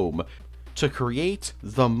at Home to create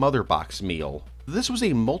the Mother Box Meal. This was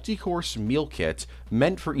a multi-course meal kit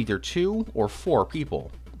meant for either 2 or 4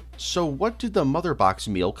 people. So what did the Mother Box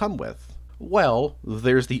Meal come with? Well,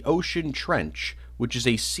 there's the Ocean Trench, which is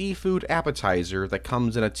a seafood appetizer that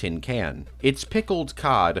comes in a tin can. It's pickled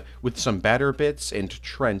cod with some batter bits and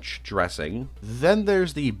trench dressing. Then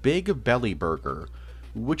there's the Big Belly Burger,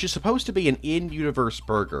 which is supposed to be an in-universe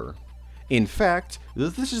burger. In fact,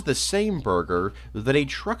 this is the same burger that a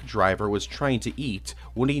truck driver was trying to eat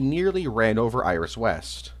when he nearly ran over Iris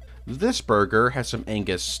West. This burger has some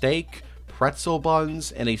Angus steak, pretzel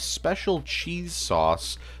buns, and a special cheese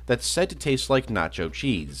sauce that's said to taste like nacho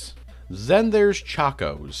cheese. Then there's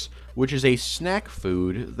Chacos, which is a snack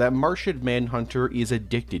food that Martian Manhunter is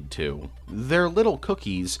addicted to. They're little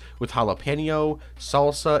cookies with jalapeno,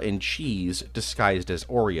 salsa, and cheese disguised as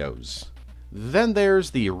Oreos. Then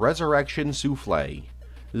there's the Resurrection Souffle.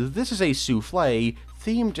 This is a souffle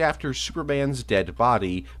themed after Superman's dead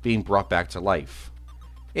body being brought back to life.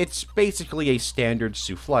 It's basically a standard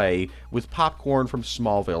souffle with popcorn from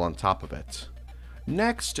Smallville on top of it.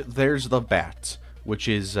 Next, there's the Bat, which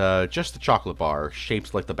is just a chocolate bar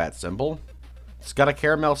shaped like the bat symbol. It's got a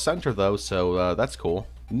caramel center though, so that's cool.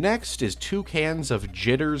 Next is 2 cans of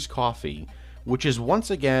Jitters coffee, which is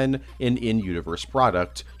once again an in-universe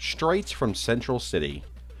product straight from Central City.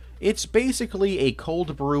 It's basically a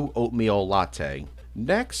cold brew oatmeal latte.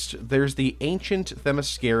 Next, there's the Ancient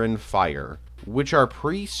Themysciran Fire, which are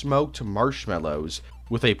pre-smoked marshmallows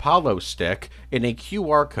with a Palo stick and a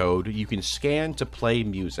QR code you can scan to play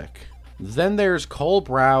music. Then there's Cole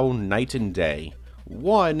Brown Night and Day.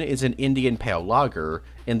 One is an Indian Pale Lager,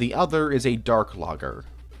 and the other is a Dark Lager.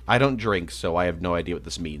 I don't drink, so I have no idea what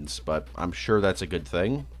this means, but I'm sure that's a good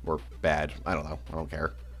thing. Or bad. I don't know. I don't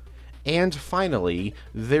care. And finally,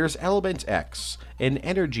 there's Element X, an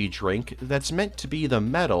energy drink that's meant to be the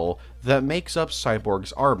metal that makes up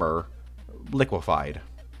Cyborg's armor, liquefied.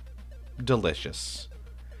 Delicious.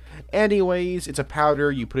 Anyways, it's a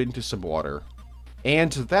powder you put into some water.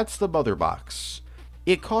 And that's the Mother Box.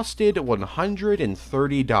 It costed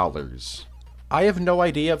 $130. I have no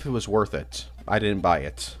idea if it was worth it. I didn't buy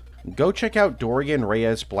it. Go check out Dorian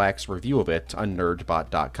Reyes Black's review of it on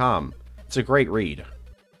nerdbot.com. It's a great read.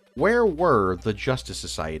 Where were the Justice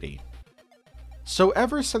Society? So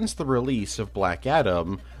ever since the release of Black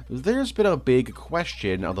Adam, there's been a big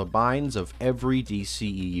question on the minds of every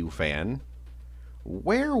DCEU fan.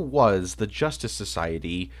 Where was the Justice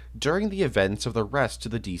Society during the events of the rest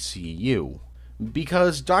of the DCEU?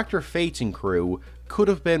 Because Dr. Fate and crew could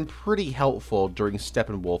have been pretty helpful during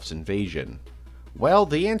Steppenwolf's invasion. Well,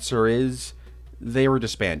 the answer is they were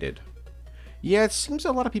disbanded. Yeah, it seems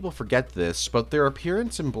a lot of people forget this, but their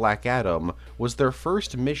appearance in Black Adam was their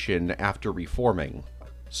first mission after reforming.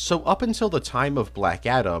 So up until the time of Black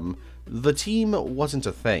Adam, the team wasn't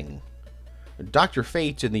a thing. Dr.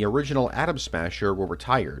 Fate and the original Atom Smasher were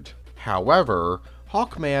retired. However,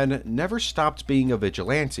 Hawkman never stopped being a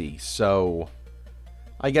vigilante, so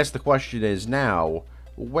I guess the question is now,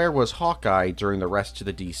 where was Hawkeye during the rest of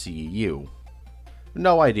the DCEU?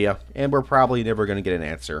 No idea, and we're probably never going to get an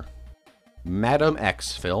answer. Madam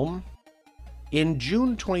X film? In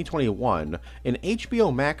June 2021, an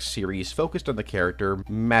HBO Max series focused on the character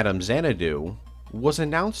Madame Xanadu was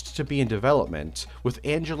announced to be in development, with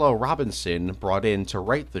Angela Robinson brought in to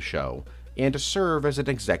write the show and to serve as an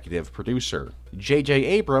executive producer. J.J.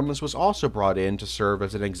 Abrams was also brought in to serve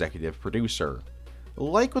as an executive producer.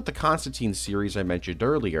 Like with the Constantine series I mentioned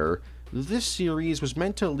earlier, this series was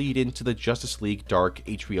meant to lead into the Justice League Dark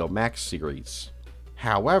HBO Max series.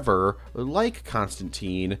 However, like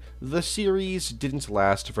Constantine, the series didn't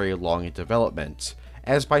last very long in development,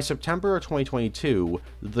 as by September of 2022,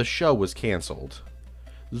 the show was cancelled.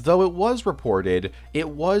 Though it was reported, it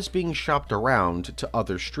was being shopped around to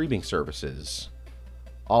other streaming services.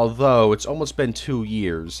 Although it's almost been 2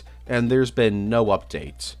 years, and there's been no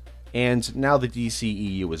update. And now the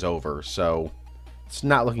DCEU is over, so it's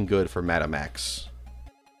not looking good for Madam X.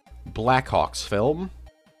 Blackhawks film?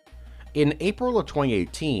 In April of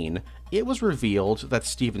 2018, it was revealed that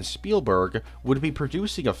Steven Spielberg would be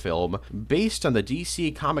producing a film based on the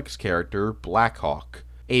DC Comics character Blackhawk,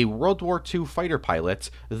 a World War II fighter pilot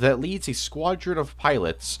that leads a squadron of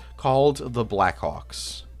pilots called the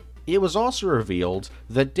Blackhawks. It was also revealed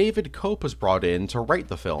that David Koepp was brought in to write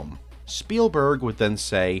the film. Spielberg would then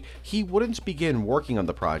say he wouldn't begin working on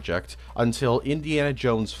the project until Indiana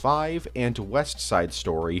Jones 5 and West Side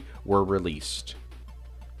Story were released.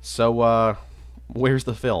 So, where's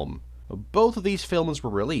the film? Both of these films were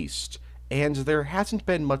released, and there hasn't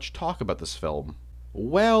been much talk about this film.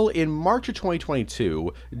 Well, in March of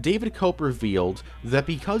 2022, David Koepp revealed that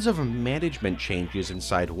because of management changes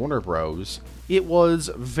inside Warner Bros., it was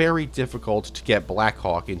very difficult to get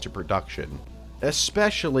Blackhawk into production,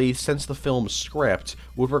 especially since the film's script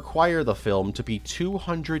would require the film to be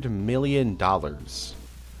 $200 million.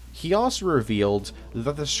 He also revealed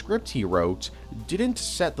that the script he wrote didn't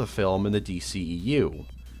set the film in the DCEU.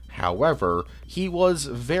 However, he was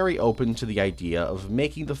very open to the idea of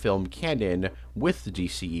making the film canon with the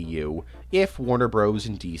DCEU if Warner Bros.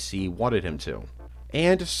 And DC wanted him to.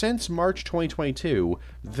 And since March 2022,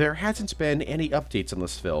 there hasn't been any updates on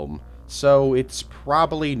this film, so it's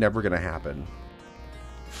probably never gonna happen.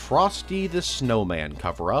 Frosty the Snowman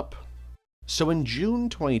cover-up? So in June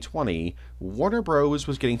 2020, Warner Bros.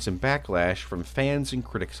 Was getting some backlash from fans and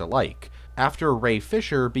critics alike, after Ray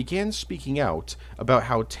Fisher began speaking out about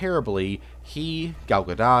how terribly he, Gal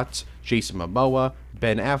Gadot, Jason Momoa,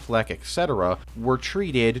 Ben Affleck, etc. were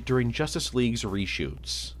treated during Justice League's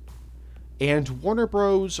reshoots. And Warner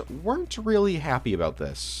Bros. Weren't really happy about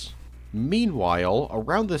this. Meanwhile,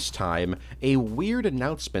 around this time, a weird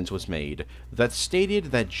announcement was made that stated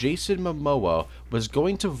that Jason Momoa was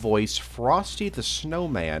going to voice Frosty the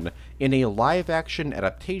Snowman in a live-action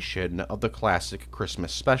adaptation of the classic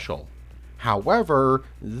Christmas special. However,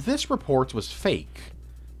 this report was fake.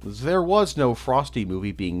 There was no Frosty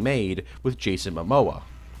movie being made with Jason Momoa.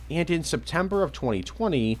 And in September of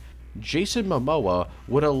 2020, Jason Momoa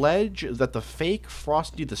would allege that the fake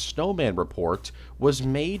Frosty the Snowman report was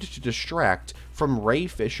made to distract from Ray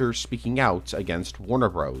Fisher speaking out against Warner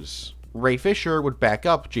Bros. Ray Fisher would back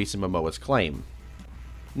up Jason Momoa's claim.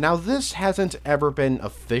 Now, this hasn't ever been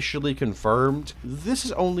officially confirmed. This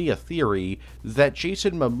is only a theory that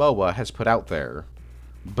Jason Momoa has put out there.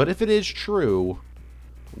 But if it is true,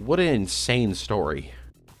 what an insane story.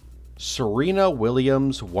 Serena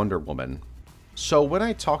Williams' Wonder Woman. So when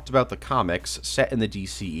I talked about the comics set in the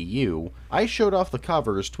DCEU, I showed off the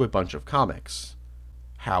covers to a bunch of comics.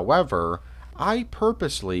 However, I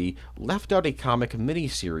purposely left out a comic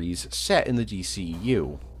miniseries set in the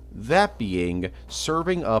DCEU, that being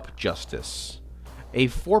Serving Up Justice, a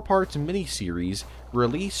 4-part miniseries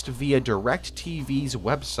released via DirecTV's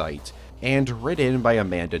website and written by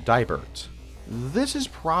Amanda Dibert. This is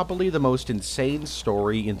probably the most insane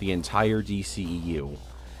story in the entire DCEU,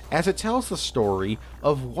 as it tells the story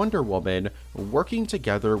of Wonder Woman working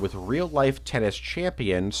together with real-life tennis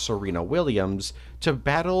champion Serena Williams to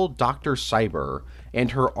battle Dr. Cyber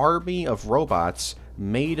and her army of robots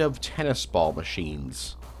made of tennis ball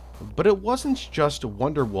machines. But it wasn't just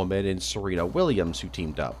Wonder Woman and Serena Williams who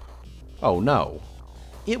teamed up. Oh no.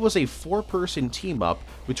 It was a 4-person team-up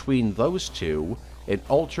between those two, an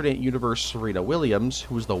alternate universe Serena Williams,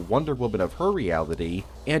 who is the Wonder Woman of her reality,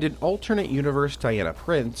 and an alternate universe Diana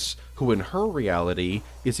Prince, who in her reality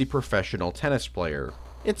is a professional tennis player.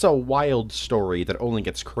 It's a wild story that only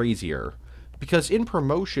gets crazier, because in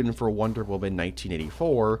promotion for Wonder Woman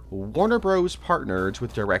 1984, Warner Bros. Partnered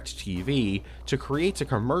with DirecTV to create a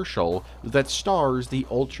commercial that stars the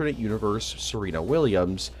alternate universe Serena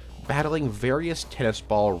Williams battling various tennis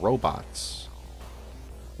ball robots.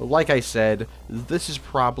 Like I said, this is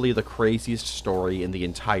probably the craziest story in the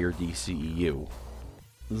entire DCEU.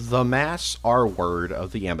 The mass R-word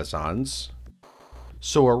of the Amazons.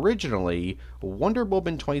 So originally, Wonder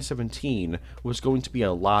Woman 2017 was going to be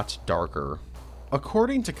a lot darker.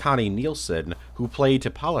 According to Connie Nielsen, who played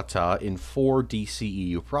Hippolyta in 4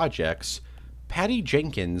 DCEU projects, Patty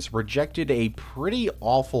Jenkins rejected a pretty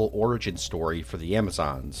awful origin story for the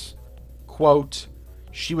Amazons. Quote,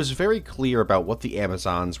 "She was very clear about what the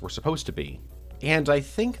Amazons were supposed to be, and I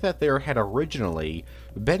think that there had originally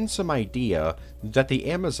been some idea that the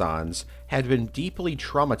Amazons had been deeply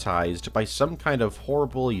traumatized by some kind of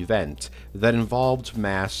horrible event that involved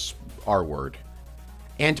mass R-word.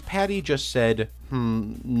 And Patty just said,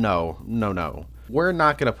 no. We're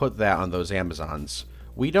not going to put that on those Amazons.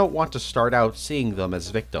 We don't want to start out seeing them as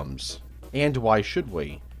victims. And why should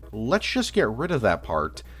we? Let's just get rid of that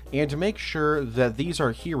part and make sure that these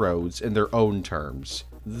are heroes in their own terms.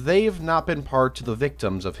 They've not been part of the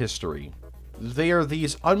victims of history. They are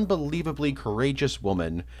these unbelievably courageous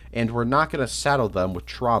women, and we're not going to saddle them with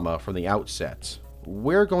trauma from the outset.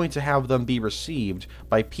 We're going to have them be received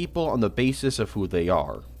by people on the basis of who they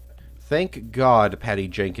are." Thank God Patty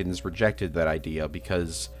Jenkins rejected that idea,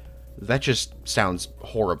 because that just sounds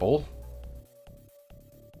horrible.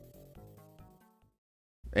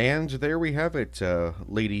 And there we have it,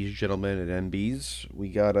 ladies, gentlemen, and MBs. We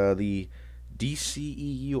got the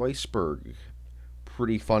DCEU Iceberg.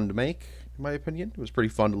 Pretty fun to make, in my opinion. It was pretty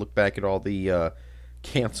fun to look back at all the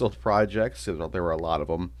canceled projects. There were a lot of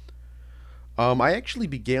them. I actually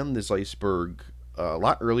began this Iceberg a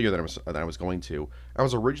lot earlier than I was going to. I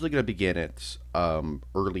was originally going to begin it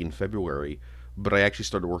early in February, but I actually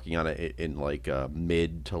started working on it in like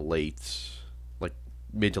mid to late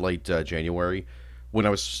January, when I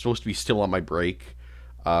was supposed to be still on my break.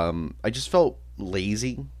 I just felt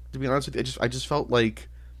lazy, to be honest with you. I just felt like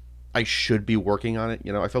I should be working on it.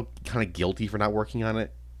 You know, I felt kind of guilty for not working on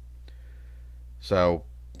it, so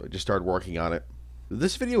I just started working on it.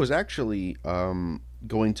 This video was actually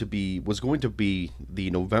going to be the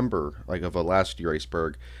November, like, of a last year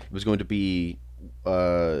Iceberg. It was going to be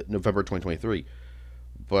November 2023,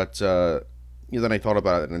 but then I thought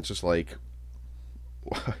about it, and it's just like,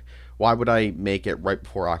 why would I make it right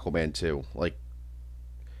before Aquaman 2? Like,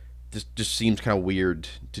 this just seems kind of weird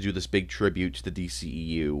to do this big tribute to the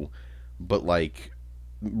DCEU, but like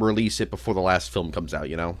release it before the last film comes out,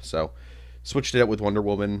 you know? So switched it up with Wonder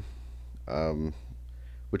Woman,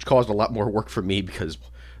 which caused a lot more work for me, because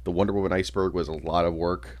the Wonder Woman Iceberg was a lot of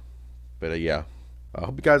work. But yeah, I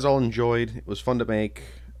hope you guys all enjoyed. It was fun to make.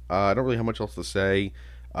 I don't really have much else to say.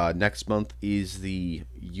 Next month is the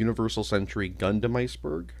Universal Century Gundam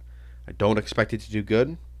Iceberg. I don't expect it to do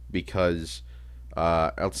good, because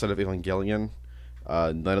outside of Evangelion,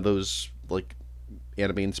 none of those like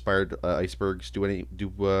anime-inspired icebergs do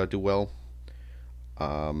well.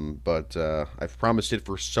 But I've promised it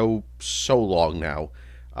for so long now.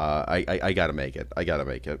 I gotta make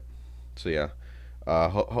it. So yeah,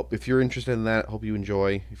 hope if you're interested in that, hope you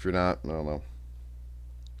enjoy. If you're not, I don't know.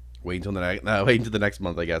 Wait until the next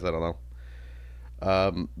month, I guess. I don't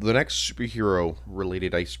know. The next superhero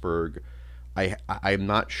related iceberg, I'm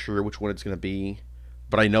not sure which one it's gonna be,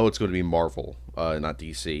 but I know it's going to be Marvel, not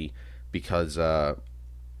DC, because the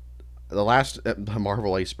last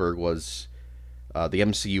Marvel iceberg was the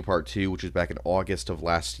MCU Part 2, which was back in August of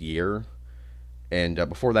last year. And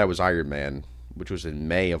before that was Iron Man, which was in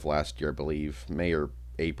May of last year, I believe. May or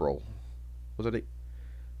April. Was it?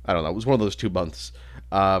 I don't know. It was one of those 2 months.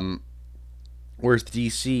 Whereas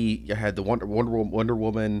DC, you had the Wonder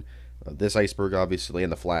Woman, this iceberg, obviously,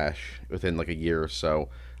 and the Flash within like a year or so.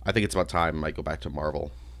 I think it's about time I go back to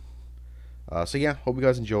Marvel. So yeah, hope you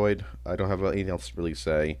guys enjoyed. I don't have anything else to really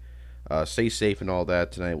say. Stay safe and all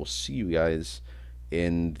that, and I will see you guys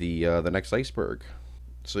in the next iceberg.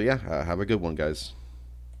 So yeah, have a good one, guys.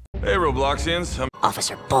 Hey, Robloxians.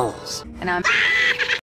 Officer Bowles. And I'm...